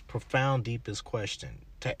most profound, deepest question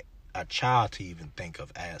to a child to even think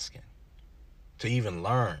of asking, to even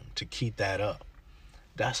learn, to keep that up.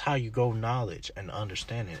 That's how you grow knowledge and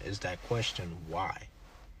understanding, is that question, why?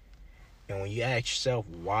 And when you ask yourself,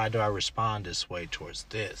 why do I respond this way towards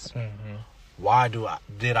this? Why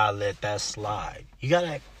did I let that slide? You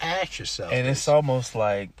gotta ask yourself. And it's almost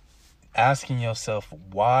like asking yourself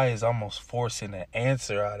why is almost forcing an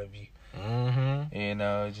answer out of you.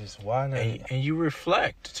 Just why not? And you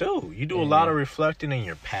reflect too. You do a lot of reflecting in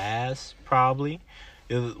your past, probably.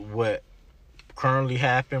 What currently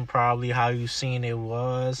happened, probably how you seen it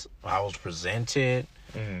was, how it was presented.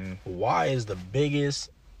 Why is the biggest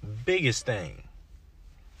thing.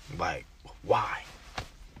 Like, why?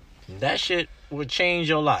 That shit would change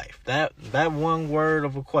your life. That one word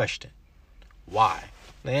of a question. Why?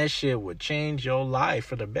 That shit would change your life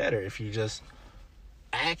for the better if you just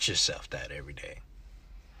ask yourself that every day.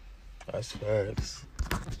 That's facts.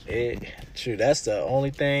 True, that's the only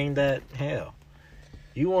thing that, hell,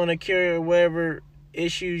 you want to cure whatever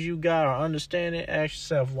issues you got or understand it, ask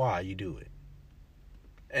yourself why you do it.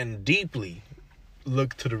 And deeply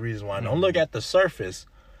look to the reason why. Don't look at the surface.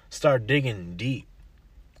 Start digging deep.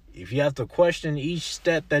 If you have to question each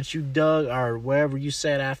step that you dug or wherever you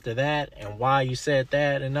said after that and why you said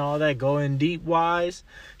that and all that, go in deep wise,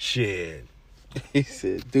 shit. He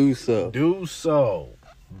said, do so. Do so.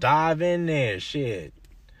 Dive in there, shit.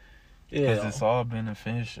 Because Yeah. it's all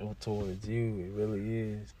beneficial towards you. It really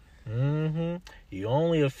is. Mm-hmm. You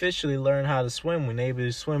only officially learn how to swim when you're able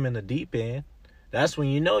to swim in the deep end. That's when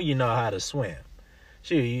you know how to swim.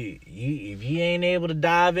 Shit, if you ain't able to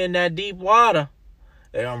dive in that deep water,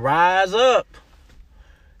 they're gonna rise up.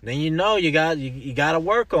 Then you know you gotta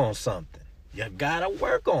work on something. You gotta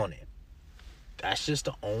work on it. That's just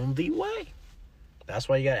the only way. That's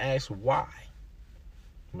why you gotta ask why.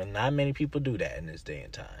 But not many people do that in this day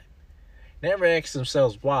and time. Never ask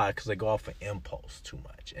themselves why, because they go off of impulse too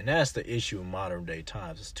much. And that's the issue in modern day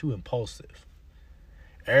times. It's too impulsive.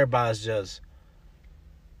 Everybody's just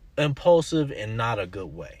impulsive in not a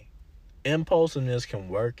good way. Impulsiveness can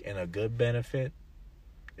work in a good benefit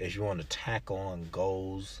if you want to tackle on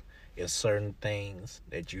goals in certain things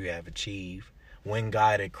that you have achieved when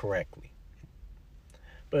guided correctly.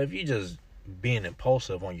 But if you just being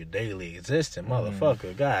impulsive on your daily existence,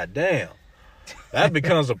 motherfucker, goddamn, that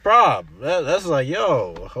becomes a problem. That's like,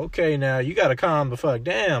 yo, okay, now you gotta calm the fuck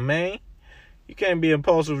down, man. You can't be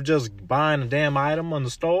impulsive just buying a damn item on the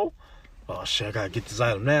store. Oh shit, I gotta get this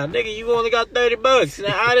item now. Nigga, you only got $30 and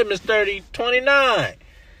that item is $29.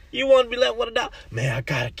 You wanna be left with $1. Man, I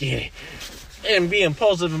gotta get it. And be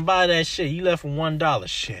impulsive and buy that shit. You left with $1.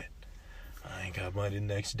 Shit. I ain't got money the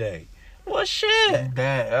next day. What shit?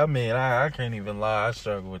 That, I mean, I can't even lie. I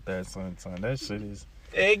struggle with that sometimes. That shit is...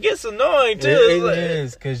 It gets annoying too. It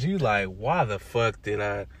is, because you like, why the fuck did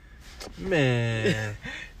I... Man.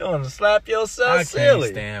 You want to slap yourself I silly.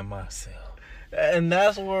 can't stand myself. And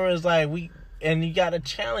that's where it's like and you got to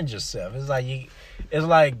challenge yourself. It's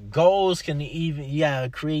like goals can even, you got to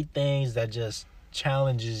create things that just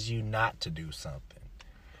challenges you not to do something.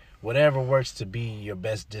 Whatever works to be your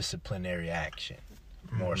best disciplinary action,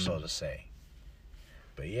 more so to say.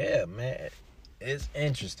 But yeah, man, it's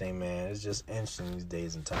interesting, man. It's just interesting these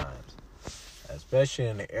days and times. Especially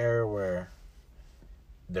in the era where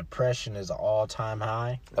depression is an all-time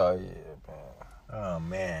high. Oh, yeah,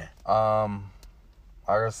 man. Oh, man.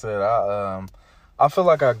 Like I said, I feel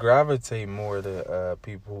like I gravitate more to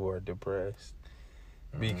people who are depressed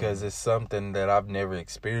because it's something that I've never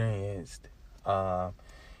experienced.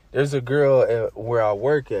 There's a girl where I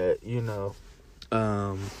work at, you know.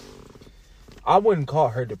 I wouldn't call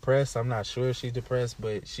her depressed. I'm not sure if she's depressed,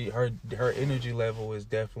 but her energy level is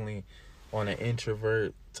definitely on an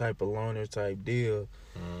introvert type of loner type deal.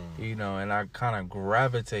 You know, and I kind of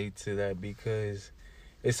gravitate to that because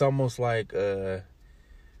it's almost like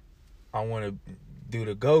I want to do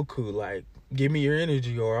the Goku, like, give me your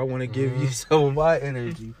energy, or I want to give you some of my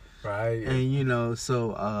energy. Right. And, you know,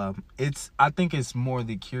 so I think it's more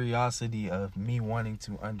the curiosity of me wanting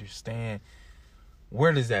to understand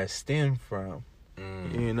where does that stem from,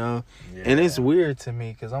 you know? Yeah. And it's weird to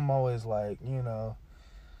me because I'm always like, you know,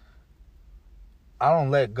 I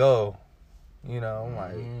don't let go. You know, I'm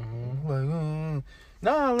like,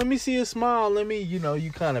 nah, let me see a smile. Let me, you know,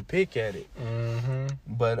 you kind of pick at it.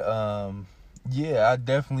 But, yeah, I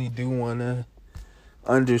definitely do want to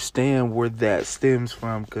understand where that stems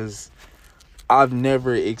from because I've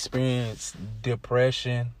never experienced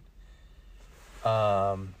depression,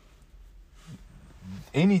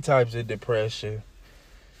 any types of depression.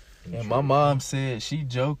 And my mom said, she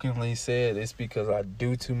jokingly said, it's because I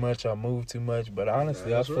do too much, I move too much. But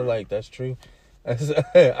honestly, I feel like that's true.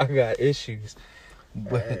 I got issues.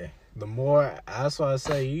 But hey, that's why I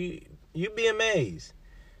say, you be amazed.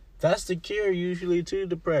 That's the cure usually to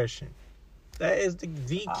depression. That is the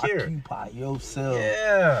cure. Occupy yourself.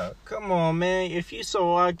 Yeah, come on, man. If you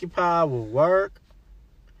so occupied with work,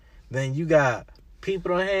 then you got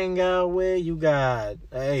people to hang out with. You got,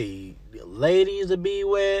 ladies to be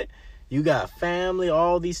with. You got family,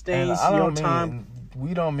 all these things.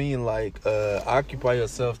 We don't mean like occupy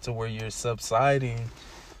yourself to where you're subsiding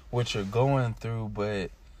what you're going through,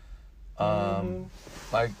 but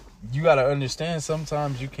like you got to understand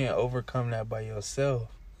sometimes you can't overcome that by yourself.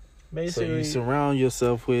 Basically, so you surround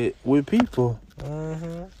yourself with people.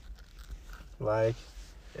 Like,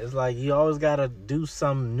 it's like you always gotta do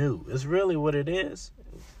something new. It's really what it is.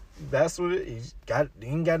 That's what it is. You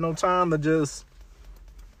ain't got no time to just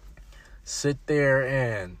sit there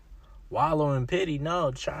and wallow in pity.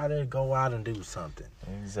 No, try to go out and do something.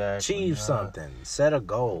 Exactly. Achieve something. Set a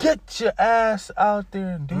goal. Get your ass out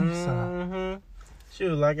there and do something.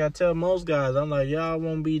 Shoot, like I tell most guys, I'm like, y'all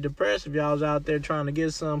won't be depressed if y'all was out there trying to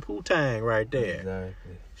get some poo-tang right there.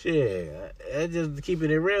 Exactly. Shit, it's just keeping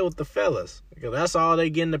it real with the fellas. Because that's all they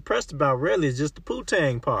getting depressed about, really, is just the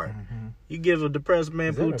poo-tang part. You give a depressed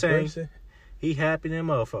man poo-tang, he happy than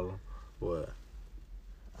motherfucker. What?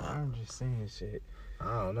 I'm just saying shit.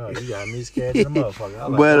 I don't know. You got me scared to the motherfucker. I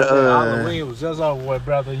was But, like, Halloween was just over with,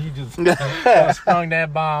 brother. You just sprung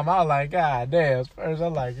that bomb. I was like, God damn. First,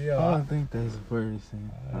 I'm like, yo. I don't think that's the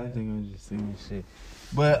person. I think I'm just saying shit.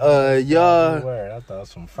 But y'all, I thought it was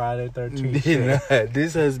some Friday 13th shit.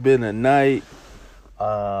 this has been a night.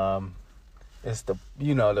 It's the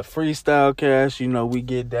the freestyle cast. We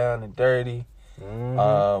get down and dirty.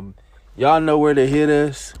 Mm-hmm. Y'all know where to hit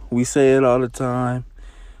us. We say it all the time.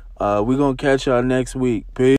 We gonna catch y'all next week. Peace.